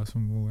ADCC guys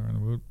from all around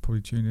the world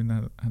probably tuned in,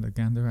 had a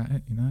gander at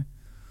it,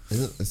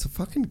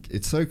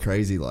 It's so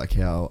crazy, like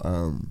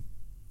how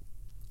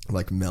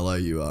like mellow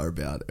you are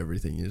about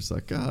everything. You're just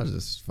like,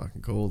 just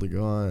fucking call the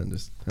guy and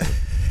just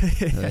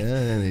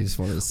and he just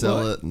wanted to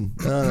sell it, and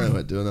no,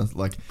 we're doing nothing.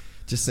 Like,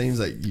 just seems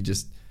like you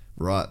just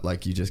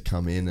like you just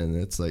come in, and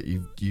it's like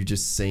you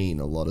just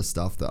seen a lot of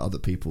stuff that other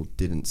people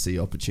didn't see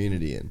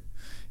opportunity in.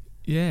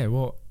 Yeah,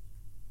 well,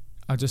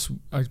 I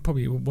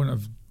probably wouldn't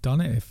have done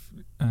it if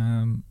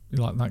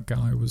like that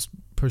guy was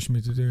pushing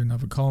me to do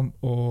another comp,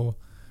 or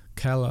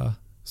Keller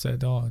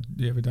said, "Oh,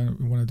 you ever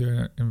we want to do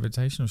an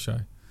invitational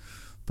show?"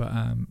 But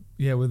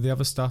with the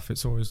other stuff,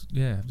 it's always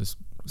I've just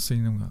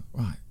seen them go,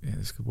 right,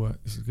 this could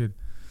work, this is good.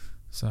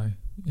 So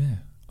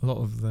a lot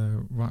of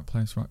the right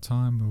place, right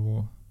time,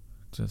 or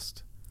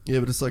just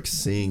but it's like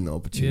seeing the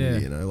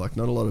opportunity. Like,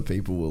 not a lot of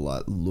people will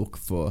like look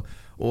for,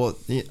 or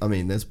I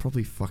mean, there's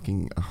probably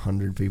fucking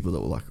 100 people that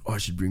were like, I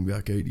should bring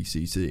back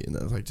ADCC, and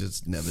they're like,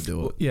 just never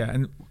do it.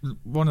 And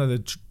one of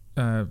the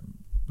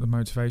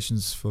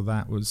motivations for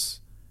that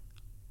was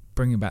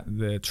bringing back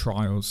the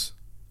trials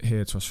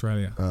here to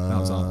Australia. And I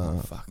was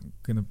like, fuck,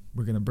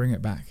 we're gonna bring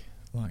it back.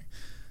 Like,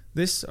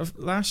 this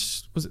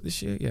was it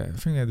this year? Yeah, I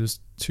think there's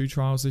 2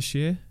 trials this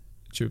year,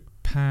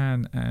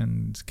 Japan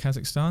and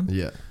Kazakhstan.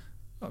 Yeah,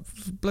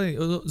 bloody, it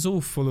was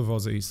all full of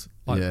Aussies.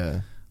 Like,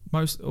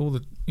 all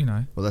the, you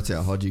know. Well, that's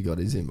how Hodgie got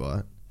his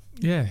invite.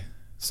 Yeah.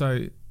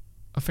 So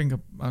I think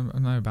I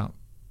know about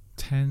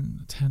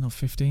 10 or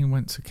 15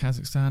 went to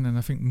Kazakhstan, and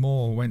I think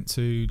more went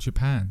to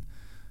Japan.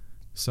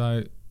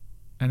 So,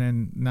 and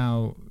then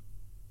now,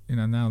 you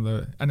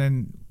know, and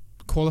then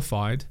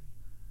qualified,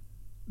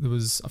 I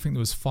think there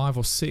was 5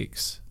 or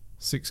 6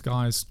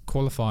 guys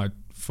qualified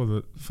for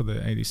the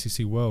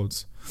ADCC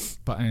Worlds,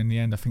 but in the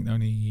end I think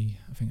only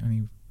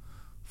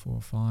 4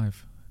 or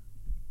 5.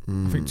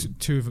 I think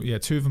two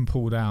of them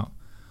pulled out.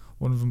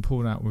 One of them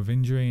pulled out with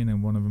injury, and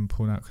then one of them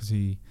pulled out because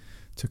he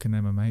took an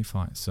MMA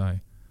fight. So,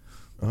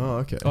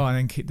 okay. Oh, and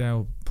then Kit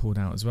Dale pulled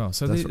out as well.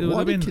 So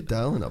why did Kit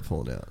Dale end up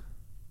pulling out?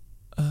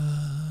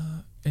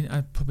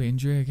 Probably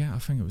injury again. I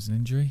think it was an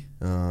injury.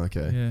 Oh,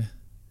 okay. Yeah.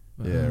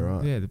 But,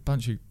 right. Yeah, the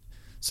bunch of.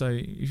 So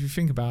if you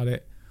think about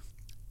it,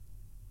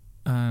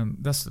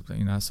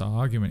 that's our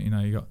argument. You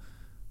know, you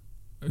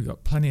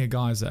got plenty of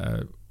guys that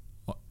are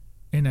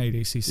in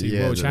ADCC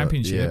World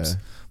Championships,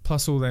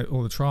 plus all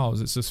the trials.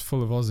 It's just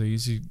full of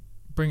Aussies.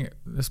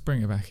 Let's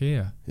bring it back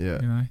here.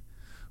 Yeah. You know,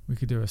 we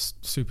could do a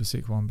super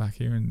sick one back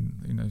here in,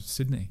 you know,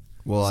 Sydney.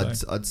 Well,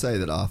 so, I'd say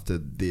that after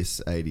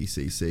this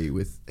ADCC,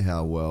 with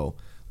how well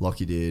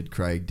Lockie did,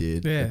 Craig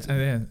did, it's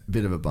a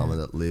bit of a bummer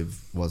that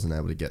Liv wasn't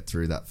able to get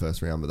through that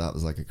first round, but that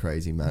was like a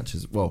crazy match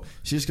as well.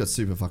 She just got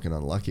super fucking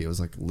unlucky. It was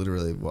like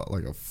literally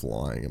like a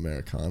flying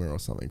Americana or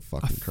something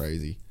fucking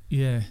crazy.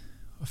 Yeah.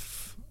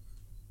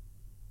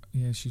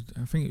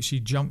 I think she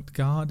jumped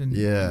guard and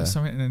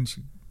something, and then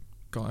she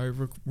got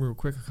over real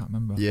quick. I can't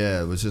remember.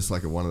 Yeah, it was just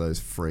like one of those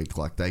freak,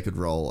 like they could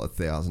roll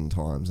 1,000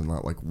 times and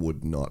that like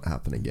would not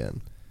happen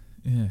again.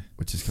 Yeah,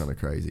 which is kind of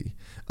crazy.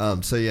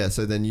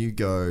 So then you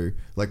go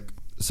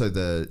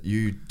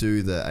you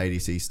do the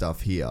ADC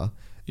stuff here,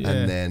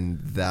 and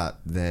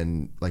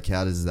then like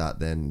how does that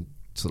then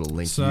sort of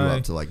link you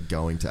up to like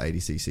going to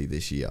ADCC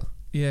this year?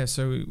 Yeah,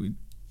 so we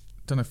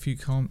done a few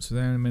comps with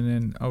them, and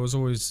then I was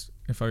always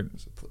put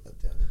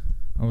that down.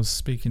 I was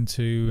speaking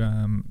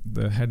to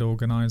the head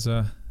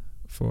organizer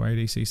for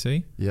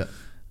ADCC. Yeah.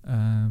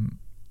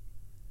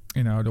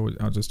 You know,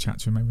 I'd just chat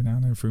to him every now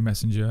and then through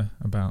Messenger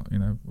about, you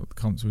know, what the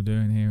comps we're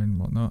doing here and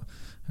whatnot,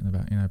 and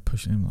about, you know,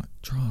 pushing him like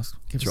trials,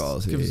 give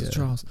us the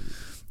trials.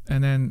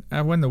 And then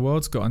when the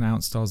Worlds got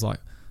announced, I was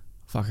like,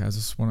 fuck it,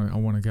 I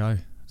want to go,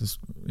 just,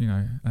 you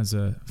know, as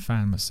a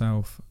fan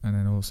myself, and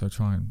then also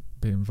try and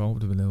be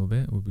involved with a little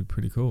bit. It would be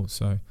pretty cool.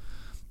 So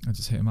I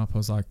just hit him up. I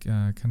was like,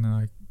 can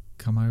I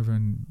come over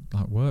and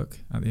like work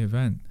at the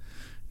event?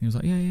 And he was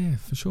like, yeah,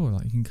 for sure.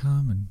 Like, you can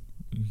come and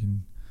you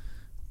can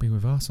be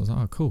with us. I was like,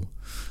 oh, cool.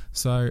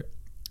 So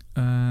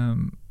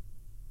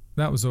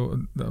that was all.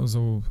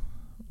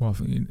 Well,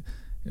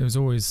 it was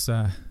always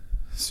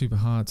super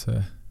hard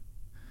to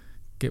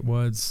get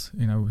words,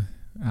 you know,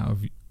 out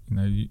of, you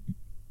know.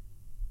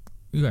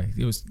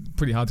 It was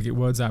pretty hard to get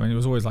words out, and it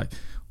was always like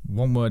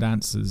one word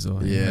answers,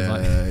 or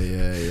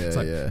it's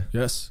like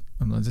yes.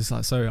 I'm just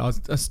like, so I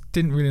just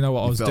didn't really know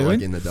what I was doing.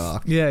 Like in the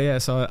dark. Yeah.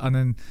 So and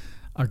then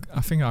I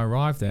think I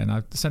arrived there and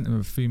I sent him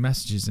a few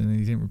messages and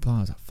he didn't reply. I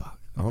was like, fuck.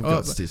 I've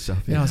got stitched up.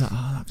 Yeah, I was like,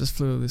 I just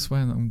flew this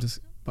way, and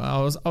but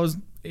I was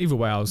either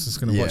way. I was just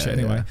going to watch it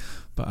anyway. Yeah.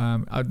 But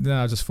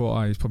I just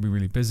thought, he's probably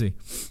really busy.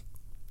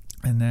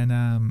 And then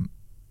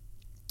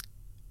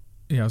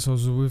so I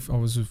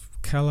was with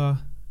Keller,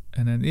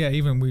 and then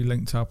even we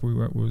linked up. We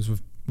was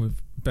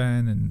with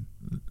Ben and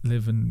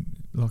Liv and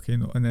Lockie,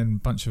 and then a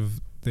bunch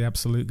of the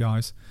Absolute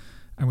guys,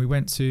 and we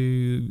went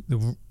to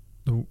the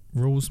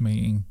rules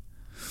meeting,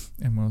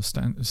 and we were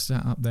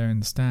sat up there in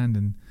the stand,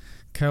 and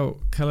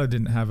Keller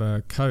didn't have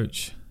a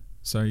coach,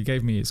 so he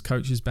gave me his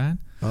coach's band.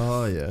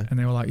 Oh yeah. And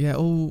they were like, yeah,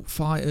 all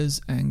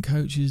fighters and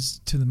coaches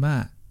to the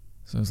mat.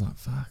 So I was like,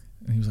 fuck.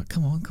 And he was like,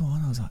 come on.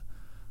 I was like,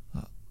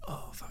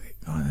 oh, fuck it.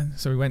 Go on then.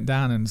 So we went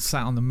down and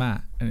sat on the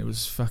mat, and it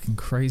was fucking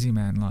crazy,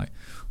 man. Like,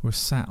 we were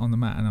sat on the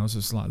mat, and I was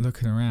just like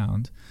looking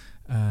around.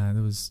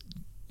 There was,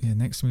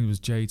 next to me was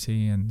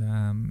JT, and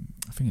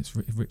I think it's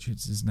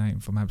Richard's his name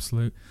from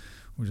Absolute.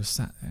 We just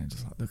sat there and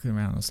just like looking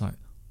around. I was like,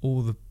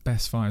 all the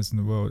best fighters in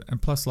the world,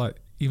 and plus like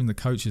even the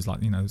coaches,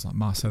 like, you know, there's like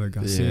Marcelo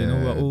Garcia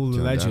and all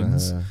the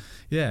legends.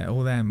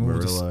 All them, all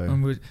just,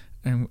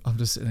 and I'm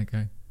just sitting there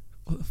going,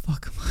 what the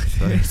fuck am I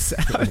doing?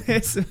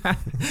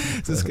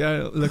 Just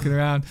go looking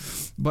around,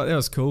 but it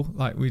was cool.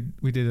 Like we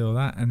did all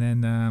that, and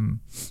then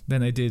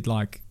they did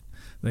like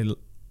they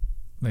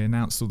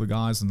announced all the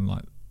guys and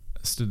like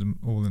stood them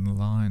all in the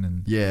line,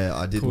 and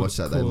I did watch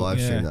that. They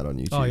live streamed that on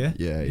YouTube. Oh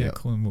yeah,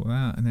 cool, and walked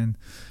out,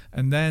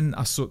 and then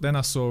I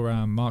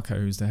saw Marco,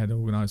 who's the head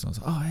organizer. I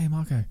was like, oh hey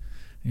Marco, and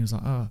he was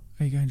like, oh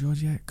how you going,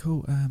 George? Yeah,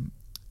 cool.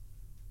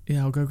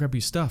 I'll go grab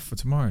your stuff for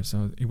tomorrow.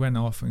 So he went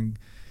off and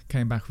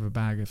came back with a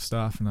bag of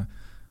stuff, and I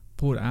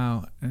pulled it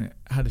out, and it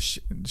had a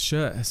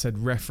shirt that said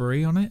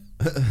referee on it.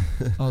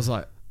 I was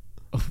like,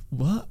 oh,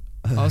 what?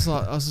 I just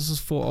thought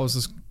I was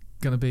just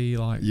gonna be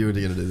like, you were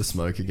gonna do the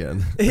smoke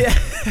again. Yeah.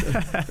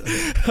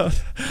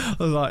 I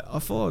was like, I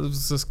thought I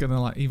was just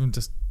gonna like even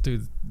just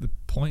do the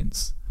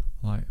points,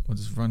 like, or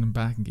just run them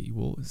back and get you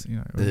waters, you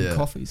know, or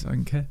coffee, so I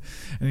don't care.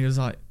 And he was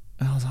like,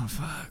 and I was like,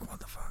 fuck,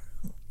 what the fuck?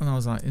 And I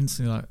was like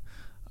instantly like,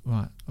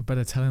 right, I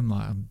better tell him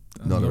like I'm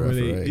not a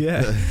referee. really,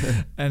 yeah.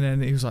 And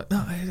then he was like,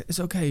 no, it's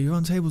okay, you're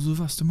on tables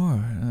with us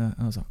tomorrow. And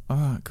I was like, all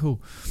right,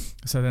 cool.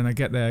 So then I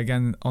get there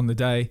again on the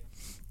day,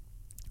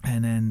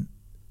 and then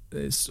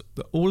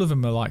all of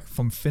them are like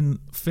from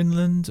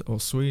Finland or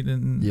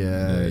Sweden.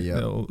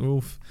 They're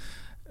all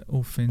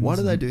Finns. Why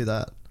do they do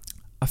that?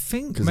 I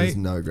think because there's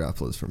no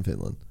grapplers from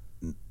Finland.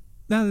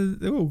 No,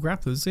 they're all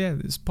grapplers. Yeah,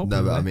 it's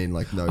popular. No, but I mean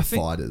like no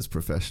fighters,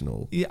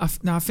 professional. Yeah,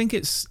 I think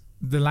it's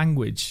the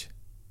language.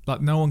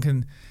 Like no one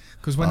can,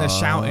 because when they're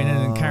shouting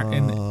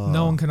and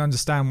no one can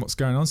understand what's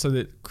going on.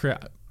 So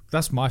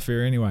that's my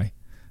theory anyway.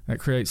 It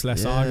creates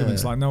less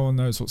arguments. Like no one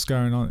knows what's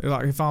going on.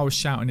 Like if I was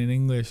shouting in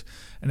English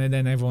and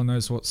then everyone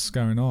knows what's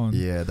going on.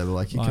 Yeah, they were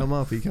like, you come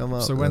up.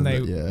 So when they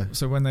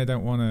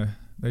don't want to,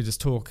 they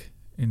just talk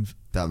in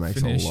that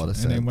makes Finnish, a lot of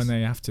sense. And then when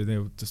they have to,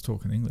 they'll just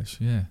talk in English.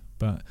 Yeah,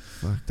 but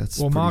that's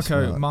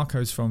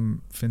Marco's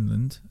from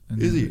Finland.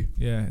 And is he?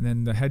 Yeah, and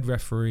then the head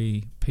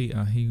referee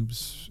Peter,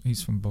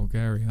 he's from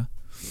Bulgaria.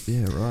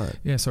 Yeah, right.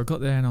 Yeah, so I got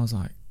there and I was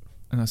like,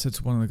 and I said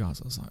to one of the guys,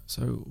 I was like,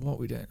 so what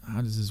we doing?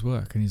 How does this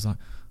work? And he's like,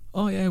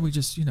 oh yeah, we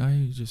just, you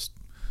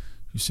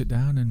sit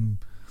down and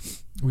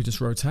we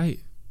just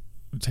rotate,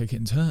 we take it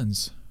in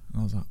turns.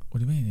 And I was like, what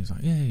do you mean? He was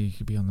like, yeah, you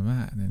could be on the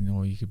mat and then,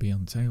 or you could be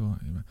on the table.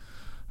 And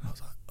I was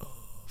like,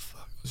 oh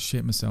fuck, I was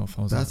shit myself.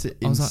 That's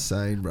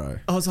insane, bro.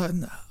 I was like,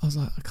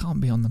 I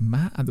can't be on the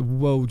mat at the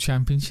World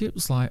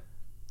Championships. Like,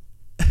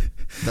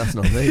 that's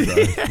not me, bro.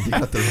 You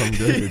got the wrong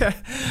dude. Yeah.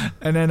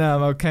 And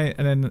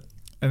then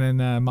and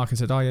then Marco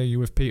said, oh yeah, you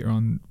with Peter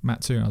on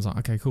mat 2. And I was like,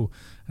 okay, cool.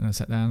 And I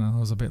sat down and I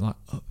was a bit like,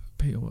 oh,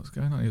 Peter, what's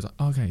going on? He was like,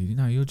 okay,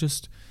 you're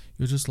just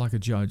like a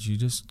judge. You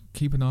just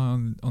keep an eye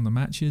on the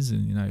matches,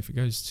 and if it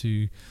goes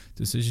to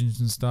decisions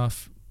and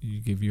stuff,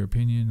 you give your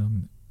opinion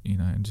on,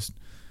 and just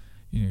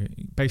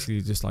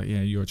basically just like,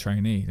 yeah, you're a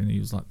trainee. And he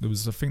was like, I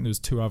think there was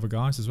 2 other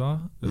guys as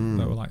well that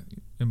were like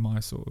in my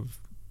sort of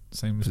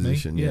same as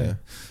position, me. Yeah.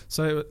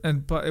 So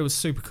but it was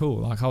super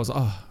cool. Like I was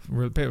a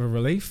bit of a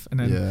relief, and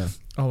then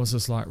I was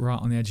just like right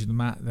on the edge of the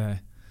mat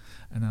there,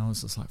 and I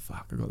was just like,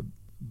 fuck, I got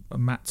a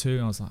mat 2.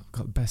 I was like, I've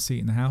got the best seat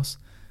in the house,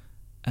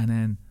 and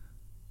then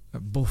a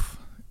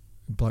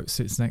bloke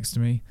sits next to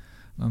me,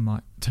 and I'm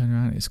like, turn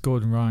around, it's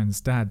Gordon Ryan's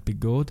dad,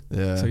 Big Gord.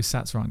 Yeah. So he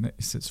sits right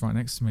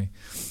next to me,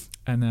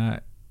 and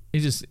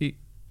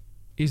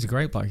he's a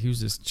great bloke. He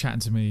was just chatting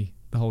to me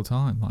the whole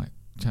time, like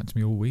chatting to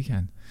me all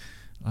weekend.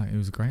 Like it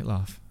was a great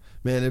laugh.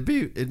 Man,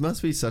 it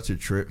must be such a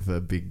trip for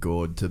Big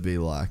Gord to be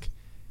like,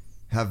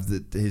 have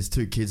his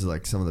 2 kids are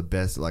like some of the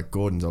best. Like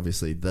Gordon's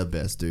obviously the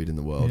best dude in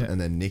the world, and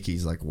then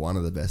Nicky's like one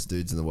of the best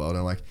dudes in the world.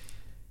 And like,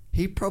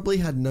 he probably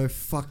had no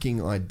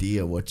fucking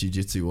idea what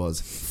jiu-jitsu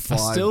was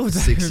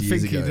 5-6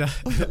 years ago.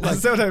 I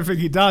still don't think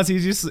he does.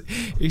 He's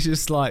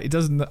just like, he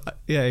doesn't.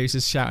 Yeah, he's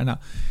just shouting out,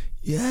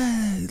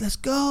 yeah, let's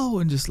go,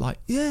 and just like,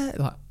 yeah,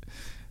 like.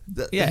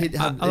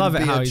 I love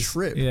it how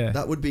trip. Yeah.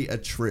 That would be a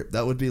trip.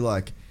 That would be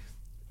like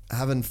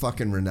having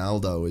fucking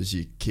Ronaldo as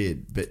your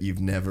kid, but you've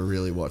never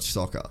really watched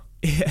soccer.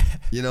 Yeah.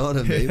 You know what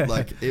I mean?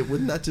 Like,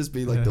 wouldn't that just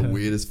be like the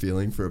weirdest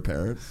feeling for a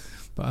parent?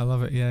 But I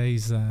love it. Yeah,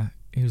 he's a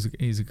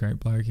great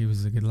bloke. He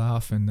was a good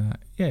laugh, and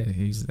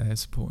he's there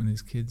supporting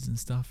his kids and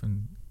stuff.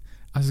 And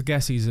I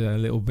guess he's a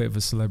little bit of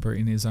a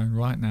celebrity in his own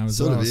right now as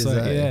well. Of is, so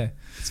yeah,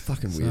 it's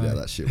fucking weird how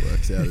that shit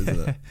works out,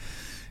 isn't it?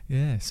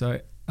 Yeah.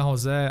 So I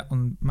was there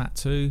on mat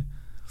 2.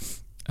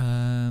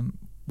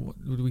 What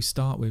did we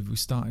start with? We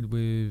started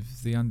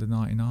with the under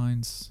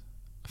 99s.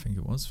 I think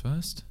it was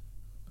first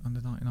under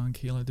 99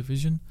 kilo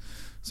division.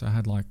 So I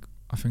had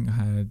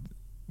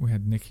we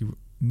had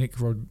Nick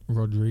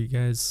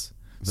Rodriguez.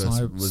 We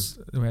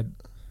had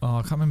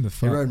I can't remember the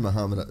first. He rode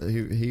Muhammad.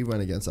 He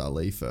went against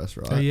Ali first,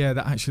 right? Yeah,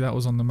 that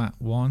was on the mat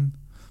 1,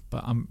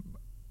 but and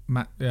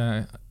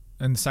the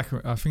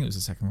second, I think it was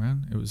the second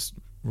round. It was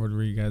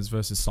Rodriguez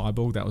versus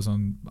Cyborg. That was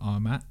on our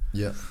mat.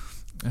 Yeah.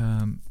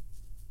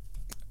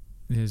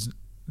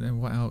 Then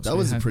what else? That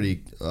was a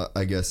pretty,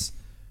 I guess,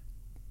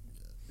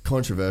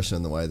 controversial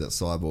in the way that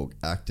Cyborg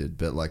acted.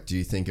 But like, do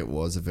you think it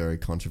was a very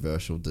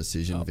controversial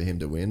decision for him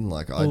to win?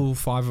 Like, all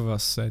 5 of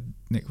us said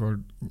Nick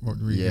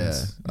Rodriguez.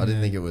 Yeah, I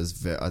didn't think it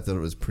was. I thought it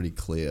was pretty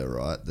clear,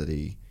 right, that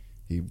he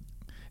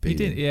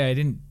didn't. Yeah,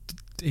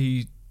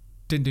 he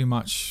didn't do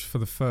much for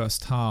the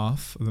first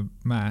half of the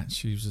match.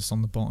 He was just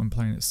on the bottom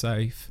playing it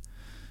safe.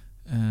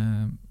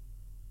 In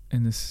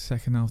the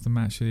second half of the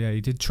match,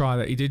 he did try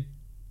that. He did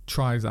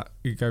try that.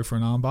 He'd go for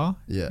an armbar.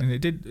 Yeah,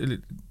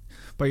 and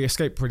but he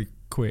escaped pretty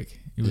quick.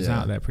 He was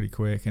out there pretty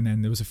quick, and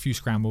then there was a few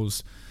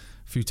scrambles,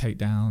 a few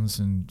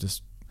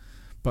takedowns,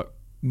 but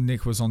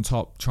Nick was on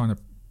top trying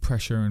to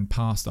pressure and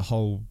pass the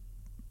whole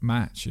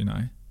match.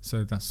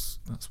 So that's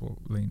what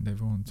leaned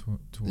everyone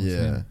towards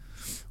him.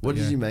 What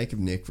did you make of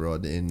Nick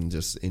Rod in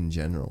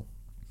general?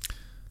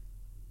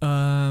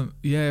 Him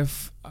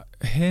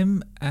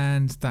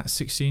and that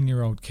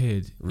 16-year-old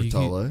kid,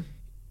 Rotolo.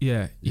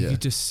 You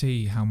could just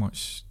see how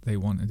much they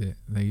wanted it.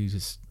 They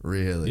just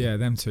really,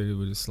 them 2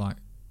 were just like,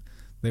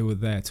 they were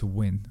there to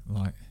win.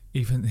 Like,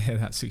 even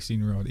that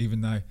 16-year-old, even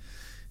though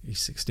he's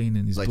 16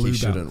 and he's like blue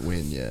he belt. shouldn't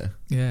win. Yeah,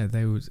 Yeah,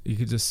 they would. You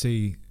could just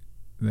see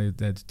their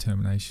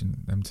determination.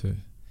 Them two.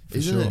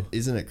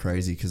 Isn't it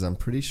crazy? Because I'm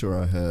pretty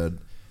sure I heard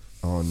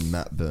on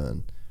Matt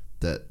Byrne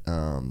that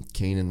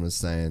Keenan was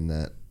saying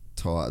that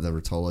the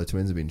Rotolo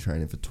twins have been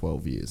training for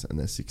 12 years and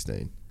they're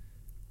 16.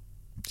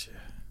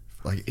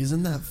 Like,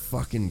 isn't that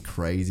fucking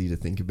crazy to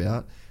think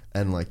about?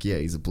 And like, yeah,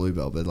 he's a blue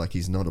belt, but like,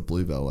 he's not a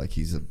blue belt. Like,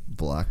 he's a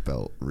black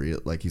belt.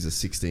 Like, he's a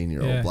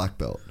 16-year-old black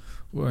belt.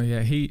 Well,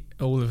 yeah,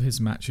 all of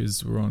his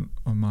matches were on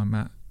my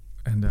mat,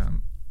 and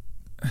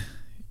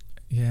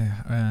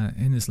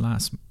in his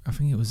last, I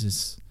think it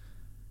was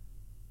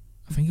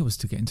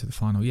to get into the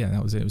final. Yeah,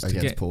 that was it. It was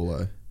against to get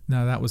Paulo.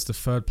 No, that was the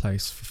third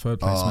place match.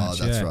 Oh,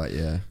 that's right.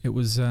 Yeah, it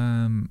was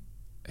him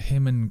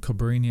and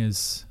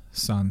Cobrinha's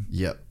son.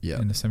 Yep.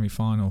 In the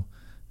semi-final,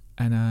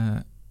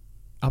 and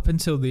up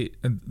until the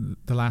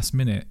last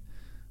minute,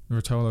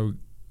 Rotolo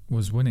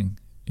was winning.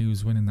 He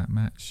was winning that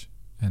match,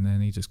 and then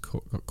he just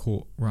got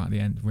caught right at the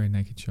end, rear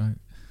naked choke.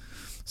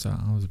 So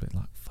I was a bit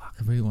like, "Fuck!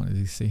 I really wanted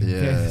to see him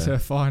get to a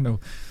final."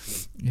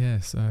 Yeah.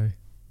 So.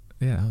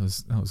 Yeah,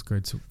 that was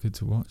good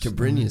to watch.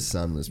 Cobrinha's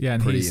son was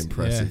pretty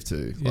impressive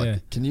too.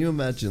 Like, can you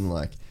imagine,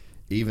 like,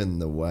 even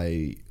the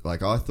way,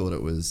 like, I thought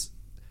it was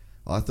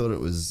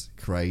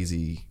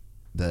crazy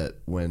that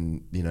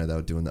when, you know, they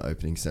were doing the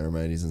opening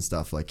ceremonies and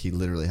stuff, like, he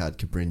literally had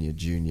Cobrinha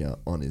Jr.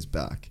 on his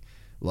back.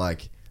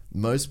 Like,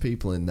 most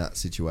people in that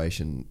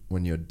situation,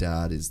 when your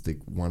dad is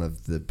one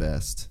of the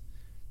best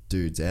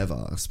dudes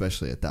ever,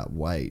 especially at that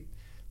weight,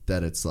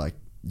 that it's like,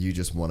 you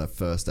just want to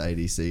first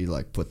ADC,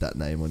 like, put that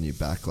name on your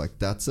back. Like,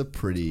 that's a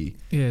pretty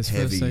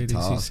heavy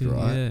task,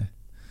 right?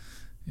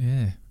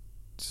 Yeah.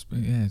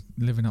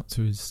 Living up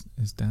to his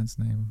dad's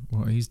name,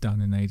 what he's done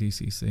in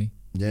ADCC.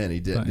 Yeah, and he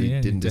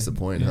didn't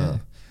disappoint, huh?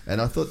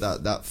 And I thought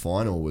that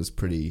final was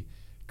pretty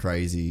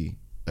crazy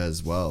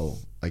as well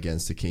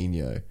against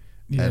Aquino.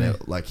 Yeah.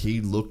 And he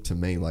looked to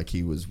me like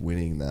he was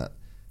winning that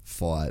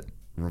fight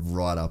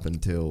right up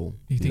until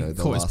the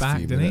last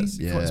few minutes.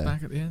 Yeah, caught his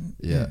back at the end.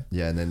 Yeah,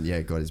 and then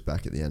got his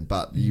back at the end.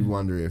 But you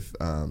wonder if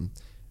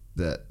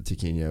that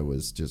Tiquinho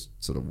was just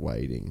sort of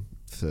waiting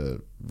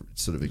to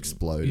sort of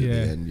explode at the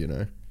end, you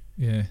know.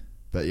 Yeah.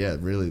 But yeah,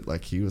 really,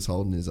 like, he was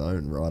holding his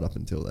own right up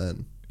until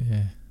then.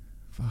 Yeah.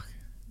 Fuck.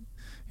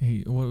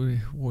 What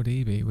would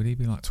he be? Would he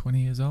be like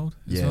 20 years old?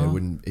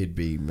 It'd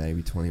be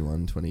maybe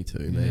 21,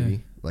 22,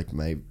 maybe. Like,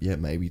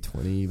 maybe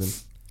 20 even.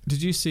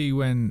 Did you see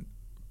when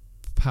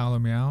Paolo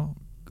Miao,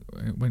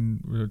 when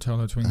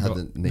Rotolo twin had got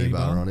the knee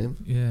bar on him?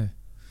 Yeah.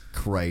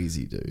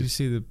 Crazy, dude. Did you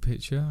see the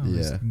picture of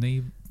his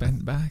knee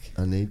bent back?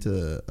 We need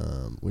to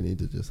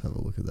just have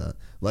a look at that.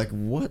 Like,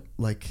 what,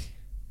 like...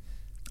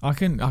 I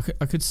didn't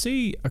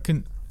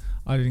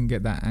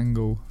get that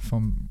angle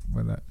from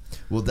where that...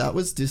 Well, that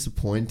was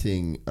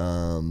disappointing.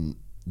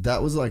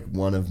 That was like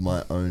one of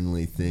my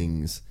only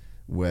things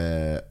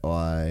where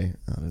I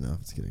don't know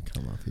if it's going to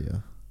come up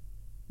here.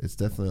 It's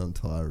definitely on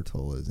Ty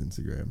Rotolo's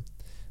Instagram.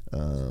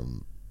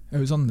 It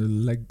was on the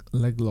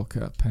leg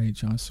locker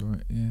page. I saw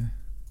it. Yeah.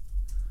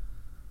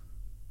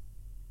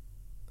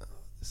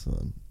 This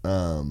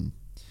one.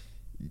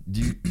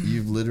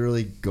 You've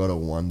literally got to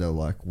wonder,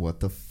 like, what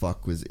the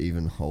fuck was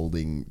even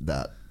holding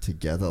that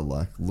together.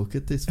 Like, look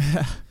at this.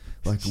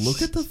 Like,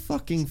 look at the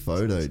fucking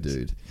photo,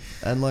 dude.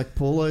 And like,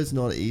 Paulo's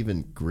not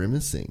even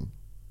grimacing.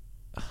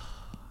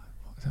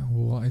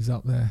 What is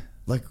up there?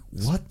 Like,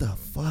 what the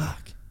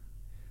fuck?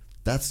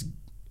 That's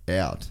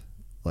out.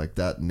 Like,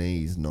 that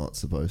knee's not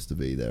supposed to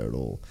be there at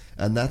all.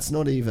 And that's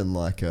not even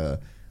like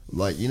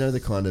you know,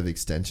 the kind of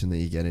extension that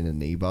you get in a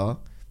knee bar,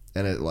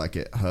 and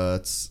it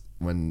hurts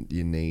when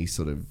your knee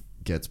sort of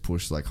gets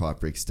pushed, like,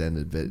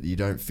 hyperextended, but you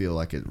don't feel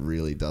like it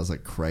really does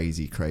like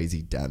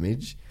crazy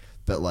damage.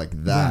 But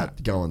like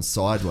that going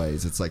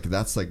sideways, it's like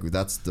that's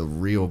the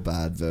real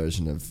bad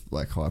version of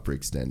like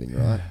hyperextending,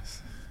 right?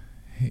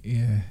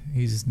 Yeah,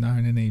 he's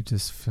known, isn't he,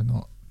 just for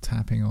not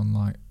tapping on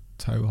like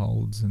toe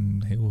holds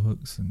and heel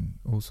hooks and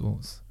all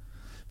sorts.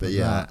 But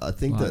yeah, I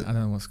think that I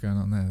don't know what's going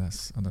on there.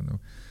 I don't know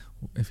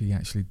if he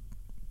actually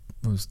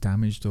was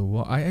damaged or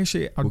what. I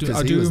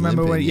do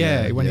remember when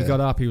he got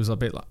up, he was a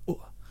bit like,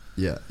 oh.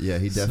 Yeah,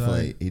 he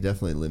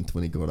definitely limped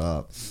when he got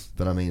up.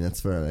 But I mean,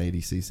 that's for an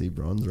ADCC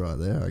bronze right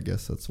there. I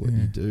guess that's what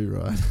you do,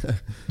 right?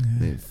 I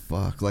mean,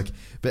 fuck. Like,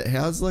 but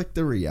how's like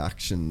the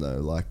reaction though?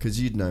 Like, because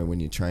you'd know when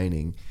you're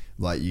training,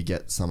 like,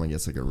 someone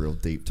gets like a real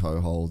deep toe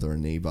hold or a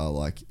knee bar,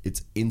 like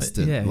it's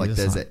instant. Like,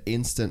 there's an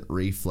instant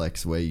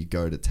reflex where you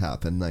go to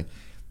tap, and like,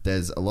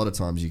 there's a lot of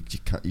times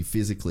you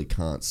physically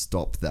can't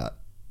stop that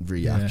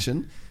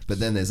reaction. But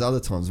then there's other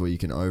times where you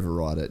can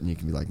override it and you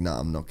can be like, nah,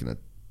 I'm not gonna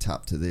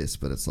tap to this.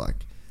 But it's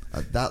like,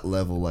 at that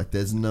level, like,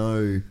 there's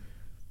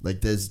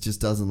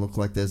just doesn't look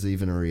like there's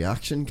even a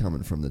reaction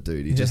coming from the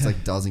dude. He just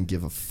like doesn't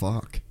give a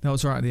fuck. That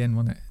was right at the end,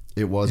 wasn't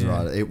it? It was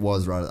right. It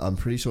was right. I'm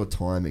pretty sure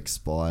time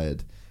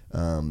expired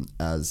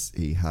as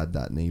he had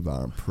that knee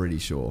bar. I'm pretty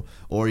sure,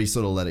 or he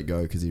sort of let it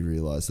go because he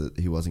realized that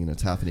he wasn't going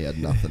to tap and he had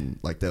nothing.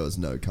 Like, there was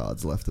no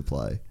cards left to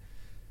play.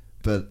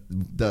 But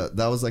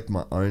that was like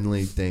my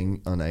only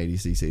thing on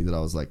ADCC that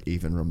I was like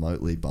even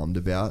remotely bummed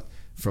about.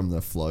 from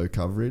the flow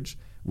coverage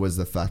was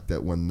the fact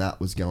that when that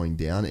was going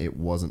down, it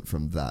wasn't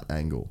from that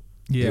angle.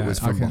 Yeah, it was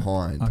from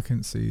behind. I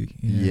couldn't see.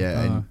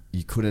 And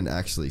you couldn't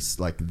actually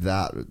like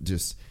that.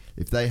 Just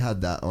if they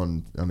had that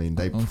on, I mean,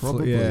 they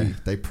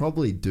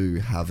probably do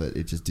have it.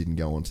 It just didn't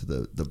go onto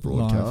the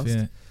broadcast.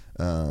 Live,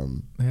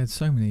 they had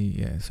so many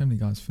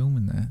guys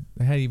filming there.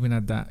 They had even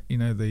had that,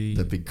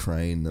 the big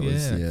crane that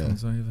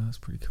comes over. That's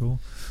pretty cool.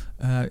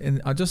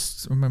 And I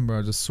just remember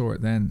I just saw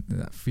it then,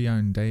 that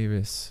Fiona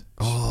Davis.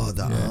 Oh,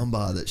 the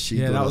armbar that she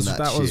got on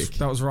that chick.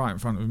 That was right in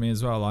front of me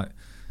as well. Like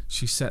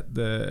she set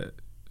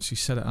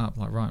it up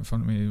like right in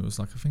front of me. It was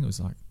like, I think it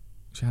was like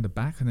she had a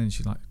back and then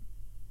she like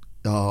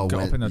got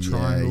up in a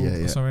triangle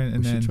or something,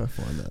 and then try to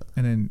find that.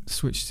 And then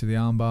switched to the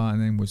armbar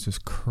and then was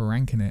just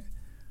cranking it.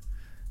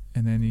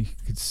 And then you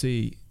could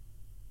see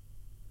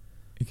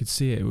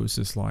it. It was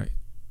just like,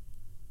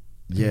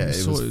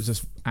 it was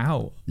just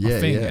out.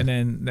 I think. And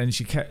then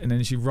she kept, and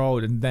then she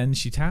rolled, and then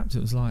she tapped. It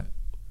was like,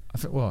 I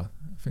think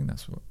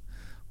that's what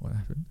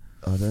happened.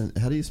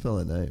 How do you spell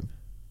her name?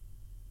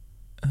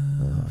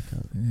 I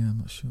can't. Yeah, I'm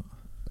not sure.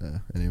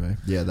 Anyway,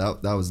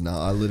 that was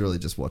I literally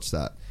just watched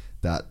that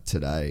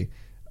today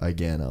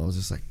again. I was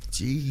just like,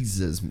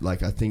 Jesus!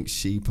 Like I think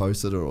she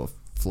posted it or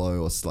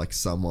Flo or like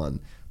someone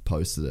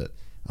posted it.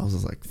 I was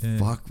just like,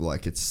 fuck,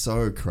 like it's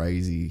so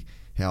crazy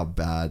how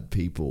bad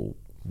people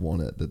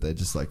want it, that they're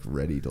just like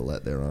ready to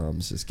let their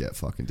arms just get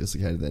fucking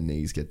dislocated, their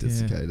knees get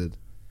dislocated.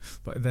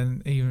 But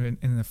then even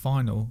in the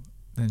final,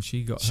 then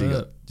she got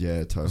hurt.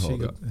 Toe hold. She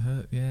got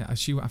hurt. Yeah, I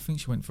think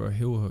she went for a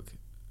heel hook,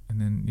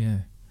 and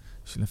then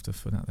she left her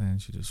foot out there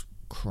and she just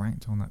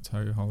cranked on that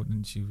toe hold,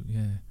 and she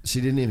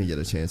didn't even get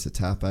a chance to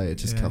tap. It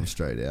just comes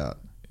straight out.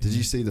 Did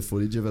you see the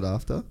footage of it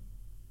after?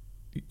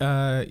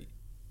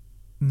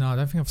 No, I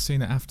don't think I've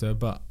seen it after,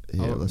 but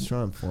let's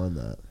try and find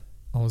that.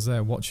 I was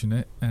there watching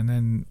it, and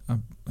then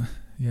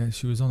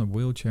she was on a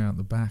wheelchair at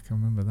the back. I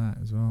remember that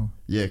as well.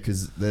 Yeah,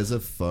 because there's a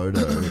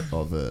photo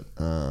of it.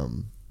 I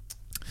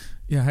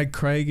had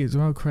Craig as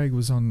well. Craig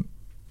was on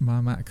my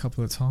mat a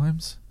couple of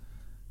times.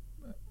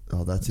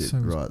 Oh, that's it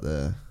right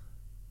there.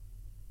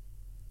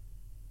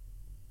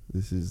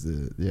 This is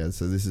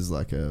so this is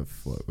like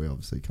we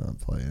obviously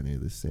can't play any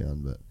of this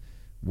sound, but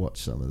watch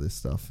some of this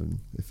stuff, and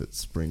if it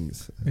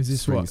springs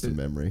to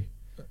memory.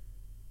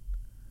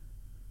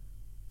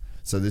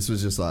 So this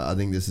was just like, I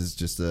think this is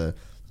just the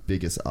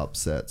biggest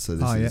upset. So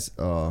this is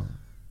this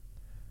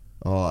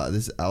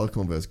is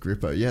Alarcon versus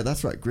Grippo. Yeah,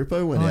 that's right.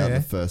 Grippo went out in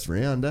the first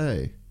round,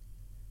 eh?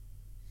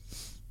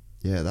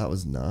 Yeah, that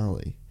was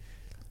gnarly.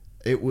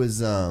 It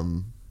was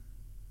wow.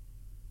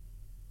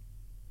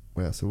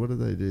 So what did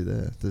they do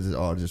there?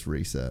 Just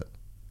reset.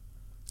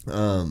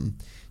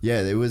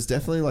 It was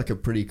definitely like a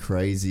pretty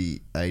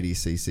crazy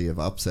 80cc of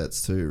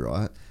upsets too,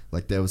 right?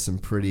 Like there was some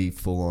pretty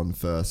full-on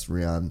first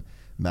round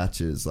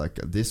matches. Like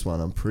this one,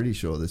 I'm pretty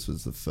sure this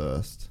was the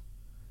first.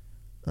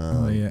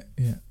 I'm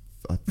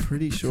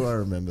pretty sure I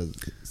remember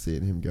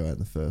seeing him go out in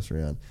the first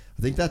round.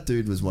 I think that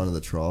dude was one of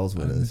the trials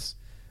winners.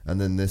 And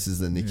then this is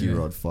the Nicky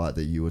Rod fight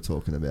that you were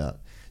talking about.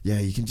 Yeah,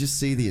 you can just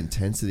see the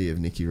intensity of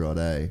Nicky Rod,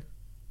 eh?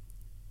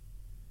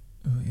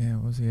 Oh yeah,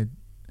 was he a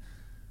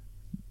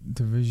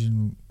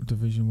Division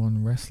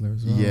 1 wrestler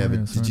as well? Yeah,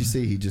 but did you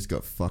see he just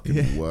got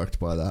fucking worked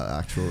by that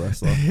actual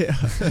wrestler?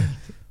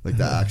 Like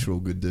that actual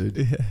good dude.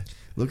 Yeah.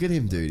 Look at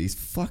him, dude. He's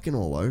fucking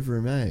all over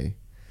him, eh?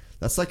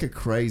 That's like a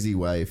crazy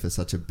way for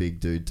such a big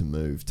dude to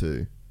move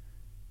too.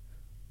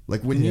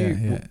 Like when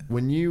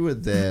you were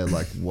there,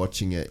 like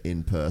watching it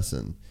in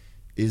person,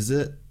 is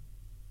it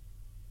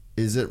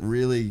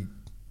really?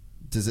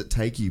 Does it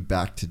take you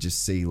back to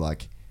just see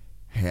like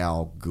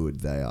how good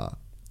they are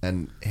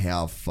and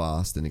how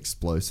fast and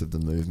explosive the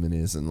movement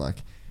is, and like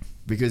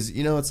because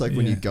it's like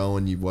when you go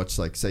and you watch,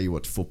 like say you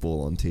watch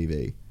football on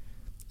TV.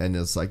 And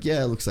it's like,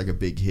 it looks like a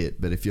big hit,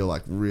 but if you're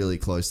like really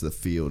close to the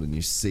field and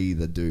you see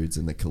the dudes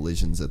and the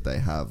collisions that they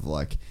have,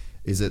 like,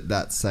 is it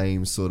that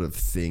same sort of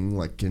thing?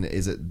 Like,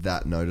 is it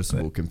that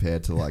noticeable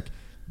compared to like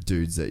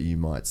dudes that you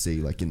might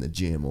see like in the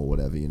gym or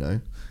whatever,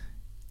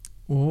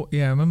 Well, I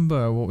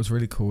remember what was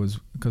really cool was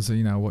because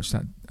I watched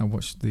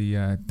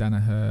the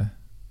Danaher.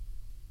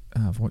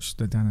 I've watched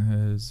the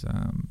Danaher's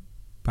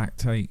back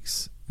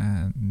takes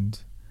and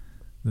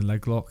the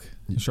leg lock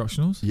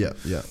instructionals.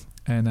 Yeah.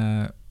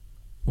 And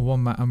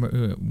one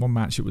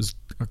match it was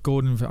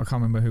Gordon. I can't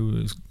remember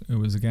who it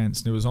was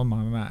against. It was on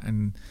my mat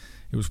and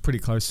it was pretty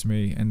close to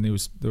me. And they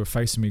were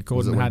facing me.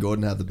 Gordon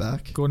had the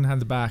back. Gordon had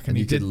the back, and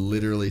you could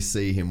literally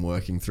see him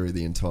working through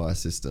the entire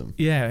system.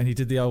 Yeah, and he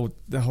did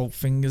the whole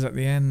fingers at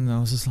the end. And I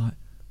was just like,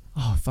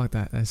 oh fuck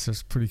that! That's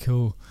just pretty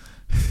cool.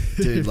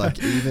 Dude,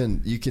 like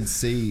even you can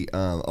see.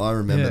 I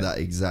remember that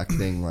exact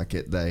thing. Like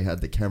they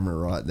had the camera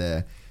right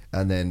there,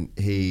 and then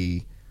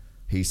he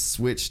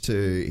switched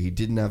to. He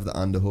didn't have the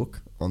underhook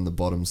on the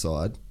bottom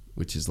side,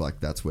 which is like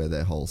that's where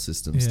their whole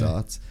system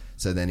starts.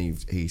 So then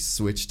he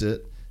switched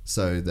it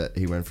so that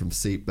he went from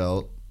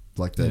seatbelt,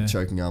 like the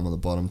choking arm on the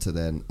bottom, to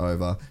then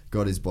over,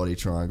 got his body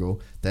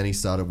triangle. Then he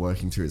started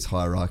working through his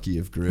hierarchy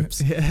of grips.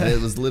 And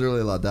it was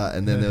literally like that.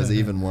 And then there was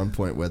even one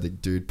point where the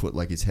dude put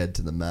like his head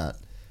to the mat,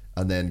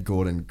 and then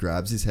Gordon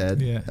grabs his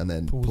head and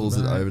then pulls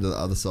it over to the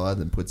other side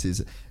and puts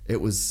his... It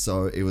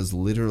was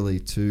literally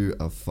to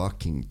a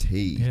fucking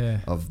T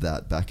of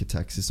that back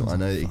attack system. I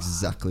know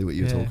exactly what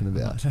you're talking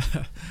about.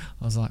 I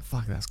was like,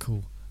 fuck, that's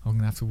cool. I'm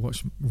gonna have to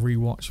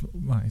rewatch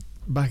my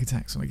back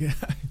attacks when I get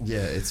home.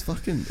 Yeah, it's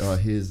fucking...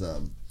 here's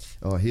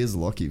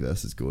Lockie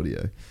versus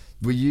Gordio.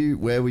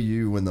 Where were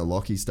you when the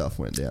Lockie stuff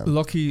went down?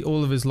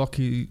 All of his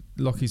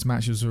Lockie's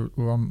matches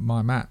were on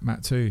my mat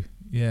 2.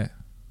 Yeah.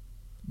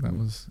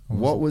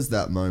 What was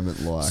that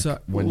moment like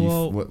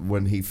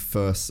when he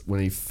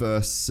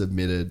first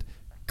submitted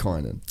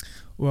Kynan?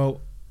 Well,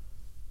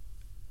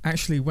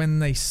 actually, when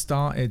they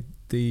started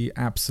the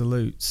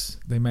absolutes,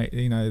 there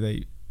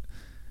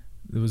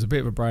was a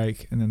bit of a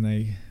break, and then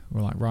they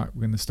were like, right,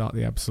 we're going to start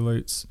the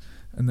absolutes,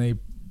 and they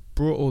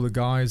brought all the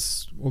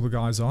guys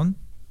on,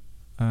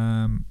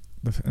 and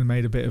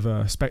made a bit of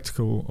a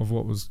spectacle of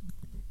what was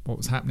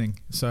happening.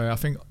 So I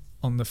think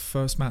on the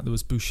first mat there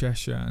was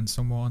Bushesha and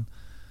someone.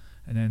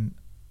 And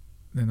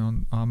then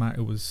on our mat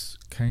it was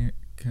Ken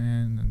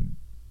and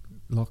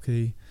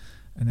Lockie,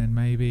 and then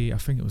maybe I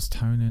think it was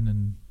Tonin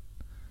and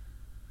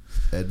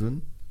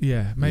Edwin.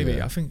 Yeah,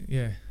 maybe I think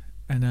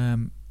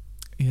and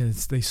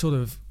they sort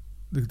of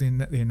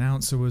the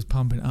announcer was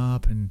pumping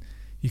up, and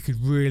you could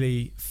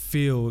really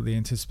feel the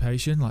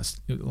anticipation,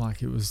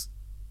 like it was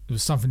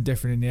something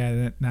different in the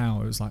air.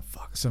 Now it was like,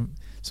 fuck, some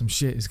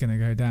shit is gonna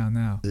go down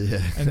now.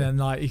 Yeah, and then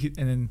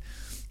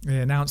they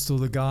announced all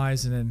the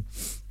guys, and then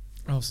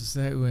I was just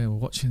there. We were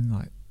watching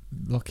like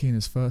Lockie in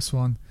his first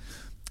one,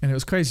 and it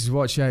was crazy to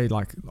watch.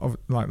 Like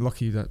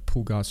Lockie that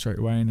pull guard straight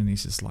away, and then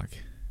he's just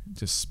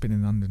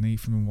spinning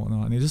underneath him and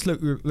whatnot, and it just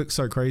looked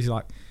so crazy.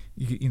 Like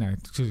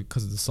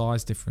because of the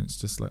size difference,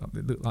 just like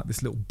it looked like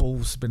this little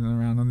ball spinning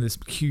around on this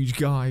huge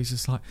guy. He's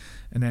just like,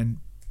 and then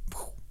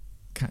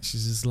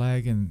catches his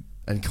leg, and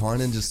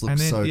Kynan just looked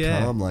so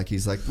calm. Like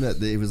he's like, no,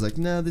 he was like,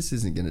 no, this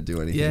isn't going to do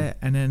anything. Yeah,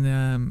 and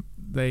then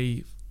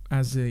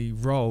as they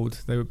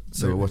rolled, we'll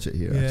watch it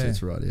here. Actually,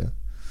 it's right here.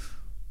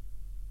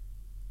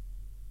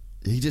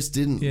 He just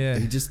didn't. Yeah.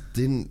 He just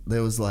didn't.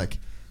 There was like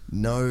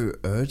no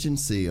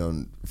urgency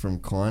from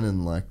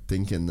Kynan, like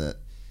thinking that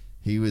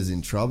he was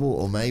in trouble,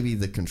 or maybe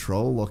the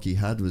control lock he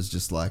had was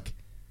just like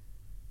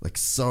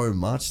so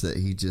much that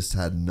he just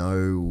had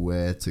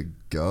nowhere to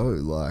go.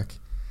 Like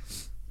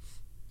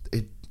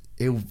it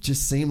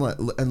just seemed like,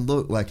 and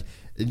look, like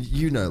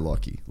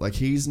Lockie, like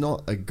he's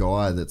not a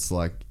guy that's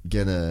like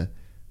gonna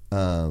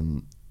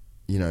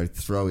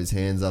throw his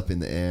hands up in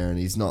the air, and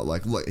he's not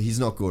like, look, he's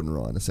not Gordon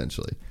Ryan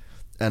essentially.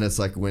 And it's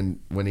like when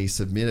he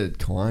submitted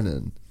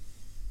Kynan,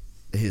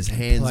 his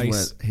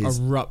hands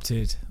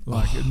erupted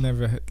like it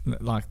never,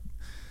 like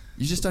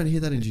you just don't hear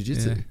that in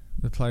jiu-jitsu. Yeah,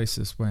 the place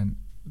just went,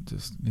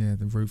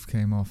 the roof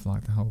came off,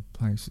 like the whole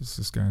place was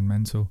just going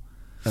mental.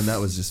 And that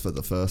was just for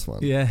the first one.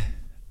 Yeah.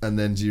 And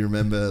then do you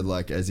remember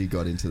like as he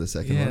got into the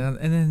second one? Yeah,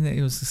 and then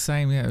it was the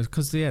same. Yeah,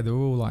 because they were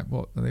all like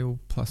they all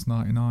plus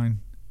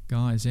 99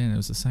 guys in. It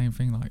was the same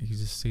thing. Like you could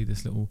just see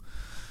this little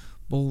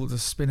ball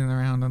just spinning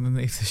around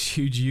underneath this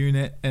huge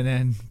unit, and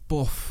then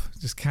boof,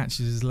 just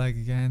catches his leg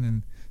again,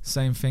 and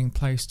same thing.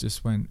 Place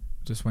just went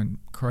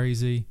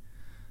crazy,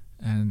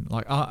 and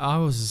like I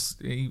was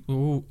we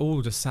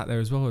all just sat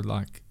there as well,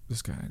 like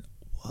just going,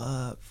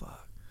 what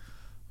fuck,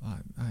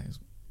 like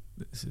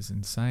this is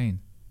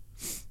insane.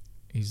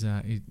 So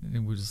that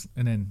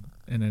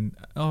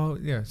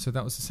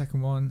was the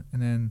second one,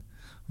 and then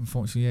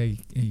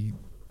unfortunately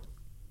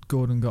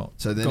Gordon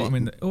got him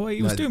in.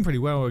 He was doing pretty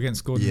well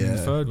against Gordon in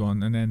the third one,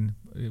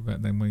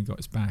 but then when he got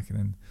his back, and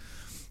then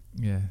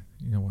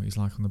you know what he's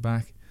like on the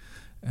back,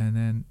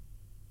 and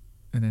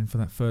then for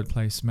that third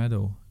place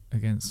medal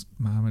against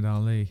Muhammad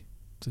Ali,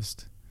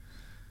 just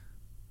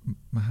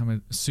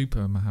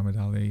Super Muhammad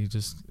Ali,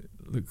 just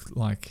looked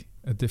like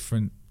a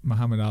different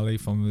Muhammad Ali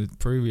from the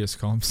previous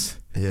comps.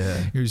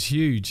 Yeah, he was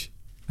huge,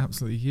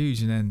 absolutely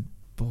huge, and then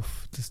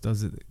boof, just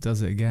does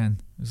it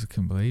again. I just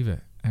couldn't believe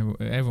it.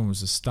 Everyone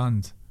was just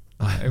stunned.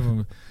 Like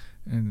everyone,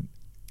 and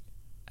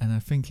I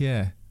think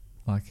I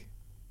think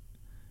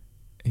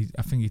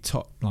he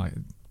topped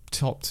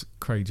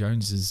Craig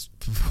Jones's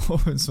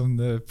performance from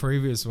the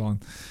previous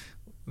one.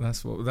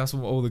 That's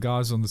what all the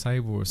guys on the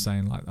table were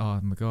saying. Like, oh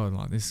my god,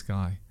 like this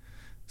guy's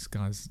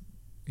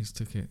he's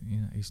took it.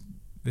 You know,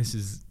 this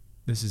is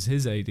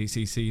his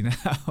ADCC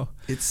now.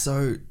 It's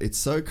so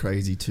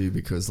crazy too,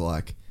 because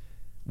like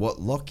what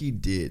Lockie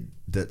did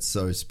that's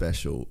so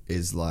special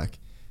is like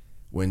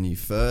when you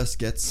first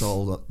get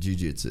sold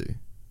jiu-jitsu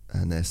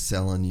and they're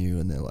selling you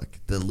and they're like,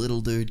 the little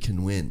dude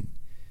can win.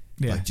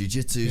 Yeah. Like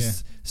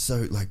jiu-jitsu's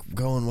so like,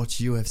 go and watch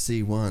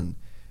UFC 1.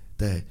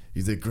 The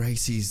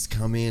Gracies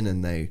come in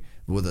and they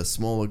were the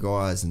smaller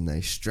guys and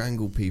they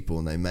strangle people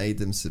and they made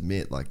them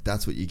submit. Like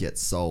that's what you get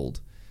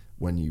sold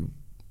when you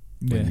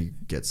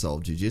get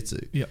sold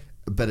jiu-jitsu. Yeah.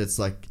 But it's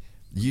like,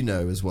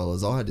 as well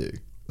as I do,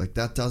 like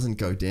that doesn't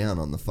go down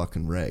on the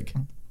fucking reg.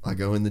 I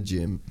go in the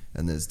gym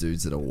and there's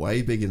dudes that are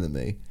way bigger than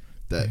me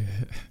that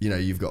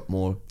you've got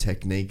more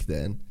technique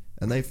than,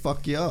 and they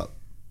fuck you up.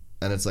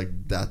 And it's like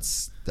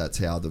that's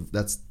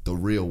the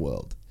real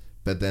world.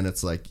 but then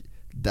it's like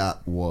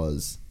that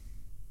was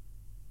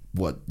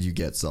what you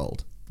get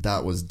sold.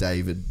 That was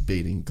David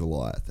beating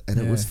Goliath, and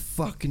it was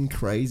fucking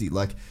crazy.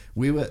 Like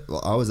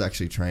I was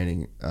actually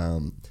training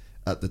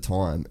at the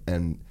time,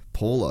 and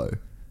Paulo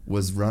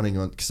was running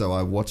on. So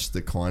I watched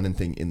the Kynan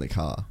thing in the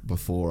car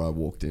before I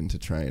walked in to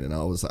train, and I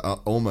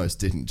almost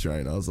didn't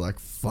train. I was like,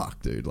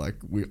 "Fuck, dude! Like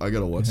I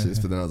gotta watch this."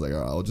 But then I was like,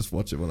 "All right, I'll just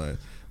watch it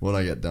when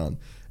I get done."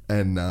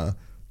 And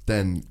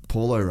then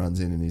Paulo runs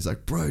in and he's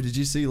like, "Bro, did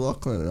you see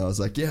Lachlan?" And I was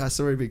like, "Yeah, I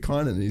saw he beat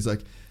Kynan." And he's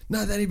like,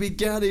 "No, then he beat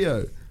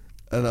Gaudio."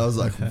 And I was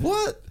like,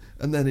 "What?"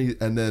 And then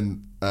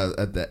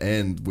at the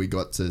end we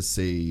got to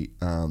see.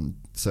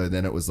 So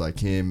then it was like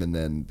him, and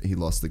then he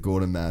lost the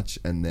Gordon match,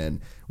 and then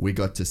we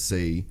got to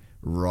see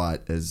right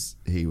as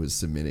he was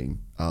submitting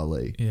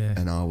Ali. Yeah.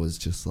 And I was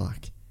just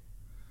like,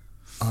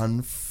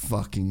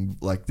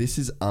 this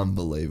is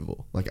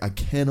unbelievable. Like I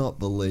cannot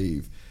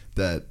believe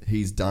that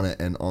he's done it,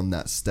 and on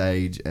that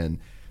stage, and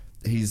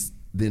he's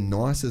the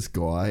nicest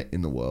guy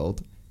in the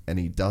world, and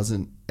he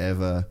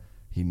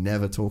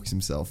never talks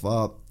himself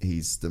up.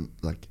 He's the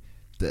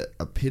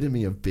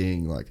epitome of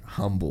being like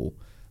humble,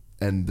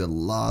 and the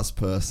last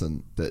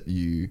person that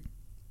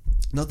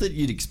not that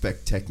you'd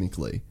expect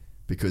technically,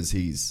 because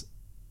he's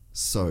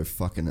so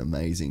fucking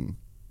amazing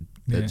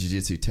at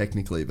jiu-jitsu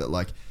technically, but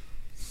like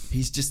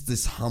he's just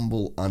this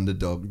humble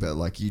underdog that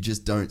like you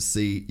just don't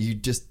see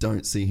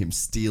him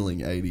stealing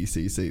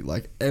ADCC.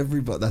 Like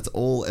that's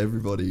all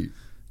everybody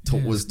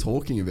was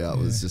talking about,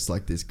 was just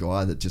like this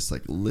guy that just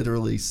like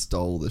literally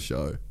stole the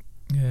show.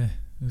 Yeah,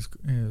 it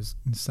was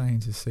insane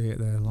to see it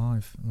there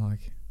live.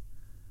 Like,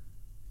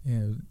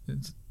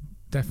 it's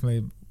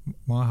definitely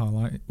my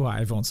highlight. Well,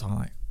 everyone's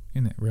highlight,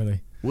 isn't it?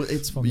 Really. Well,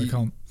 it's from the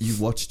comp.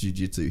 You watch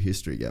jiu-jitsu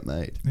history get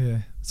made.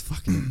 Yeah, it's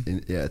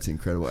fucking it's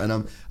incredible,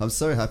 and I'm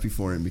so happy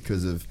for him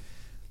because of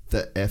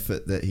the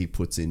effort that he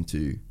puts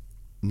into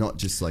not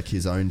just like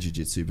his own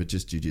jiu-jitsu, but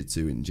just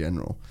jiu-jitsu in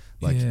general.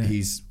 Like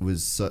he's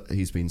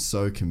been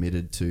so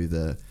committed to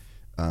the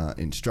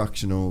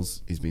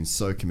instructionals. He's been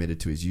so committed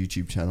to his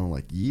YouTube channel.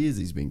 Like years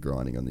he's been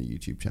grinding on the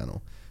YouTube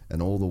channel,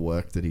 and all the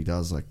work that he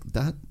does. Like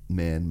that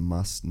man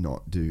must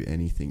not do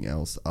anything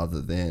else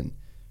other than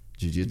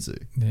jiu-jitsu.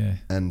 Yeah.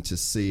 And to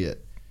see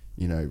it,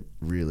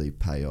 really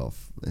pay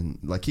off, and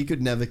like he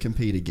could never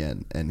compete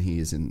again, and he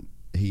is in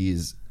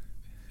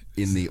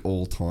the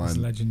all-time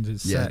legend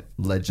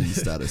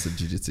status of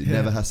jiu-jitsu.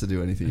 Never has to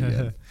do anything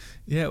again.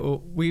 Yeah.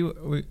 Well, we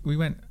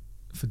went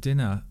for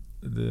dinner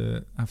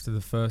after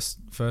the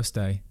first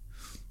day,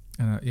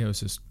 and it was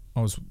just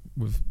I was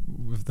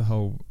with the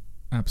whole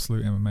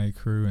Absolute MMA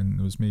crew, and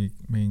it was me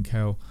and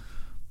Kel,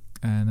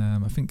 and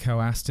I think Kel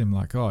asked him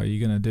like, "Oh, are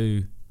you gonna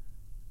do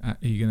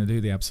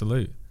the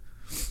Absolute?"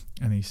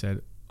 And he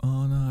said,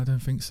 "Oh no, I don't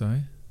think so."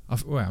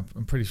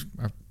 I'm pretty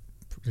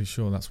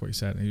sure that's what he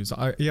said. He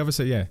either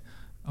said, "Yeah,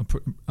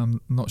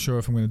 I'm not sure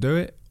if I'm going to do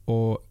it,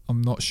 or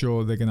I'm not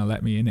sure they're going to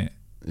let me in it."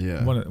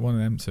 Yeah, one of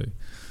them two.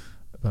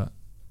 But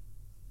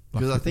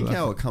because I think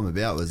how it come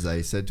about was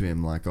they said to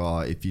him like, "Oh,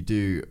 if you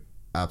do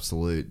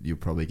Absolute, you'll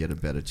probably get a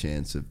better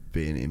chance of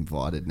being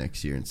invited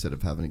next year instead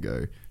of having to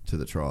go to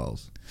the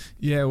trials."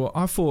 Yeah, well,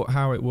 I thought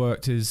how it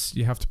worked is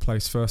you have to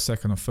place first,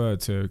 second, or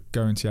third to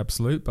go into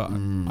Absolute, but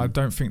I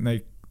don't think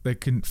they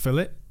couldn't fill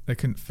it. They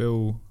couldn't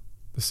fill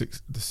I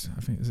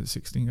think is it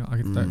 16?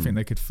 I don't think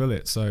they could fill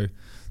it. So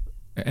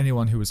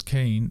anyone who was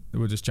keen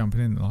were just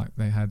jumping in. Like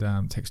they had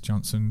Tex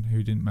Johnson,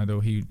 who didn't medal.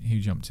 He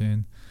jumped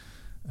in.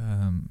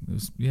 It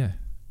was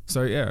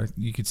So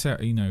you could say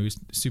he was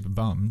super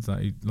bummed that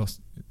he lost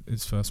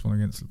his first one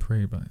against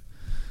Lepre, but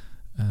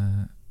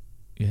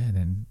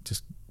then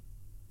just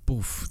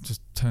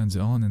turns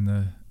it on in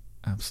the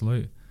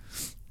Absolute,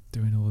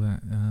 doing all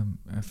that.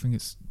 I think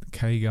it's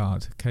K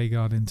guard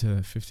into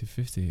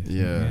 50-50.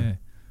 Yeah,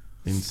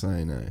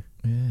 insane, eh?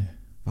 Yeah,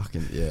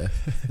 fucking yeah.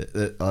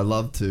 I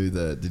love too.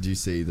 Did you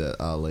see that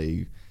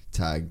Ali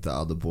tagged the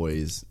other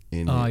boys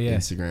in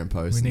Instagram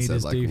post and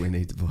said like, "We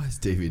need to buy his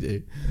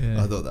DVD."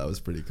 Yeah. I thought that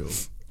was pretty cool.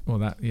 Well,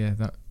 that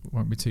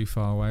won't be too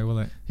far away, will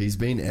it? He's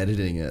been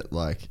editing it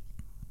like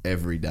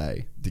every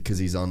day because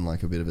he's on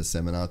like a bit of a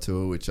seminar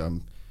tour, which I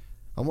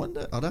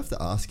wonder. I'd have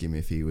to ask him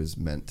if he was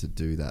meant to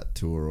do that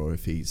tour or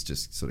if he's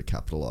just sort of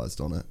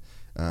capitalized on it.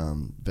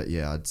 But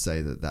yeah, I'd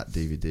say that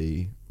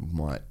DVD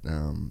might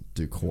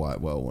do quite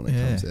well when it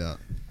comes out.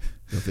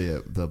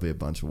 There'll be a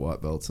bunch of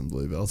white belts and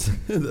blue belts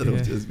that'll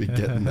just be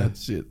getting that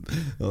shit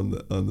on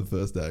the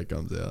first day it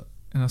comes out.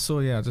 And I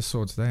just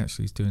saw today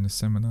actually he's doing a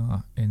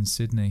seminar in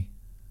Sydney.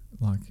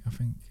 Like I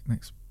think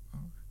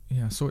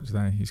I saw it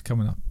today. He's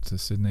coming up to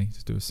Sydney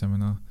to do a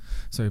seminar,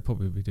 so he'll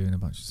probably be doing a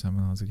bunch of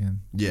seminars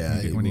again.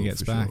 Yeah, when he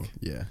gets back. Sure.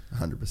 Yeah,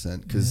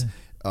 100%. Because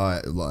I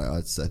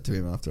said to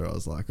him after, I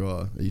was like,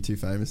 "Oh, are you too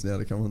famous now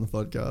to come on the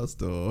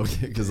podcast?" Or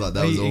because like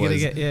that was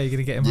always you're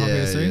gonna get him on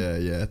here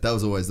soon. Yeah. That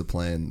was always the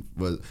plan.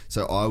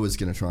 So I was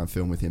gonna try and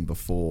film with him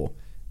before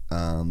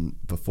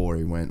before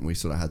he went, we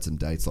sort of had some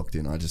dates locked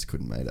in. I just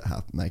couldn't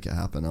make it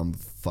happen. I'm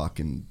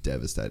fucking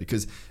devastated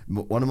because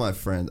one of my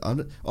friends.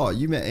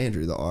 You met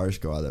Andrew, the Irish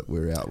guy that we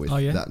were out with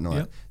that night.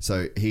 Yep.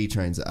 So he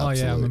trains at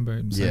Absolute. I remember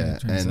him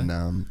saying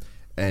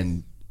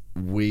and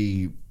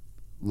we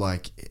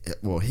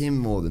him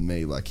more than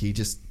me. Like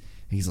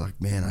he's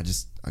like, man,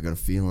 I got a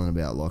feeling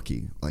about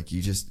Lockie. Like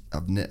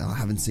I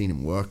haven't seen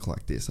him work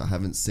like this. I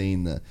haven't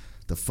seen the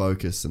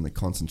focus and the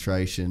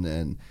concentration,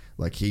 and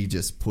like he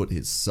just put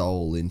his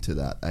soul into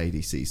that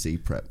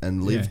ADCC prep,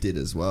 and Liv did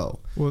as well.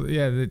 Well,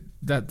 yeah,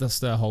 that's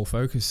their whole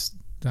focus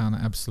down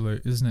at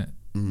Absolute, isn't it?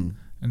 Mm.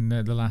 And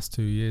the last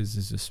 2 years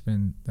has just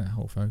been, their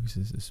whole focus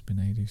has just been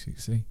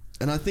ADCC.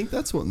 And I think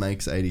that's what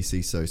makes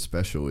ADC so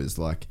special, is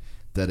like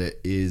that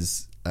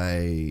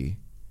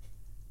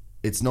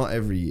it's not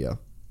every year.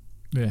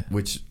 Yeah.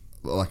 Which,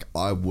 like,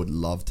 I would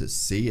love to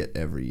see it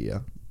every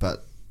year,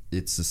 but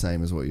it's the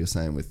same as what you're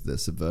saying with the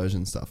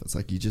subversion stuff. It's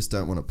like you just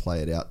don't want to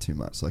play it out too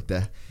much. Like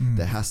there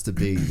has to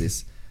be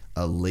this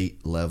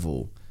elite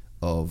level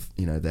of,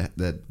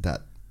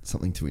 that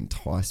something to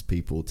entice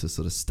people to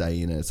sort of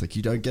stay in it. It's like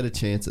you don't get a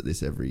chance at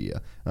this every year.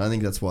 And I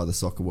think that's why the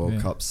Soccer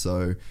World Cup's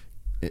so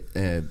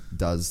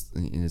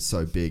it's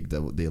so big.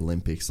 The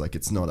Olympics, like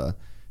it's not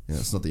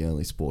it's not the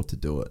only sport to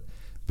do it.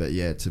 But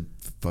yeah, to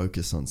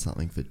focus on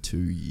something for 2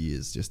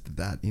 years just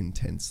that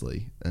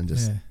intensely and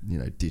just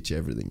ditch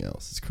everything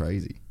else, it's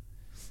crazy.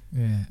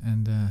 Yeah,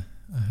 and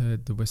I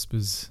heard the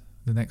whispers.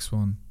 The next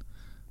one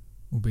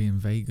will be in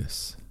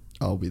Vegas.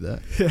 I'll be there.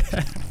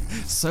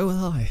 So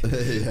will I.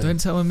 Don't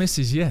tell my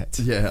missus yet.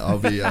 Yeah, I'll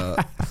be.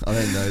 I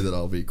don't know that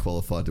I'll be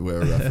qualified to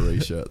wear a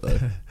referee shirt though.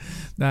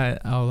 No,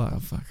 I'll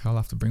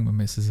have to bring my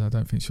missus. I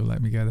don't think she'll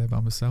let me go there by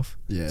myself.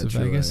 Yeah, to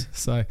Vegas.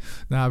 So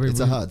no, it's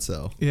a hard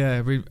sell.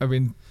 Yeah, I've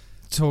been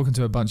talking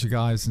to a bunch of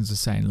guys and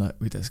just saying, look,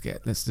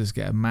 let's just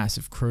get a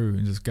massive crew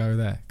and just go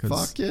there.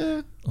 Fuck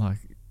yeah! Like,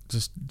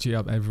 just G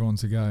up everyone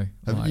to go.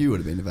 You would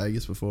have been to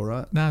Vegas before,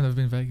 right? No, I've never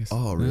been to Vegas.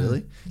 Oh,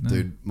 really? No.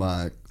 Dude,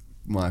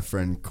 my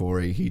friend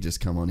Corey, he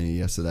just come on here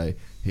yesterday.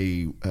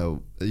 You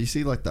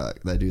see like that,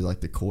 they do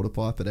like the quarter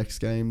pipe at X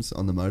Games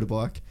on the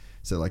motorbike.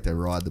 So like they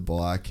ride the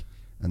bike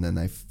and then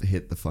they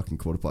hit the fucking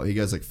quarter pipe. He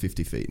goes like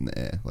 50 feet in the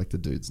air, like the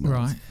dude's nuts.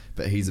 Right.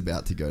 But he's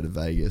about to go to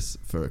Vegas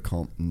for a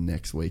comp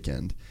next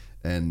weekend.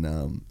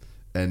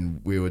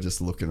 And we were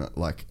just looking at,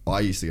 like, I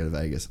used to go to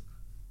Vegas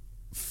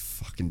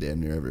fucking damn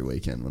near every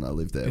weekend when I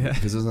lived there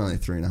because it was only a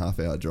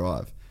 3.5 hour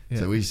drive. Yeah.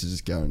 So we used to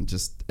just go and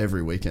just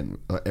every weekend,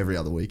 or every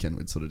other weekend,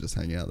 we'd sort of just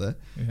hang out there.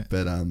 Yeah.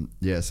 But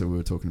so we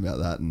were talking about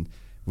that, and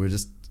we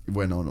just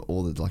went on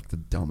all the like the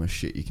dumbest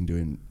shit you can do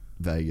in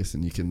Vegas,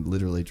 and you can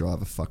literally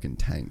drive a fucking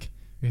tank.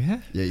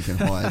 Yeah. Yeah, you can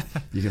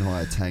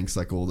hire tanks,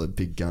 like all the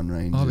big gun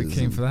ranges. I'll be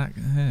keen for that.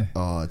 Yeah.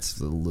 Oh, it's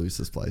the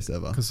loosest place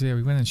ever. Because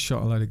we went and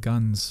shot a load of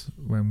guns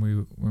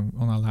when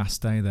on our last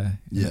day there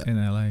in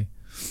LA.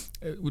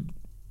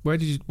 Where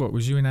did you? What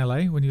was you in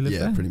LA when you lived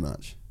there? Yeah, pretty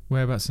much.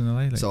 Whereabouts in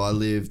LA? Like? So I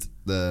lived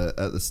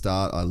at the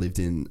start. I lived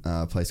in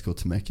a place called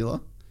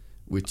Temecula,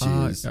 which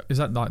is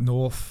that like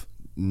north?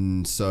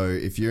 So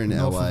if you're in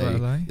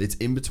LA, it's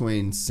in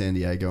between San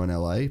Diego and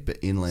LA, but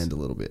inland a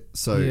little bit.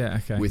 So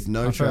with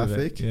no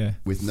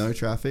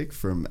traffic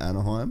from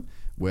Anaheim,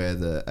 where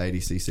the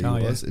ADCC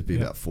was, it'd be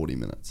about 40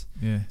 minutes.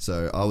 Yeah.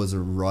 So I was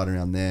right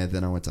around there.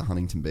 Then I went to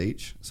Huntington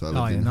Beach. So I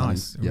lived in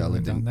I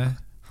lived in there.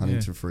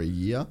 Huntington for a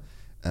year,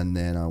 and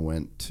then I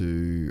went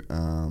to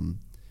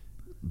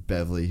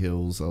Beverly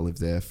Hills. I lived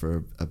there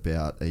for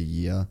about a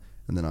year,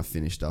 and then I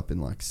finished up in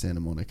like Santa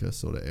Monica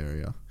sort of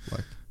area,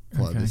 like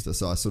Playa Vista.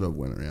 So I sort of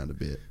went around a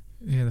bit.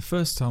 Yeah, the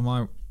first time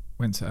I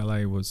went to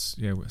LA was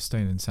we were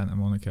staying in Santa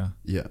Monica.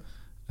 Yeah.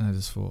 And I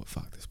just thought,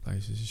 fuck, this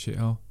place is a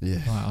shithole. Yeah.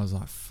 Like, I was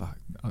like, fuck.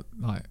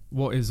 Like,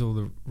 what is all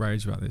the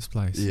rage about this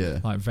place?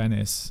 Yeah. Like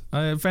Venice.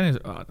 Venice,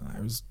 I don't know,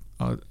 it was...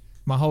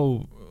 my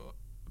whole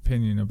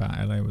opinion about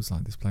LA was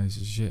like, this place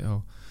is a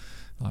shithole.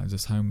 Like,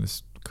 just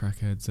homeless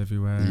crackheads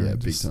everywhere. Yeah,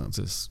 big time.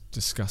 Just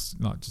disgusting,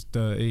 like, just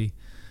dirty.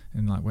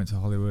 And, like, went to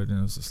Hollywood and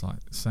it was just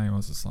like, the same. I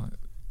was just like,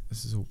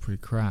 this is all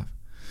pretty crap.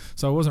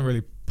 So I wasn't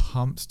really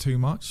pumped too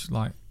much,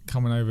 like,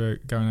 going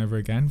over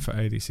again for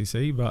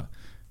ADCC, but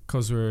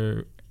because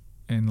we're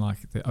in like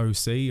the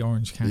OC,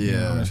 Orange County,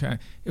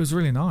 it was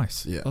really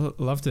nice. Yeah. I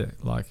loved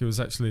it. Like, it was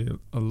actually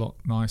a lot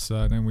nicer.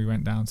 And then we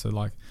went down to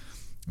like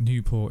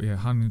Newport,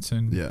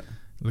 Huntington,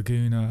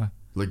 Laguna.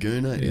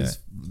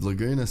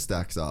 Laguna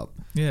stacks up.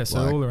 Yeah,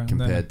 so like, all around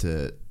compared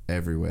there. to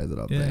everywhere that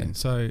I've been.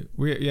 So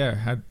we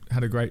had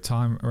a great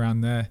time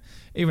around there.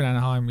 Even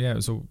Anaheim, it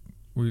was all.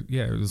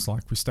 It was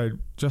like we stayed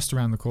just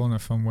around the corner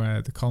from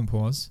where the comp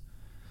was.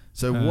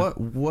 So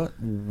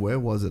where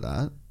was it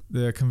at?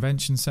 The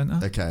convention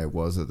center. Okay, it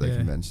was at the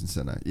convention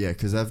center. Yeah,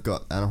 because they've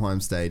got Anaheim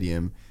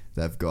Stadium,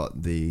 they've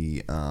got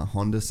the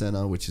Honda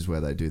Center, which is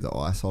where they do the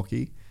ice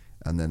hockey,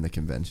 and then the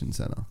convention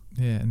center.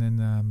 Yeah, and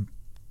then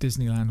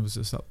Disneyland was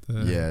just up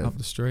the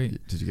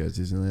street. Did you go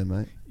to Disneyland,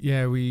 mate?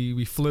 Yeah,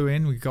 we flew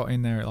in. We got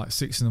in there at like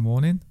 6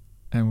 a.m,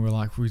 and we were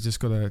like, we just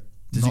got to.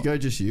 Did you go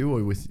just you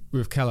or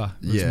with Keller?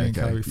 Me and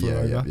Keller, we flew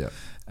over. Yeah.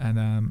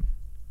 And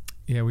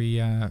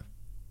we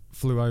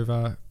flew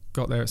over,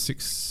 got there at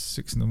 6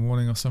 in the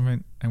morning or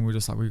something, and we're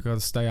just like, we've got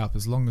to stay up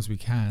as long as we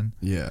can.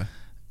 Yeah.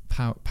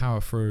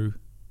 Power through,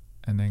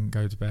 and then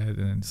go to bed,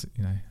 and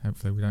then,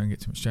 hopefully we don't get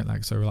too much jet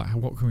lag. So we're like,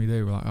 what can we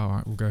do? We're like, all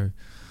right, we'll go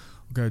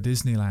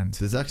Disneyland.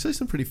 There's actually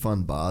some pretty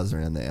fun bars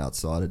around the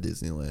outside of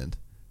Disneyland.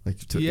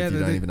 Like, if you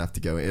don't even have to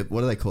go.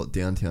 What do they call it?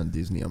 Downtown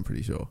Disney, I'm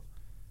pretty sure.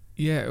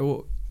 Yeah,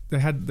 well,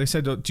 they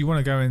said, do you want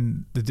to go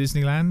in the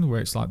Disneyland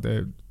where it's like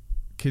the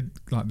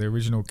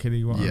original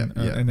kiddie one? Yeah.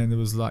 And then there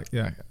was like,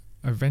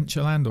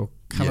 Adventureland or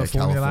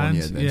California Land.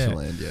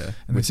 Adventureland, yeah.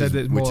 And they said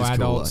there's more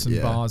adults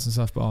and bars and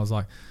stuff, but I was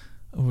like,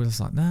 we're just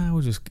like, nah,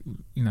 we'll just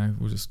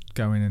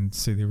go in and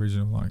see the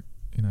original,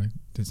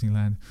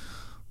 Disneyland,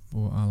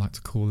 or I like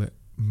to call it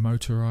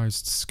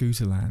motorized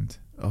scooter land.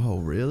 Oh,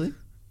 really?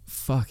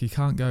 Fuck, you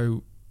can't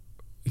go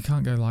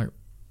like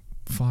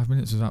 5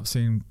 minutes without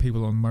seeing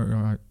people on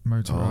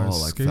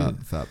motorized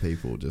scooters. Fat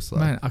people, just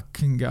like. Man, I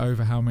couldn't get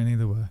over how many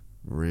there were.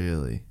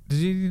 Really? Did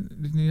you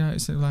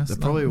notice it last?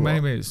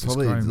 Maybe it's just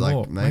growing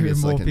more. Maybe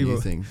it's more like people. A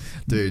new thing,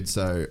 dude.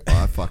 So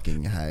I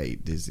fucking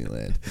hate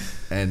Disneyland,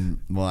 and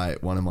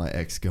one of my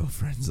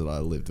ex-girlfriends that I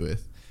lived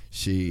with,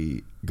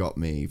 she got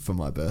me for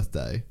my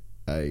birthday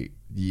a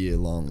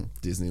year-long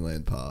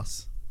Disneyland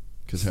pass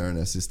because her and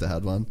her sister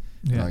had one,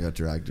 and I got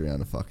dragged around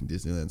to fucking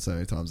Disneyland so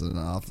many times, and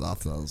after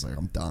that I was like,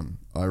 I'm done.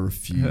 I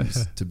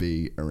refuse to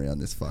be around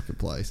this fucking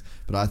place.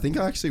 But I think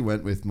I actually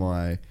went with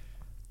my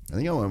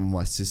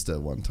sister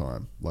one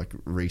time, like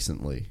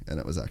recently, and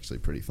it was actually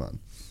pretty fun.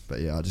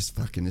 But yeah, it's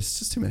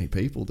just too many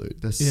people, dude.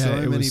 There's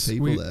so many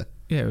people there.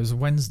 Yeah, it was a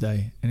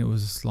Wednesday, and it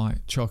was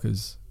like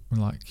chockers.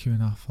 We're like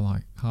queuing up for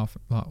like half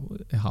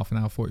an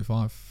hour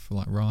 45 for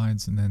like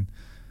rides, and then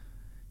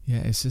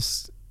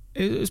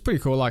it's pretty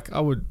cool. Like I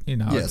would,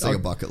 it's like a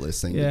bucket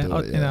list thing. Yeah, to do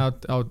it,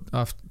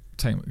 I'll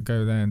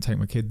go there and take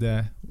my kid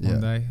there one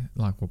day,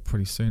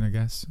 pretty soon, I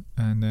guess.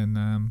 And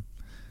then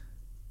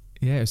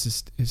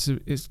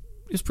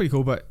it's pretty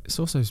cool, but it's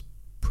also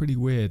pretty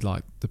weird.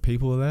 Like the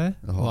people are there,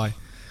 like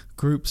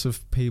groups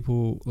of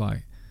people,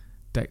 like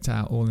decked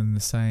out all in the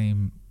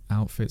same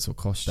outfits or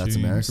costumes. That's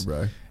America,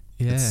 bro.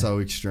 Yeah, it's so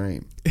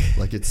extreme.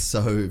 Like it's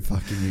so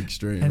fucking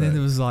extreme. And then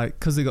there was like,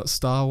 because they got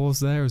Star Wars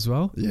there as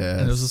well. Yeah,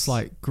 and it was just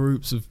like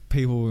groups of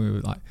people who were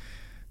like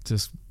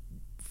just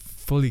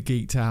fully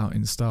geeked out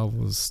in Star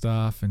Wars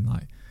stuff, and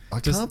like I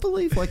can't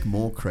believe like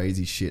more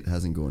crazy shit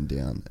hasn't gone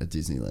down at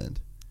Disneyland.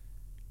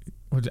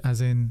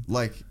 As in,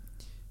 like.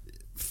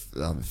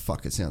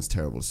 Fuck, it sounds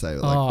terrible to say,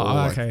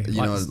 but okay.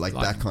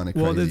 That kind of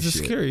crazy well, the shit.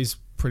 security's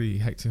pretty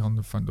hectic on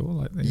the front door.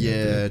 Like,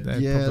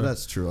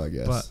 that's true, I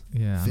guess. But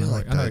yeah, I feel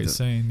I know what you're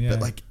saying. Yeah,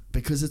 but like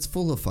because it's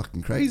full of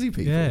fucking crazy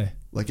people. Yeah,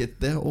 like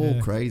they're all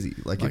crazy.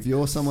 Like if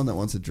you're someone that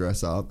wants to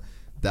dress up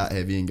that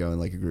heavy and go in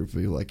like a group of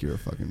people, like you're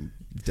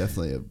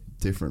definitely a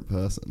different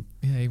person.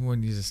 Yeah, even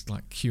when you're just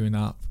like queuing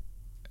up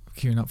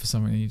for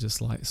something, and you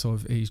just like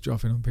sort of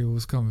eavesdropping on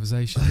people's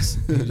conversations.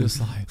 You're just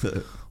like,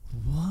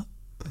 what?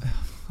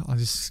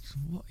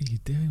 What are you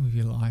doing with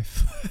your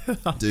life?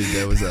 Dude,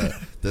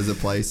 there's a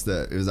place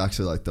that it was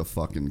actually like the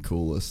fucking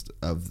coolest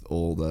of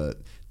all the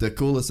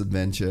coolest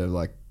adventure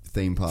like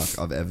theme park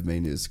I've ever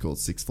been to is called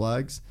Six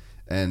Flags,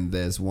 and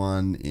there's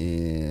one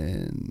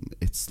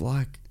it's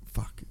like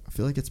I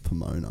feel like it's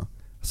Pomona.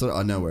 So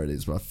I know where it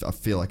is, but I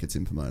feel like it's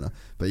in Pomona.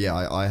 But yeah,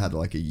 I had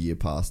like a year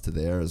pass to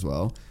there as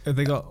well.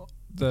 They got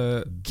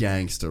the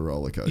gangster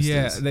roller coasters.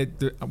 Yeah,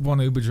 the one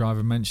Uber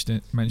driver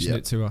mentioned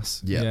it to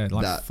us. Yeah,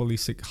 like fully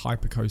sick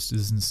hyper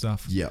coasters and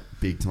stuff. Yeah,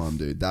 big time,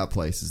 dude. That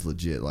place is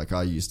legit. Like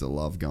I used to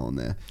love going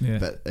there. Yeah.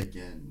 But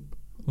again,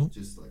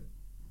 just like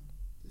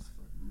this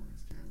fucking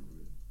mic's carrying a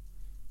bit.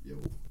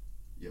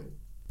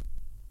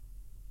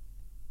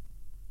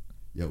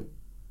 Yo.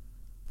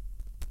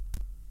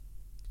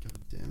 God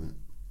damn it.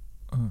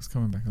 Oh, it's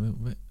coming back a little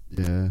bit.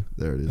 Yeah,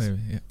 there it is.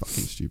 Yeah.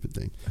 Fucking stupid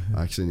thing.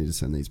 I actually need to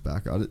send these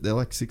back. They're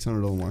like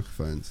 $600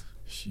 microphones.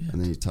 Shit. And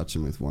then you touch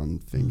them with one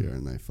finger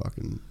and they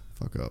fucking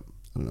fuck up.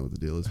 I don't know what the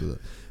deal is with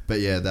it.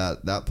 But yeah,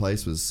 that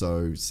place was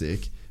so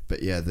sick.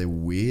 But yeah, the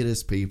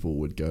weirdest people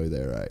would go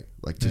there, eh?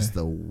 Like just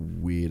the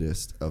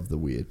weirdest of the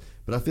weird.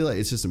 But I feel like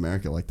it's just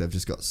America. Like they've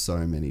just got so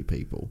many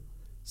people.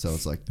 So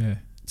it's like,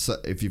 so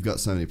if you've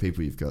got so many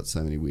people, you've got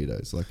so many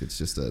weirdos. Like it's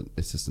just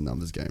a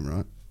numbers game,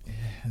 right?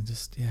 Yeah,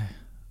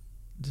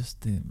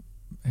 just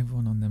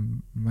everyone on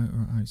them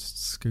motorized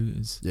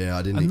scooters. Yeah,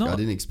 I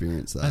didn't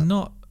experience that. And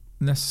not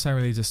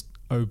necessarily just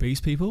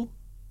obese people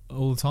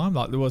all the time.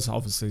 Like there was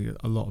obviously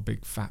a lot of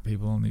big fat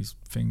people on these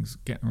things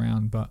getting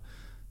around, but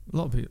a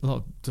lot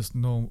of just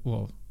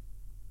normal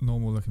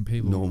looking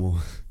people. Normal.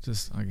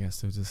 Just I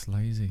guess they're just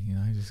lazy,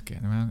 just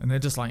getting around, and they're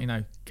just like,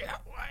 get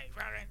out the way,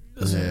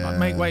 fucking like,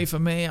 make way for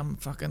me. I'm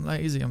fucking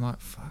lazy. I'm like,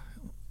 fuck.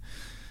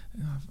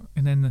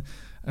 And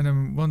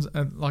then once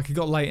like it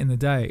got late in the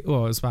day.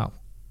 Well, it was about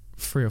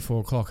 3 or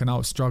 4 o'clock, and I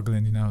was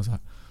struggling. I was like,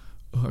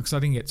 because I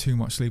didn't get too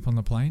much sleep on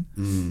the plane,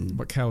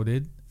 but Kel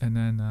did. And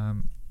then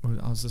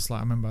I was just like,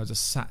 I remember I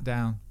just sat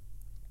down,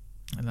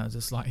 and I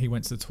just like he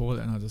went to the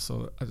toilet, and I just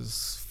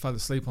fell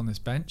asleep on this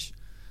bench,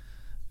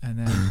 and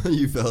then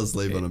you fell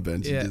asleep on a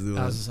bench. Yeah,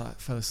 I was just like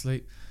fell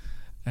asleep,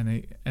 and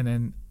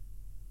then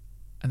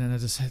I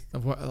just had,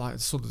 like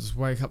sort of just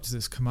wake up to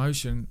this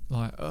commotion,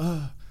 like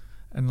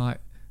and like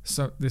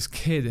so this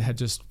kid had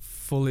just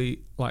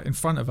fully, like in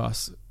front of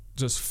us,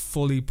 just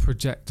fully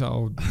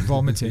projectile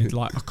vomited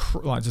like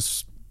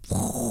just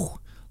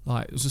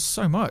like it was just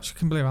so much. I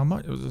couldn't believe how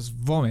much it was, just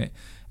vomit.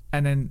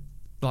 And then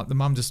like the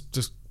mum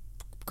just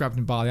grabbed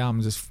him by the arm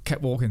and just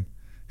kept walking.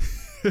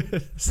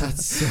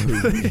 That's so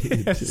weird.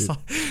 It's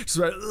like, just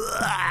went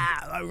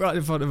right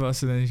in front of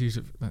us, and then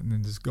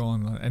just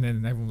gone. Like, and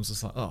then everyone was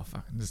just like, "Oh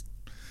fuck!" and just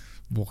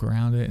walk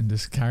around it and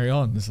just carry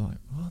on. It's like,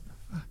 what the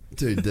fuck,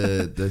 dude?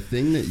 The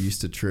thing that used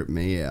to trip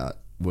me out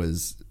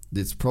was,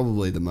 it's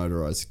probably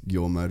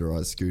your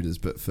motorized scooters,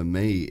 but for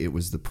me it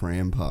was the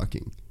pram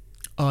parking.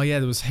 Oh yeah,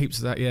 there was heaps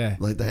of that. Yeah,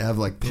 like they have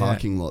like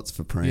parking lots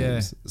for prams.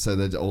 Yeah. So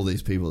there's all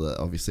these people that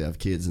obviously have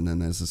kids, and then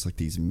there's just like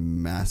these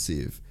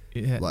massive.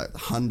 Yeah. Like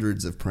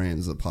hundreds of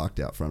prams are parked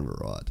out front of a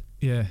ride.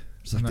 Yeah.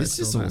 It's like, this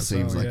just all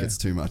seems like it's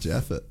too much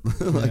effort.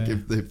 Like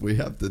if we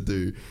have to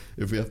go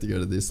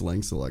to this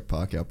length to like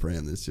park our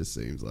pram, this just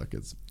seems like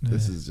this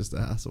is just a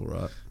hassle,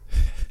 right?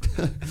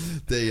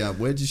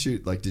 Where'd you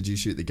shoot? Like, did you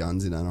shoot the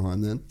guns in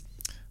Anaheim then?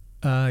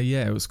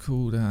 Yeah, it was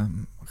called. I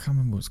can't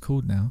remember what it's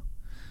called now.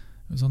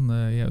 It was on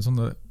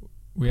the.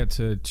 We had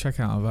to check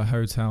out of our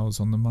hotels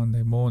on the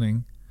Monday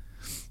morning.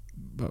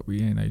 But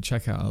we,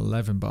 check out at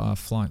 11, but our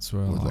flights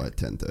were like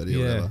 10:30 or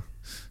whatever.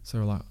 So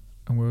we're like,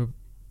 and we were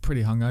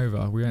pretty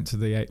hungover. We went to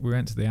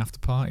the after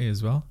party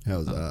as well. How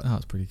was that? That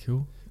was pretty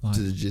cool. Like,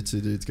 did the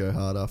jiu-jitsu dudes go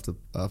hard after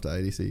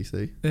 80cc?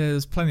 Yeah,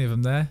 there's plenty of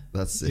them there.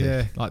 That's sick.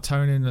 Yeah, like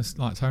Tonin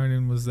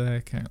was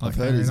there. I've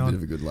heard he's a bit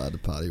of a good lad to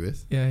party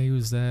with. Yeah, he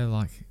was there.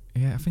 Like,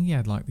 yeah, I think he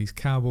had like these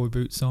cowboy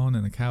boots on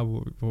and a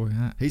cowboy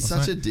hat. He's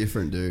such a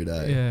different dude,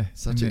 eh? Yeah,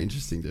 such an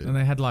interesting dude. And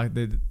they had like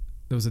there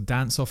was a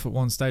dance off at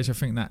one stage. I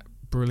think that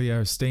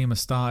Brilio steamer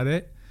started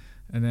it,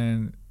 and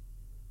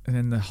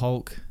then the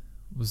Hulk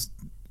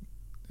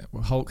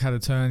had a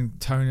turn,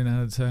 Tonin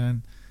had a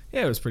turn.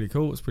 Yeah, it was pretty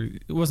cool.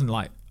 It wasn't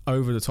like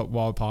over the top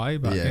wild party,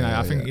 but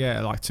I think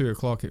like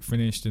 2:00 it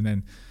finished, and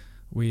then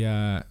we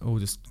all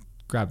just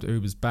grabbed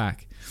Ubers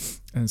back,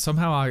 and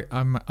somehow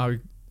I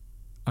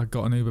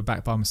got an Uber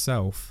back by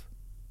myself.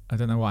 I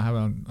don't know what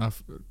happened.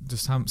 I've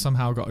just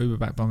somehow got Uber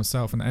back by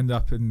myself, and ended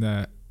up in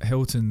the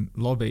Hilton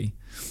lobby.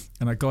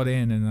 And I got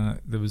in, and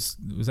there was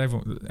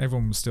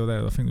everyone was still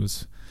there. I think there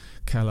was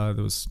Keller,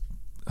 there was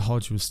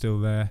Hodge was still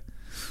there,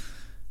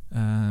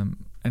 and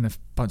a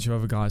bunch of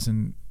other guys.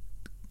 And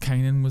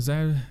Kanan was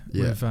there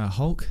with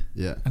Hulk.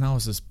 Yeah. And I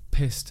was just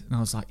pissed, and I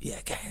was like, "Yeah,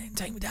 Kanan,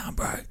 take me down,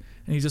 bro."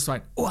 And he just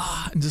like,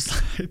 "Wah," and just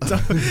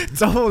like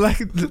double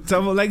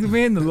legged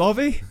me in the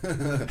lobby.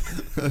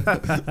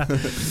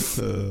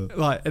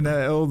 Like, and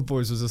all the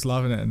boys was just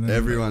loving it. And then,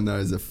 everyone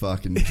knows a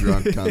fucking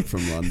drunk cunt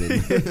from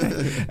London.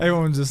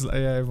 Everyone's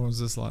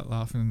just like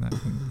laughing and that.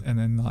 And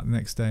then like the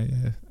next day,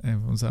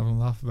 everyone's having a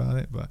laugh about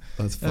it. But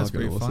that's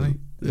pretty awesome. Funny.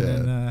 Yeah.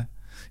 And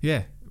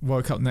then,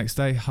 woke up the next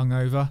day,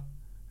 hungover.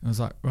 I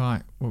was like,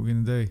 right, what are we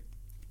gonna do?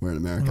 We're in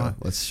America. Like,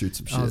 let's shoot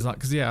some shit. I was like,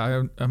 because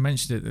I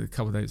mentioned it a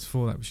couple of days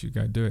before that we should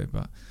go do it,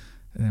 and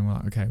then we're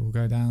like, okay, we'll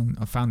go down.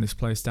 I found this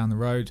place down the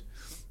road,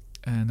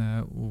 and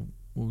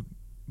we'll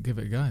give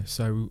it a go.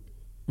 So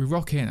we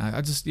rock in.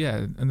 I just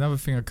another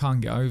thing I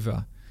can't get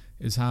over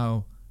is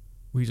how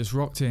we just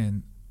rocked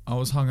in. I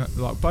was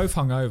both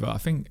hungover. I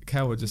think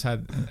Kel just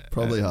had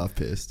probably half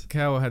pissed.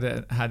 Kel had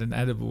an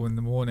edible in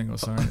the morning or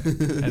something,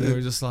 and it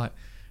was just like,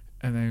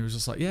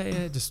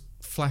 just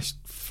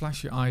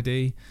flash your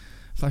ID.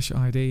 Flash your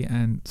ID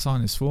and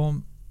sign this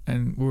form,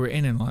 and we were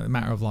in like a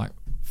matter of like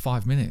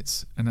 5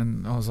 minutes, and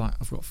then I was like,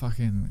 I've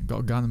got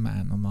a gun,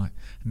 man. I'm like,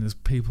 and there's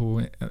people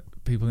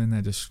in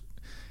there. Just,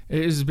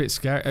 it is a bit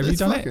scary. Have you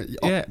done it?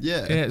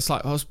 Yeah. It's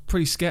like I was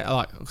pretty scared,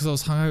 like because I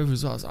was hungover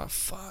as well. I was like,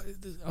 fuck,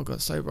 I've got to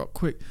sober up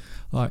quick.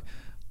 Like,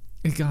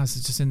 these guys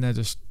are just in there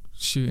just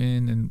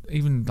shooting, and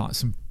even like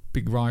some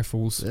big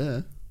rifles.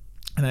 Yeah.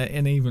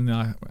 And even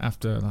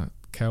after like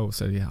Kel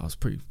said, I was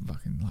pretty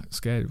fucking like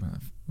scared when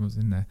I was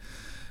in there.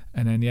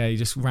 And then he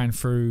just ran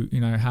through,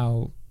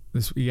 how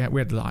this. We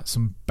had like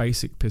some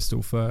basic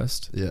pistol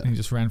first. Yeah. And he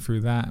just ran through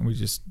that, and we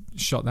just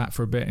shot that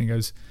for a bit. And he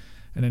goes,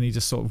 and then he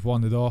just sort of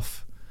wandered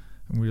off,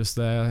 and we were just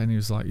there. And he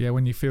was like, "Yeah,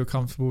 when you feel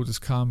comfortable,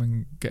 just come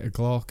and get a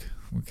Glock."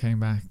 We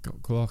came back, got a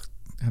Glock,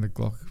 had a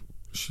Glock,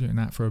 shooting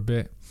that for a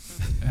bit,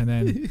 and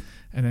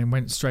then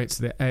went straight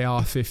to the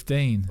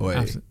AR-15.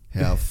 Wait,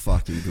 how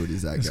fucking good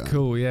is that gun? It's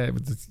cool, yeah.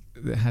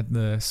 It had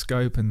the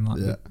scope and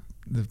like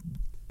the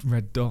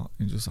red dot,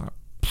 and just like.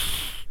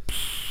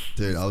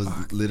 Dude, I was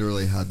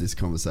literally had this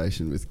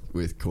conversation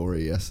with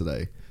Corey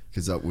yesterday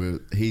because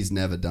he's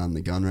never done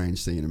the gun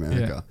range thing in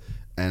America,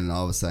 and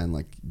I was saying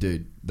like,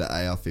 dude, the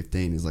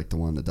AR-15 is like the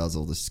one that does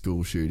all the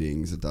school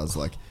shootings. It does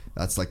like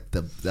that's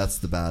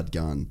the bad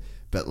gun,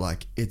 but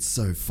like it's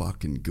so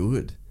fucking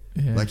good.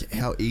 Yeah. Like,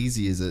 how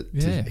easy is it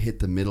to hit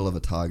the middle of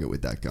a target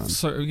with that gun?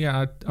 So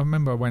I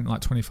remember I went like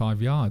 25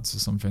 yards or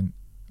something,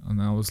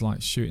 and I was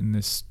like shooting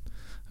this.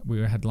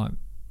 We had like.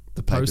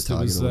 The poster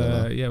was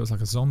it was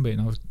like a zombie, and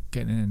I was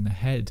getting it in the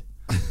head.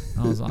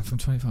 I was like, from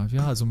 25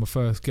 yards on my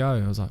first go.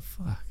 I was like,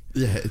 fuck.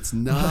 Yeah, it's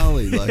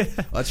gnarly. Like,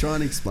 I try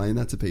and explain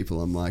that to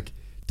people. I'm like,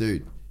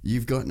 dude,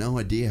 you've got no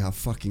idea how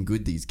fucking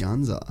good these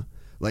guns are.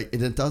 Like,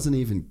 it doesn't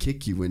even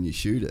kick you when you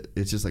shoot it.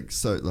 It's just like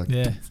so, like,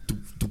 yeah.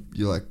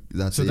 You're like,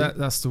 that's so it.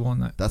 That's the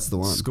one. That's the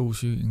one. School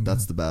shooting.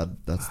 That's the bad.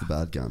 That's the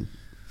bad gun.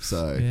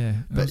 So, yeah,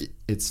 but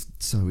it's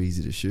so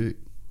easy to shoot.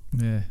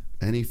 Yeah.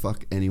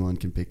 Anyone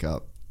can pick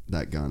up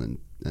that gun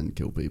and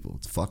kill people.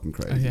 It's fucking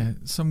crazy. Yeah,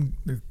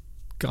 the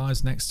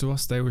guys next to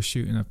us, they were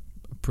shooting a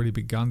pretty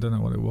big gun. Don't know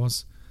what it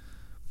was,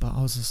 but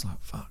I was just like,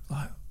 fuck,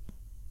 like,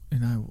 you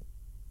know,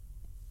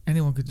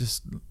 anyone could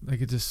just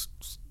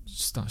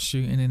start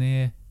shooting in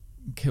here,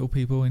 kill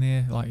people in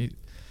here, like.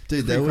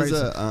 Dude, there was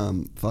crazy.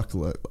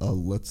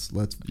 Let's.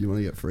 You want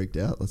to get freaked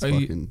out? Let's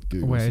fucking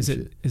Google. Where is some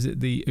it? shit. Is it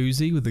the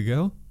Uzi with the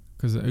girl?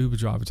 Because the Uber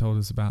driver told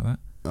us about that.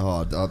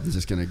 Oh, I'm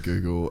just gonna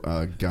Google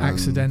gun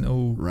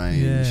accidental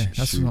range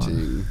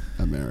shooting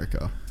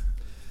America.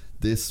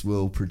 This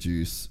will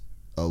produce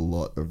a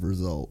lot of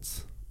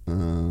results.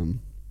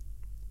 Gun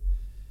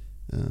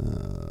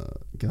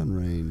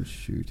range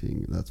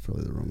shooting. That's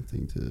probably the wrong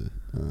thing to.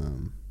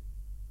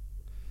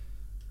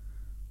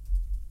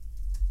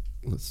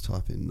 Let's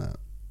type in that.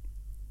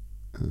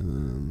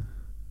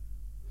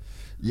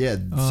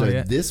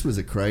 This was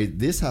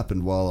this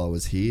happened while I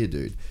was here,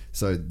 dude.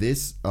 So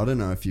this, I don't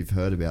know if you've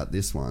heard about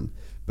this one,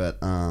 but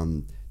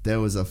there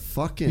was a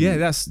fucking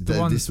that's the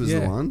one. This was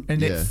the one,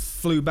 and it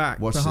flew back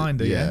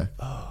behind it. Yeah.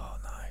 Oh,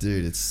 nice,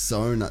 dude. It's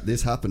so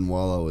this happened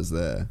while I was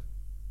there.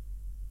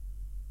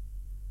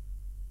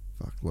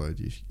 Fuck, load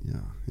you.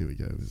 Yeah, here we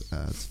go with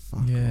ads.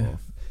 Fuck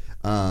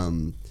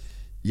off.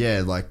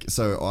 Yeah, like,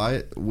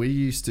 so we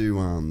used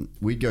to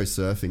we'd go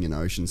surfing in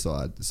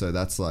Oceanside, so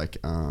that's like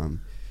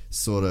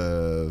sort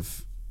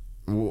of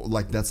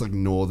like, that's like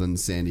northern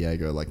San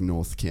Diego, like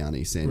North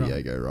County San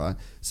Diego, right?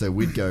 So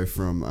we'd go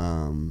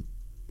from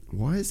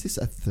why is this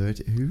a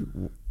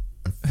 30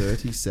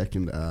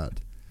 second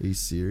ad? Are you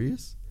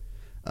serious?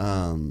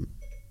 Oh,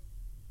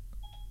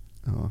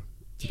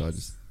 did I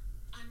just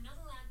I'm not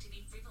allowed to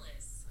be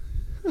frivolous.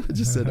 I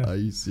just said, are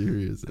you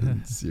serious?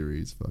 And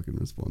Siri's fucking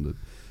responded.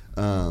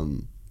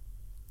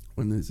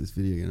 When is this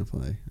video gonna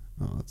play?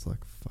 Oh, it's like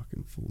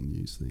fucking full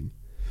news thing.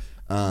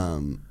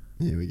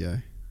 Here we go.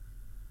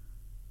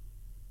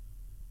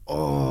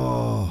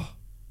 Oh,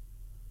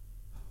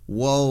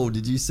 whoa!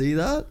 Did you see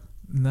that?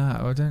 No,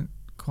 I don't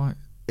quite.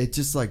 It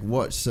just like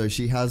watch. So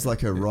she has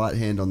like her right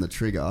hand on the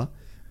trigger,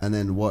 and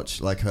then watch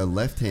like her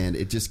left hand.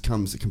 It just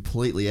comes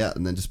completely out,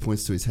 and then just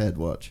points to his head.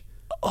 Watch.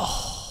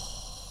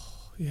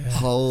 Oh, yeah.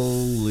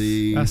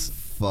 Holy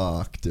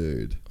fuck,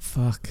 dude.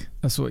 Fuck.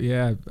 That's what.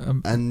 Yeah.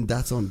 And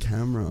that's on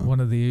camera. One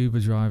of the Uber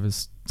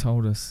drivers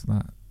told us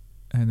that,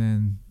 and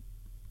then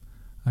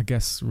I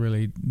guess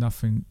really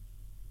nothing.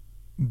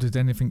 Did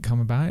anything come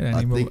about it?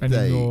 Any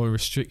more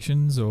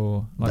restrictions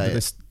or like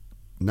this?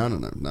 No.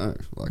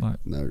 Like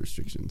no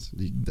restrictions.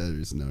 There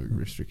is no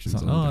restrictions.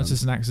 It's like, it's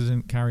just an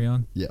accident. Carry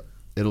on. Yeah,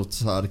 it'll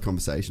start a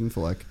conversation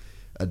for like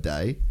a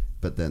day,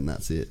 but then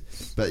that's it.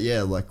 But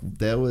yeah, like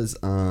there was.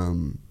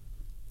 So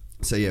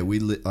yeah,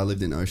 I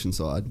lived in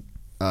Oceanside.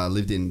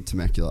 Lived in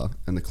Temecula,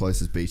 and the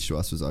closest beach to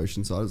us was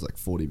Oceanside. It was like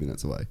 40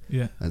 minutes away.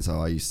 Yeah. And so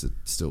I used to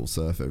still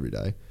surf every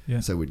day. Yeah.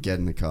 So we'd get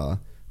in the car,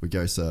 we'd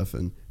go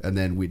surfing, and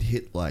then we'd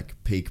hit like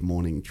peak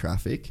morning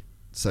traffic.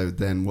 So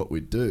then what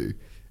we'd do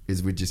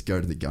is we'd just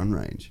go to the gun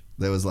range.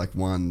 There was like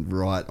one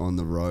right on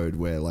the road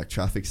where like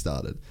traffic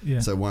started. Yeah.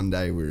 So one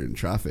day we were in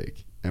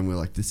traffic and we're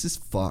like, this is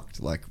fucked.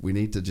 Like we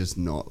need to just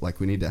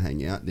we need to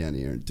hang out down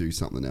here and do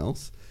something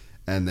else.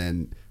 And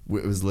then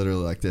it was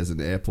literally like there's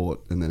an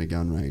airport and then a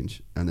gun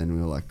range, and then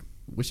we were like,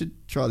 we should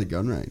try the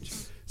gun range.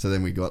 So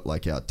then we got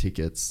like our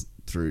tickets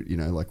through, you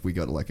know, like we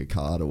got like a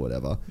card or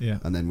whatever,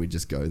 and then we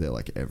just go there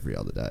like every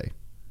other day,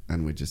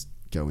 and we just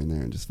go in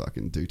there and just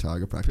fucking do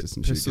target practice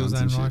and shoot pistols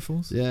guns and shit.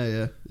 Rifles.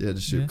 Yeah,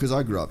 just shoot, because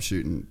I grew up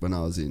shooting when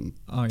I was in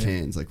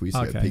Cairns. Like we used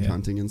to go pig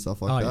hunting and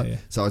stuff like that.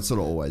 So I'd sort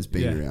of always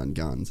been around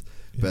guns,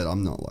 but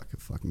I'm not like a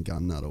fucking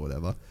gun nut or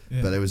whatever.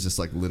 But it was just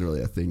like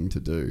literally a thing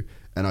to do.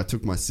 And I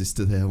took my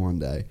sister there one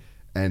day,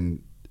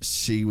 and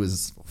she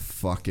was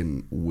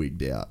fucking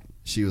wigged out.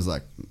 She was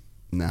like,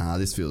 nah,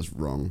 this feels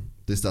wrong.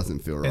 This doesn't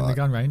feel right. In the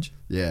gun range?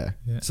 Yeah.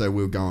 So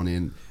we were going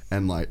in,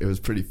 and like it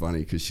was pretty funny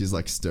because she's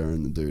like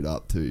stirring the dude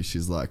up too.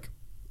 She's like,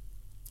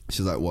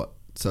 what?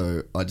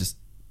 So I just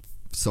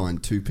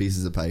signed 2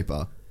 pieces of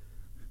paper,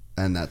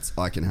 and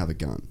I can have a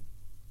gun.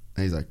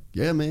 And he's like,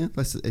 yeah, man,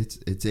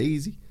 it's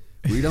easy.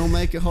 We don't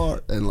make it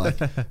hard. And like,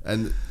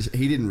 and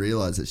he didn't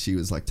realize that she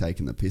was like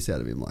taking the piss out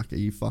of him. Like, are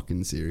you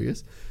fucking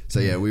serious? So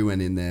yeah, we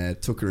went in there,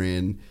 took her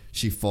in.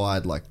 She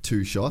fired like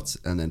 2 shots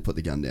and then put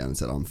the gun down and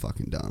said, I'm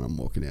fucking done. I'm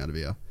walking out of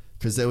here.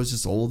 Because there was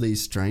just all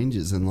these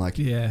strangers, and like,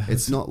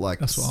 it's not like...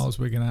 That's what I was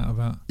wigging out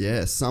about.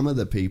 Yeah, some of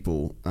the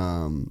people,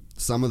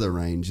 some of the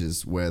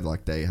ranges where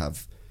like they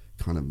have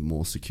kind of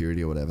more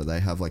security or whatever,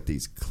 they have like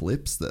these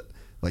clips that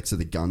like, so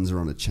the guns are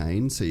on a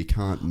chain, so you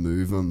can't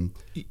move them.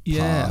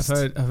 Yeah, past.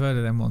 I've heard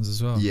of them ones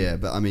as well. Yeah,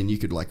 but I mean, you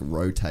could like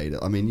rotate it.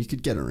 I mean, you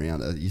could get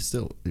around it.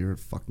 You're at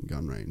a fucking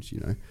gun range, you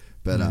know.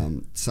 But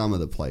some of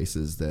the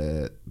places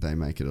they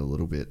make it a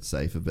little bit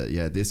safer. But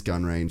yeah, this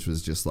gun range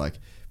was just like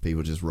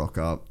people just rock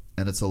up,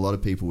 and it's a lot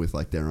of people with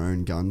like their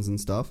own guns and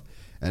stuff.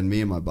 And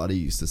me and my buddy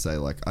used to say,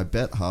 like, I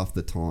bet half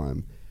the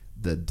time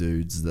the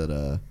dudes that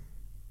are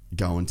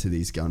going to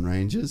these gun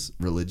ranges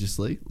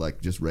religiously,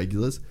 like just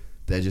regulars,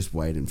 they're just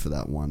waiting for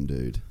that one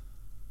dude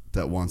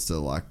that wants to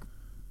like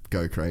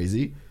go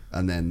crazy,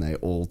 and then they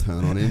all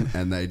turn on him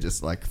and they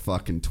just like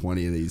fucking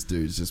 20 of these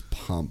dudes just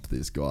pump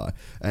this guy.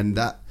 And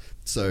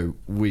so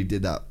we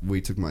did that. We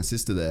took my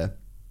sister there,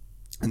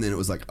 and then it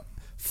was like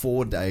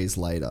 4 days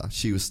later,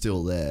 she was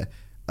still there.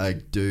 A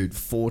dude,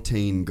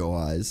 14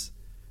 guys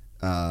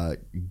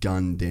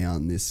gunned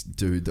down this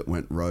dude that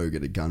went rogue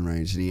at a gun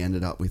range, and he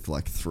ended up with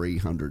like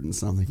 300 and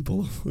something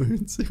bullet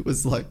wounds. It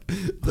was like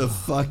the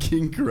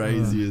fucking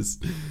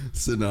craziest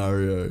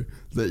scenario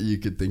that you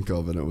could think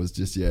of, and it was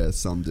just,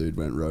 some dude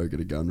went rogue at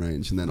a gun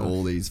range, and then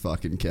all these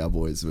fucking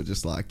cowboys were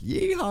just like,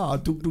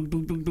 yeehaw, duk, duk,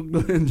 duk, duk,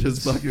 duk, and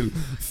just fucking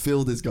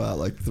filled this guy out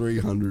like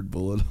 300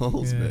 bullet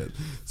holes, man.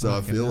 So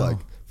I feel like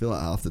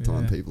half the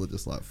time people are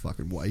just like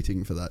fucking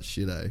waiting for that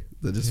shit, eh?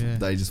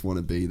 They just want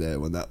to be there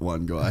when that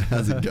one guy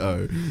has a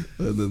go,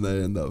 and then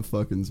they end up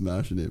fucking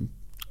smashing him.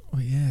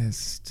 Well,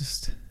 it's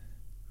just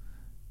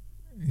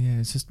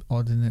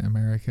odd, isn't it,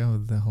 America,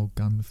 with the whole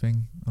gun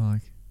thing,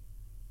 like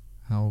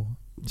how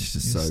it's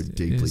just so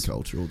deeply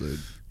cultural,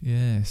 dude.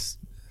 Yes,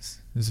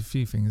 there's a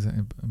few things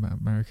about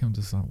America I'm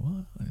just like,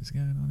 what is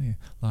going on here?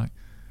 Like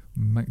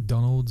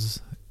McDonald's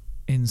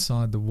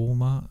inside the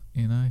Walmart,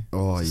 you know,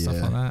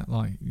 stuff like that.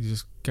 Like you're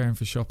just going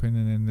for shopping,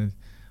 and then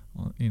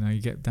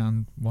you get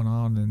down one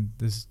aisle, and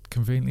there's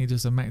conveniently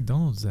just a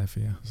McDonald's there for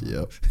you.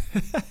 Yep.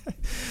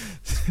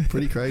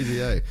 Pretty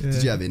crazy, eh? Yeah.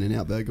 Did you have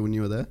In-N-Out Burger when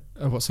you were there?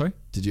 What? Sorry?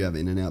 Did you have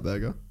In-N-Out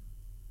Burger?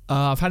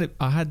 I've had it.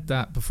 I had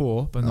that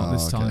before, but not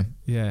this time.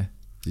 Yeah.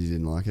 You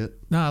didn't like it?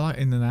 No, I like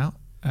In-N-Out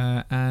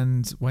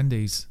and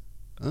Wendy's.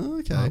 Oh,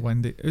 okay.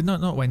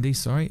 Not Wendy's.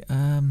 Sorry.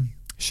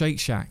 Shake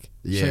Shack.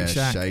 Yeah, Shake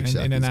Shack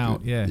and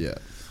In-N-Out. Yeah.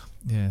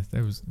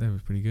 They were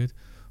pretty good.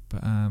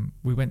 But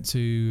we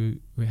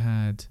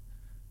had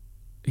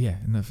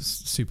and that was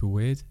super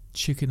weird,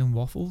 chicken and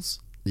waffles.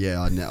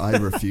 Yeah, I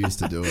refused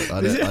to do it.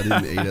 I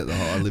didn't eat it.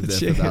 I lived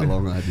there for that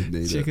long, and I didn't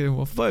eat it. Chicken and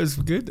waffles. But it was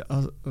good.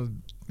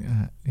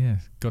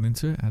 Got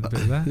into it. Had a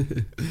bit of that.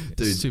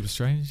 Dude, it's super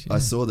strange. Yeah. I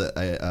saw that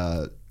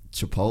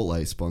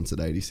Chipotle sponsored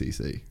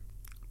 80cc.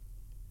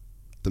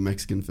 The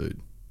Mexican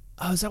food.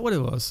 Oh, is that what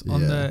it was?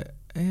 Yeah.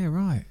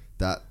 Right.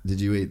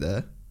 Did you eat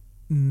there?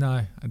 No,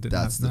 I didn't.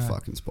 That's the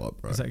fucking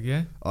spot, bro. Is that,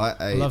 yeah?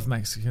 I love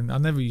Mexican. I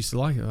never used to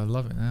like it. I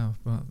love it now,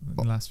 but in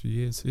the last few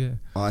years, yeah.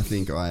 I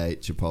think I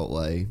ate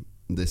Chipotle,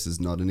 this is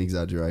not an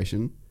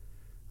exaggeration,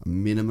 a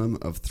minimum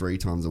of 3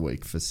 times a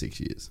week for 6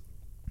 years.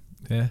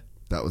 Yeah.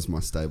 That was my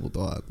stable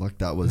diet. Like,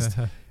 that was,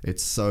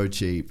 it's so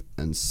cheap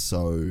and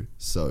so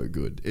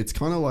good. It's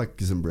kind of like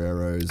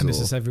Sombreros. And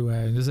this is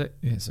everywhere, is it?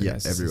 Yeah, so yeah,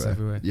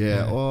 everywhere.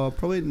 Yeah, or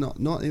probably not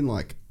in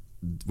like,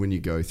 when you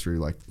go through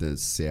like the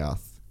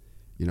south.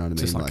 You know what I mean?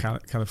 Just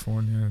like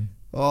California.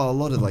 A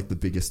lot of like the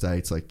bigger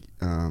states, like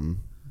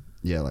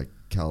like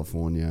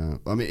California.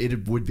 I mean,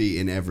 it would be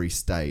in every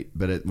state,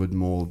 but it would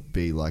more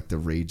be like the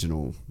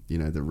regional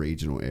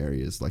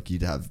areas. Like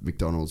you'd have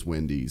McDonald's,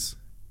 Wendy's.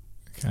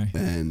 Okay.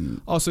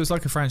 And so it's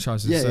like a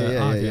franchise.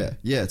 Yeah,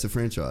 it's a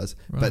franchise,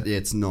 right. But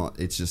it's not.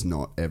 It's just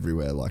not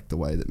everywhere like the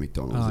way that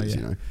McDonald's is.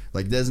 You know,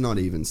 like there's not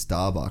even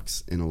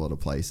Starbucks in a lot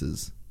of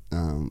places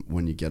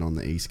when you get on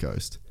the East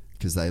Coast.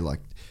 Because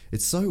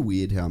it's so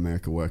weird how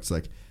America works.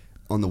 Like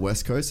on the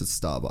West Coast, it's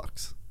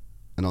Starbucks,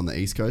 and on the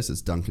East Coast,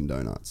 it's Dunkin'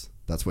 Donuts.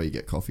 That's where you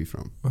get coffee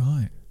from.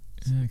 Right.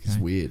 Okay. It's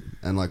weird.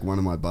 And like one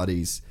of my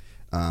buddies,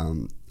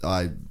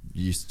 I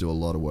used to do a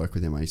lot of work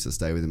with him. I used to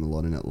stay with him a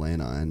lot in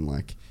Atlanta, and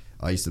like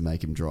I used to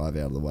make him drive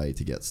out of the way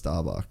to get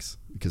Starbucks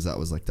because that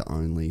was like the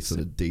only sort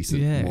of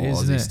decent, more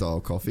Aussie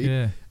style coffee.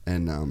 Yeah.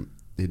 And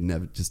he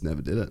never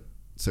did it.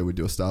 So we'd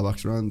do a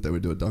Starbucks run, then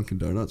we'd do a Dunkin'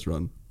 Donuts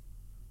run.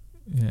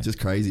 Yeah. Just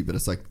crazy, but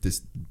it's like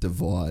this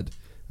divide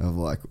of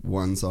like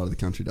one side of the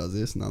country does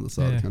this and the other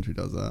side of the country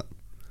does that.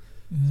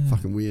 Yeah.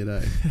 Fucking weird,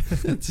 eh?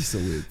 It's just a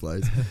weird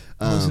place.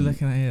 What was you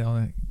looking at here?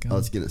 I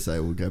was going to say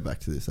we'll go back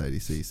to this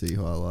 80cc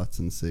highlights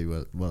and see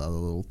what other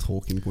little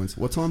talking points.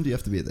 What time do you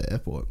have to be at the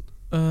airport?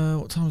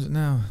 What time is it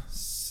now?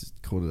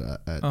 Called it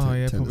at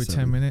 10, probably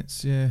 10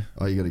 minutes, yeah.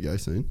 Oh, you got to go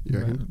soon, you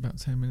reckon? About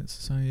 10 minutes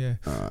or so, yeah.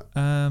 All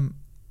right.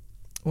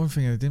 One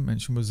thing I didn't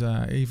mention was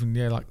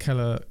like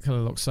Keller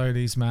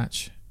Loxodi's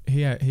match.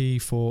 He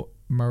fought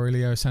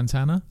Mauricio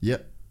Santana.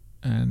 Yep.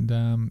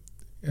 And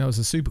it was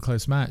a super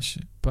close match,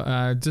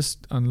 but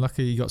just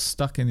unlucky he got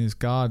stuck in his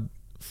guard.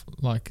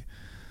 Like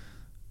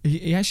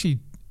he actually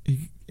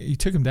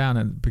took him down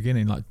at the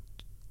beginning, like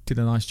did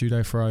a nice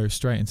judo throw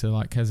straight into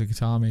like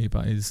Kezakatami,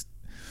 but his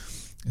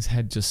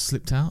head just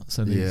slipped out,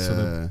 so they sort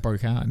of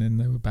broke out, and then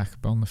they were back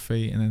up on the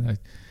feet, and then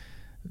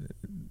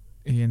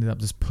he ended up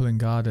just pulling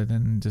guard, and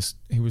then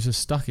he was just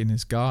stuck in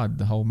his guard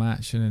the whole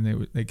match, and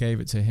then they gave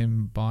it to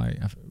him by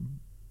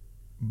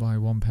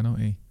one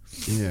penalty.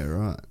 Yeah,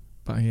 right.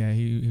 But yeah,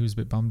 he was a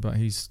bit bummed, but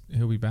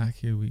he'll be back.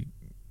 He'll be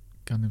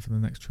gunning for the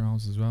next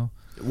trials as well.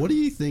 What do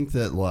you think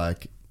that,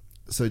 like,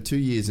 so 2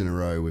 years in a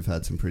row we've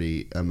had some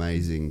pretty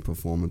amazing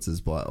performances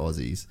by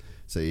Aussies.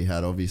 So you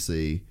had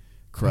obviously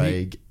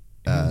Craig.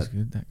 He was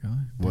good, that guy.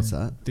 What's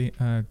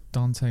that?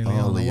 Dante Leon.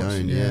 Oh,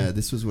 Leon, yeah.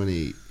 This was when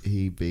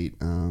he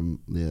beat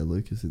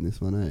Lucas in this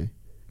one, eh?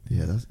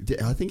 Yeah,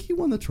 I think he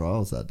won the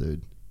trials, that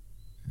dude.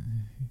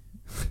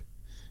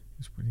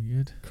 He's pretty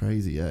good.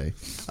 Crazy, eh?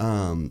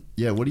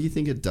 Yeah, what do you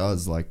think it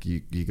does? Like,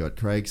 you got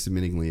Craig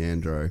submitting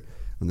Leandro,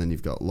 and then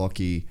you've got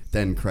Lockie,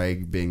 then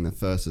Craig being the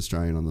first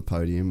Australian on the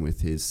podium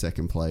with his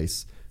second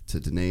place to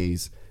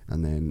Denise,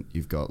 and then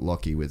you've got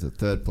Lockie with a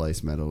third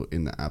place medal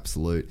in the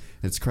absolute.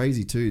 It's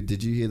crazy too.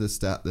 Did you hear the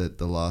stat that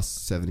the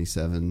last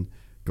 77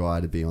 guy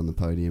to be on the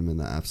podium in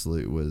the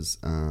absolute was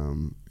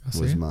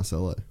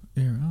Marcelo?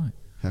 Yeah, right.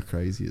 How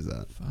crazy is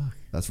that? Fuck.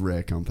 That's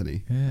rare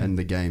company. Yeah. And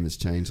the game has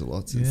changed a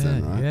lot since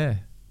then, right? Yeah.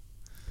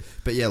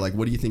 But yeah, like,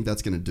 what do you think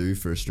that's going to do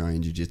for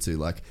Australian Jiu-Jitsu?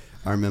 Like,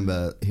 I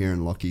remember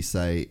hearing Lockie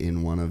say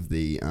in one of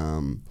the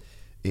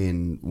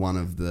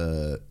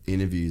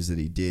interviews that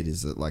he did,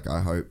 is that, like,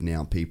 I hope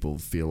now people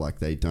feel like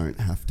they don't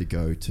have to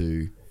go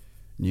to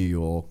New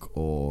York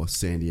or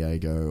San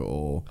Diego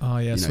or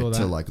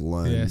to like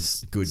learn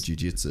good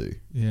jiu-jitsu.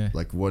 Yeah.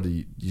 Like, what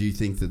do you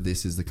think that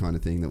this is the kind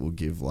of thing that will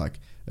give, like,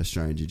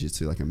 Australian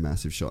jiu-jitsu like a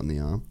massive shot in the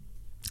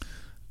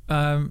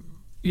arm?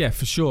 Yeah,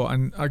 for sure.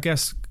 And I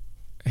guess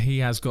he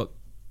has got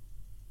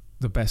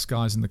the best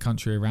guys in the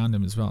country around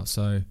him as well.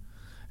 So,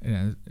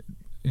 you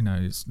know,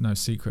 it's no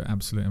secret.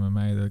 Absolute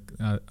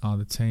MMA are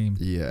the team.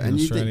 Yeah, and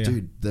Australia. You think,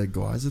 dude, the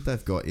guys that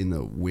they've got in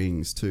the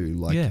wings too,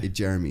 like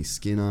Jeremy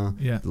Skinner,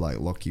 like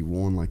Lockie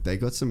Warren, like they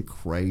got some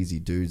crazy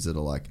dudes that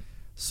are like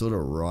sort of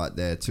right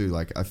there too.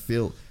 Like, I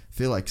feel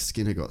like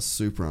Skinner got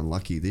super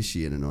unlucky this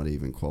year to not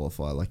even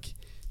qualify. Like,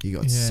 he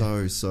got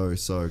so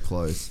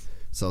close.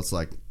 So it's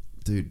like,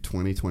 dude,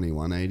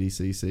 2021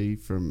 ADCC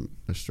from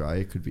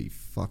Australia could be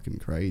fucking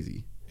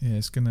crazy. Yeah,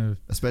 it's gonna,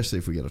 especially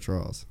if we get a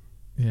trials.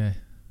 Yeah.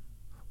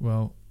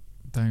 Well,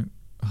 I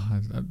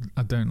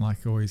don't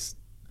like always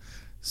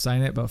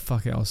saying it, but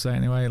fuck it, I'll say it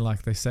anyway.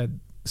 Like they said,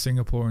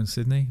 Singapore and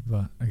Sydney,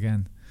 but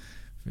again,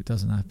 if it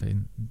doesn't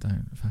happen,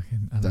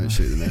 don't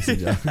shoot the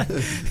messenger.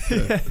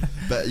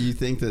 But you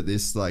think that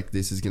this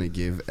is going to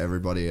give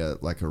everybody a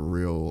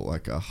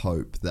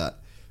hope that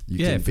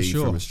you can be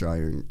from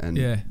Australia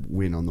and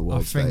win on the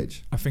world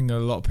stage? I think a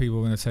lot of people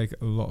are going to take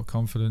a lot of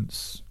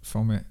confidence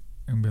from it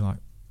and be like,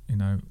 you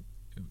know,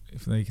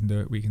 if they can do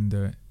it, we can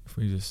do it. If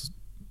we just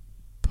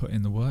put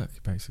in the work,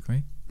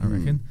 basically, I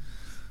reckon.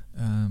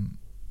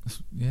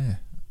 Yeah,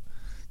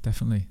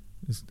 definitely.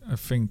 I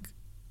think,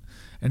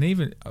 and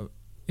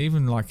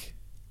even like,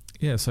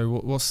 yeah. So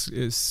what's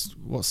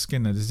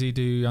Skinner? Does he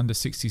do under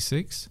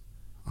 66?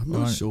 I'm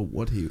not sure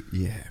what he.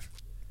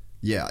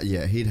 Yeah.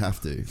 He'd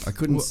have to. I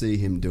couldn't see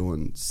him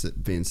being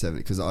 70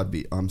 because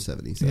I'm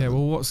 77. Yeah.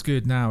 Well, what's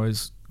good now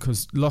is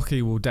because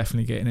Lockie will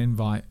definitely get an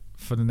invite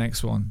for the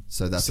next one.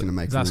 So that's going to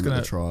make room at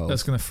the trials.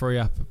 That's going to free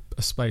up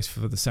a space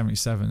for the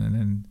 77, and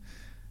then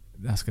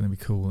that's going to be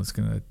cool. It's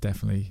going to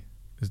definitely.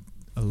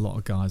 A lot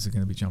of guys are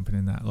going to be jumping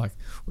in that, like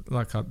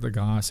the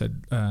guy I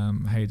said,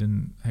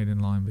 Hayden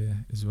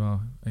Linebeer as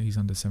well. He's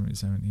under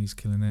 77. He's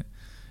killing it.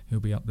 He'll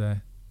be up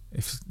there.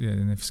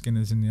 And if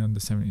Skinner's in the under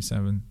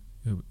 77,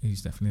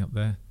 he's definitely up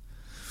there.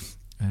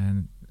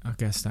 And I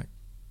guess that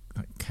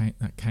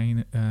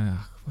Kane,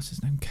 what's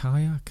his name?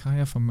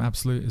 Kaya from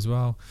Absolute as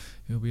well.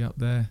 He'll be up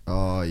there.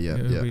 Oh yeah.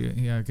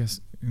 I guess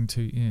in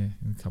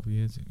a couple of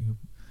years.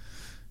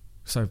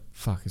 So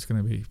it's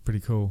going to be pretty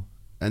cool.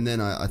 And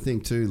then I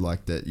think too,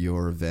 like, that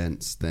your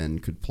events then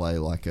could play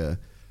like a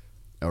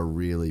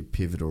really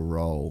pivotal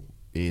role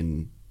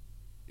in,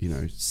 you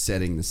know,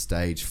 setting the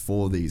stage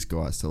for these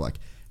guys to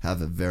like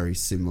have a very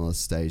similar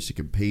stage to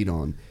compete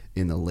on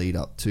in the lead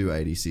up to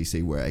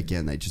ADCC, where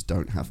again they just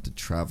don't have to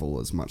travel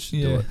as much to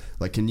do it.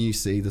 Like, can you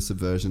see the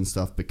Subversion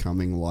stuff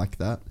becoming like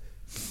that?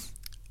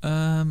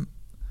 Yeah,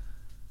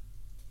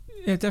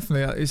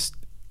 definitely.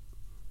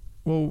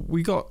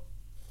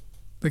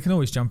 They can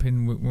always jump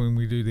in when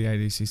we do the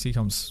ADCC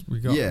comps.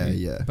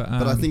 But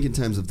I think in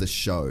terms of the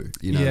show,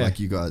 you know, like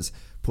you guys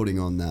putting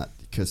on that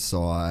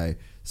Kasai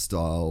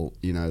style,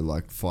 you know,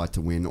 like fight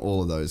to win,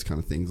 all of those kind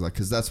of things, like,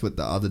 because that's what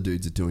the other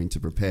dudes are doing to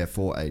prepare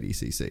for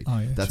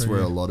ADCC. That's where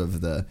a lot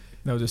of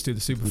they'll just do the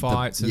super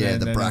fights.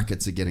 The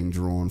brackets are getting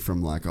drawn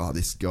from like, oh,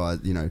 this guy,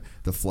 you know,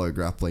 the flow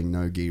grappling,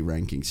 no gi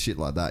rankings, shit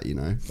like that. You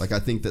know, like I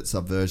think that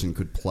Subversion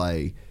could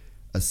play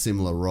a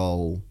similar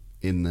role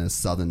in the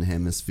Southern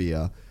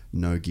Hemisphere.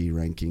 No gi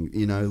ranking,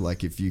 you know,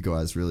 like if you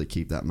guys really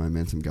keep that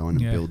momentum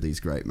going and build these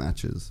great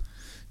matches.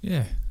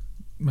 Yeah,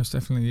 most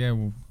definitely. Yeah,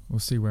 we'll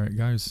see where it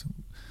goes.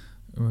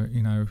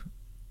 You know,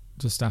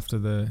 just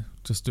after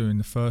just doing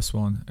the first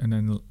one, and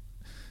then,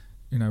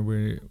 you know,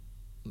 we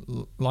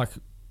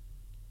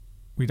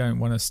don't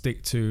want to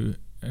stick to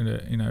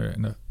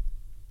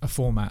a a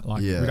format.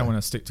 Like we don't want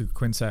to stick to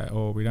quintet,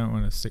 or we don't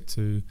want to stick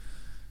to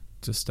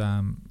just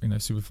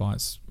super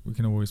fights. We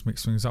can always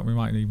mix things up. We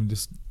might even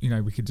just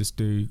we could just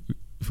do,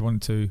 if we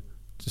wanted to,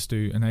 just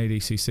do an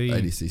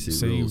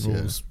ADCC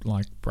rules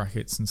like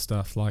brackets and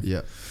stuff like.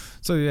 Yeah.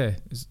 So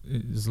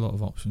there's a lot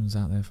of options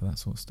out there for that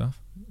sort of stuff.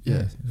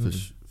 Yeah,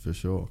 for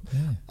sure.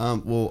 Yeah.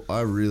 Well,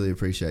 I really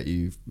appreciate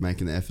you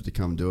making the effort to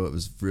come do it. It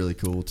was really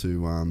cool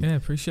to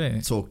appreciate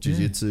it. Talk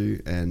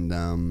jiu-jitsu and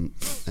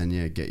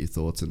get your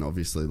thoughts, and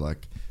obviously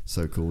like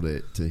so cool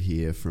to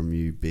hear from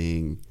you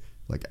being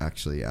like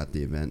actually at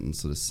the event and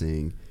sort of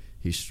seeing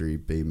history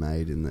be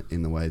made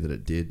in the way that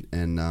it did.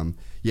 And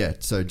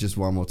so just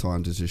one more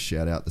time to just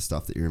shout out the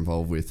stuff that you're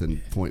involved with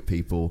and point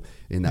people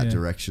in that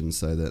direction,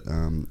 so that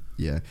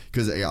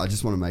because I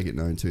just want to make it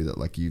known too that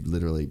like you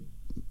literally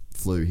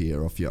flew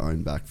here off your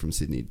own back from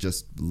Sydney,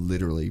 just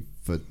literally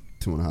for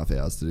 2.5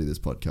 hours to do this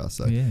podcast.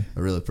 So I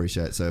really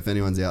appreciate it. So if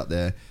anyone's out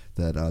there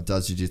that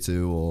does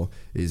jiu-jitsu or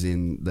is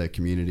in the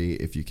community,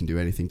 if you can do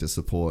anything to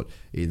support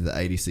either the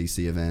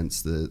ADCC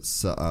events, the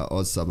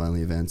Oz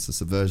sub-only events, the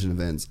Subversion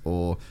events,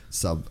 or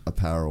sub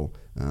apparel,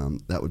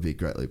 that would be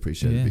greatly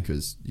appreciated,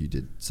 because you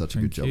did such a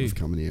good job of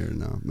coming here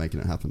and making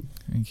it happen.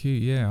 Thank you.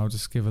 Yeah, I'll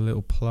just give a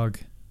little plug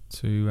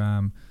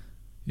to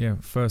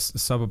first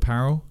sub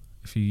apparel.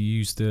 If you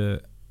use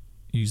the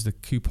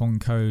coupon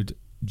code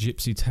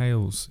Gypsy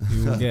Tales,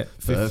 you will get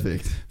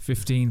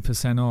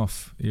 15%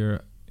 off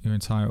your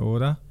entire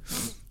order.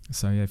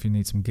 So if you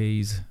need some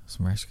gis,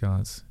 some rash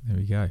guards, there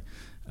we go.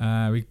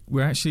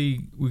 We're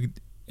actually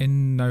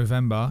in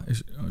November.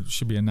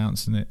 Should be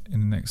announcing it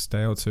in the next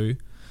day or two.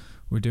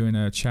 We're doing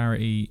a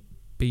charity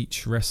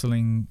beach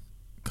wrestling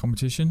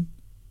competition.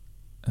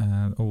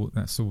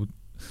 So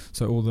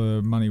all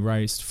the money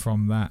raised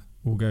from that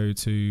will go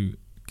to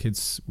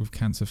Kids with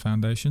Cancer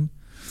Foundation.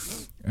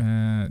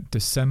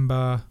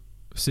 December,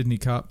 Sydney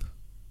Cup.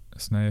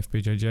 That's an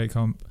AFBJJ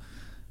comp.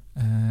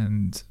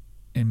 And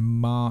in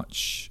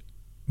March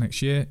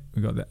next year,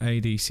 we've got the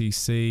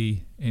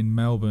ADCC in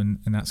Melbourne,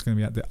 and that's going to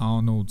be at the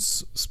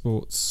Arnold's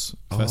Sports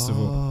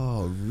Festival.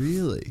 Oh,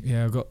 really?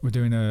 Yeah, we're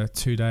doing a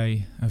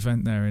 2-day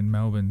event there in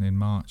Melbourne in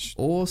March.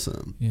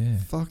 Awesome. Yeah.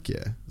 Fuck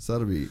yeah. So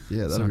that'll be I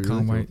really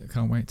cool.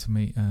 Can't wait to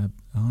meet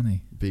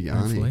Arnie. Big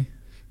hopefully. Arnie.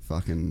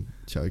 Fucking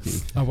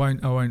choking. I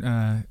won't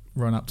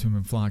run up to him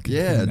and fly a kick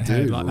in the dude,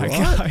 head like that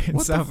guy in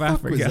South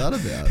Africa. What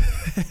was that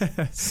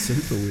about?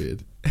 Super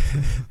weird.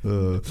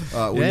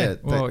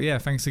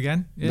 Thanks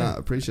again. No,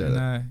 appreciate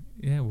it.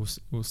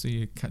 We'll see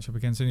you, catch up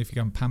again soon if you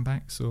go on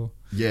Pampax or.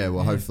 Yeah,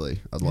 well, hopefully,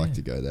 I'd like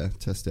to go there,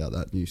 test out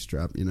that new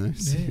strap,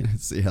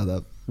 see how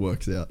that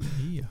works out.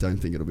 Yeah. Don't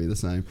think it'll be the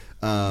same.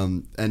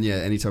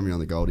 Anytime you're on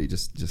the Goldie,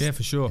 just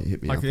for sure.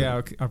 Hit me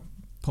up. I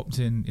popped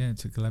in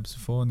to Galebs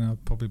before, and I'll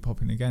probably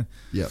pop in again.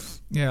 Yeah.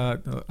 Yeah,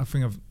 I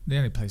think the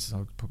only places I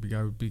would probably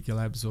go would be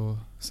Galebs or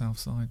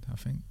Southside, I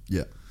think.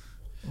 Yeah.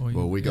 Or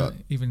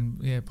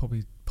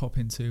probably pop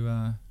into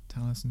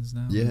Taliesin's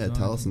now. Yeah,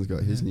 Taliesin's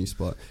got his new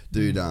spot.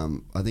 Dude, I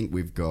think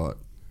we've got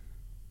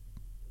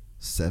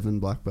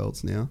 7 black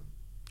belts now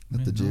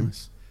at the gym.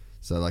 Nice.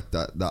 So like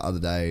that other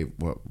day,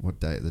 what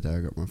day of the day I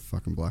got my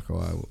fucking black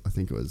eye? I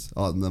think it was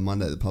the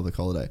Monday, the public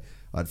holiday.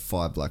 I had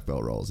 5 black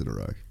belt rolls in a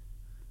row.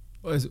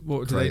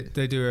 Do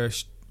they do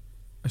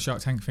a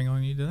Shark Tank thing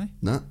on you? Do they?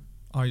 No.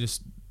 Oh, you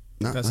just.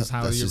 That's just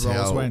how your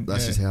rolls went.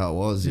 That's just how it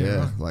was.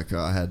 Yeah. Right. Like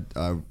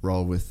I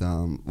rolled with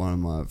one of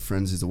my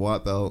friends who's a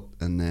white belt,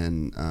 and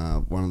then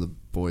one of the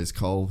boys,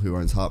 Cole, who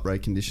owns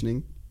Heartbreak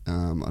Conditioning. I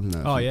don't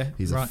know.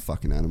 He's a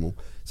fucking animal.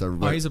 So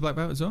he's a black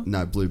belt as well.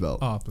 No, blue belt.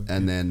 Oh, blue.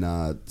 And then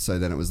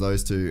then it was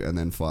those 2, and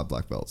then 5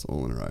 black belts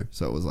all in a row.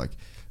 So it was like,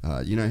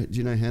 do you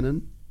know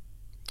Hanlan?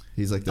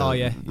 He's like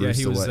the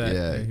he was there.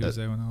 Yeah, he was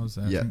there when I was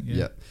there.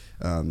 Yeah.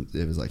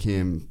 It was like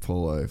him,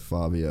 Paulo,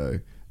 Fabio,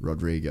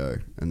 Rodrigo,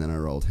 and then I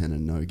rolled Hen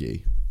and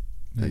Nogi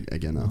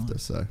again after.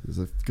 So it was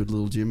a good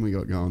little gym we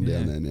got going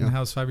down there now. And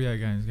how's Fabio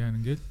going? Is he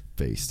going good?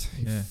 Beast.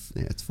 Yeah,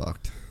 it's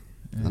fucked.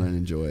 I don't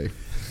enjoy.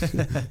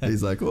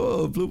 He's like,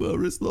 oh, blue belt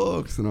wrist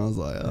locks, and I was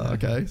like,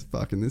 okay,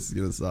 fucking this is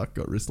gonna suck.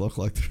 Got wrist lock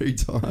like 3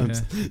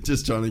 times,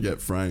 just trying to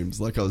get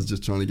frames. Like I was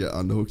just trying to get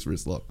underhooks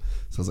wrist lock.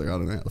 So I was like, I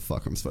don't know how the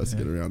fuck I'm supposed to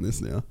get around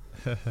this now.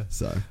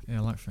 So I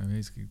like Fabio.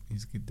 He's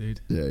a good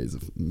dude. Yeah, he's a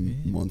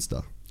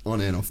monster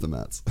on and off the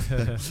mats.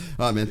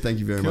 All right, man. Thank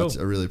you very much.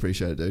 I really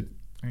appreciate it, dude.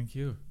 Thank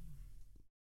you.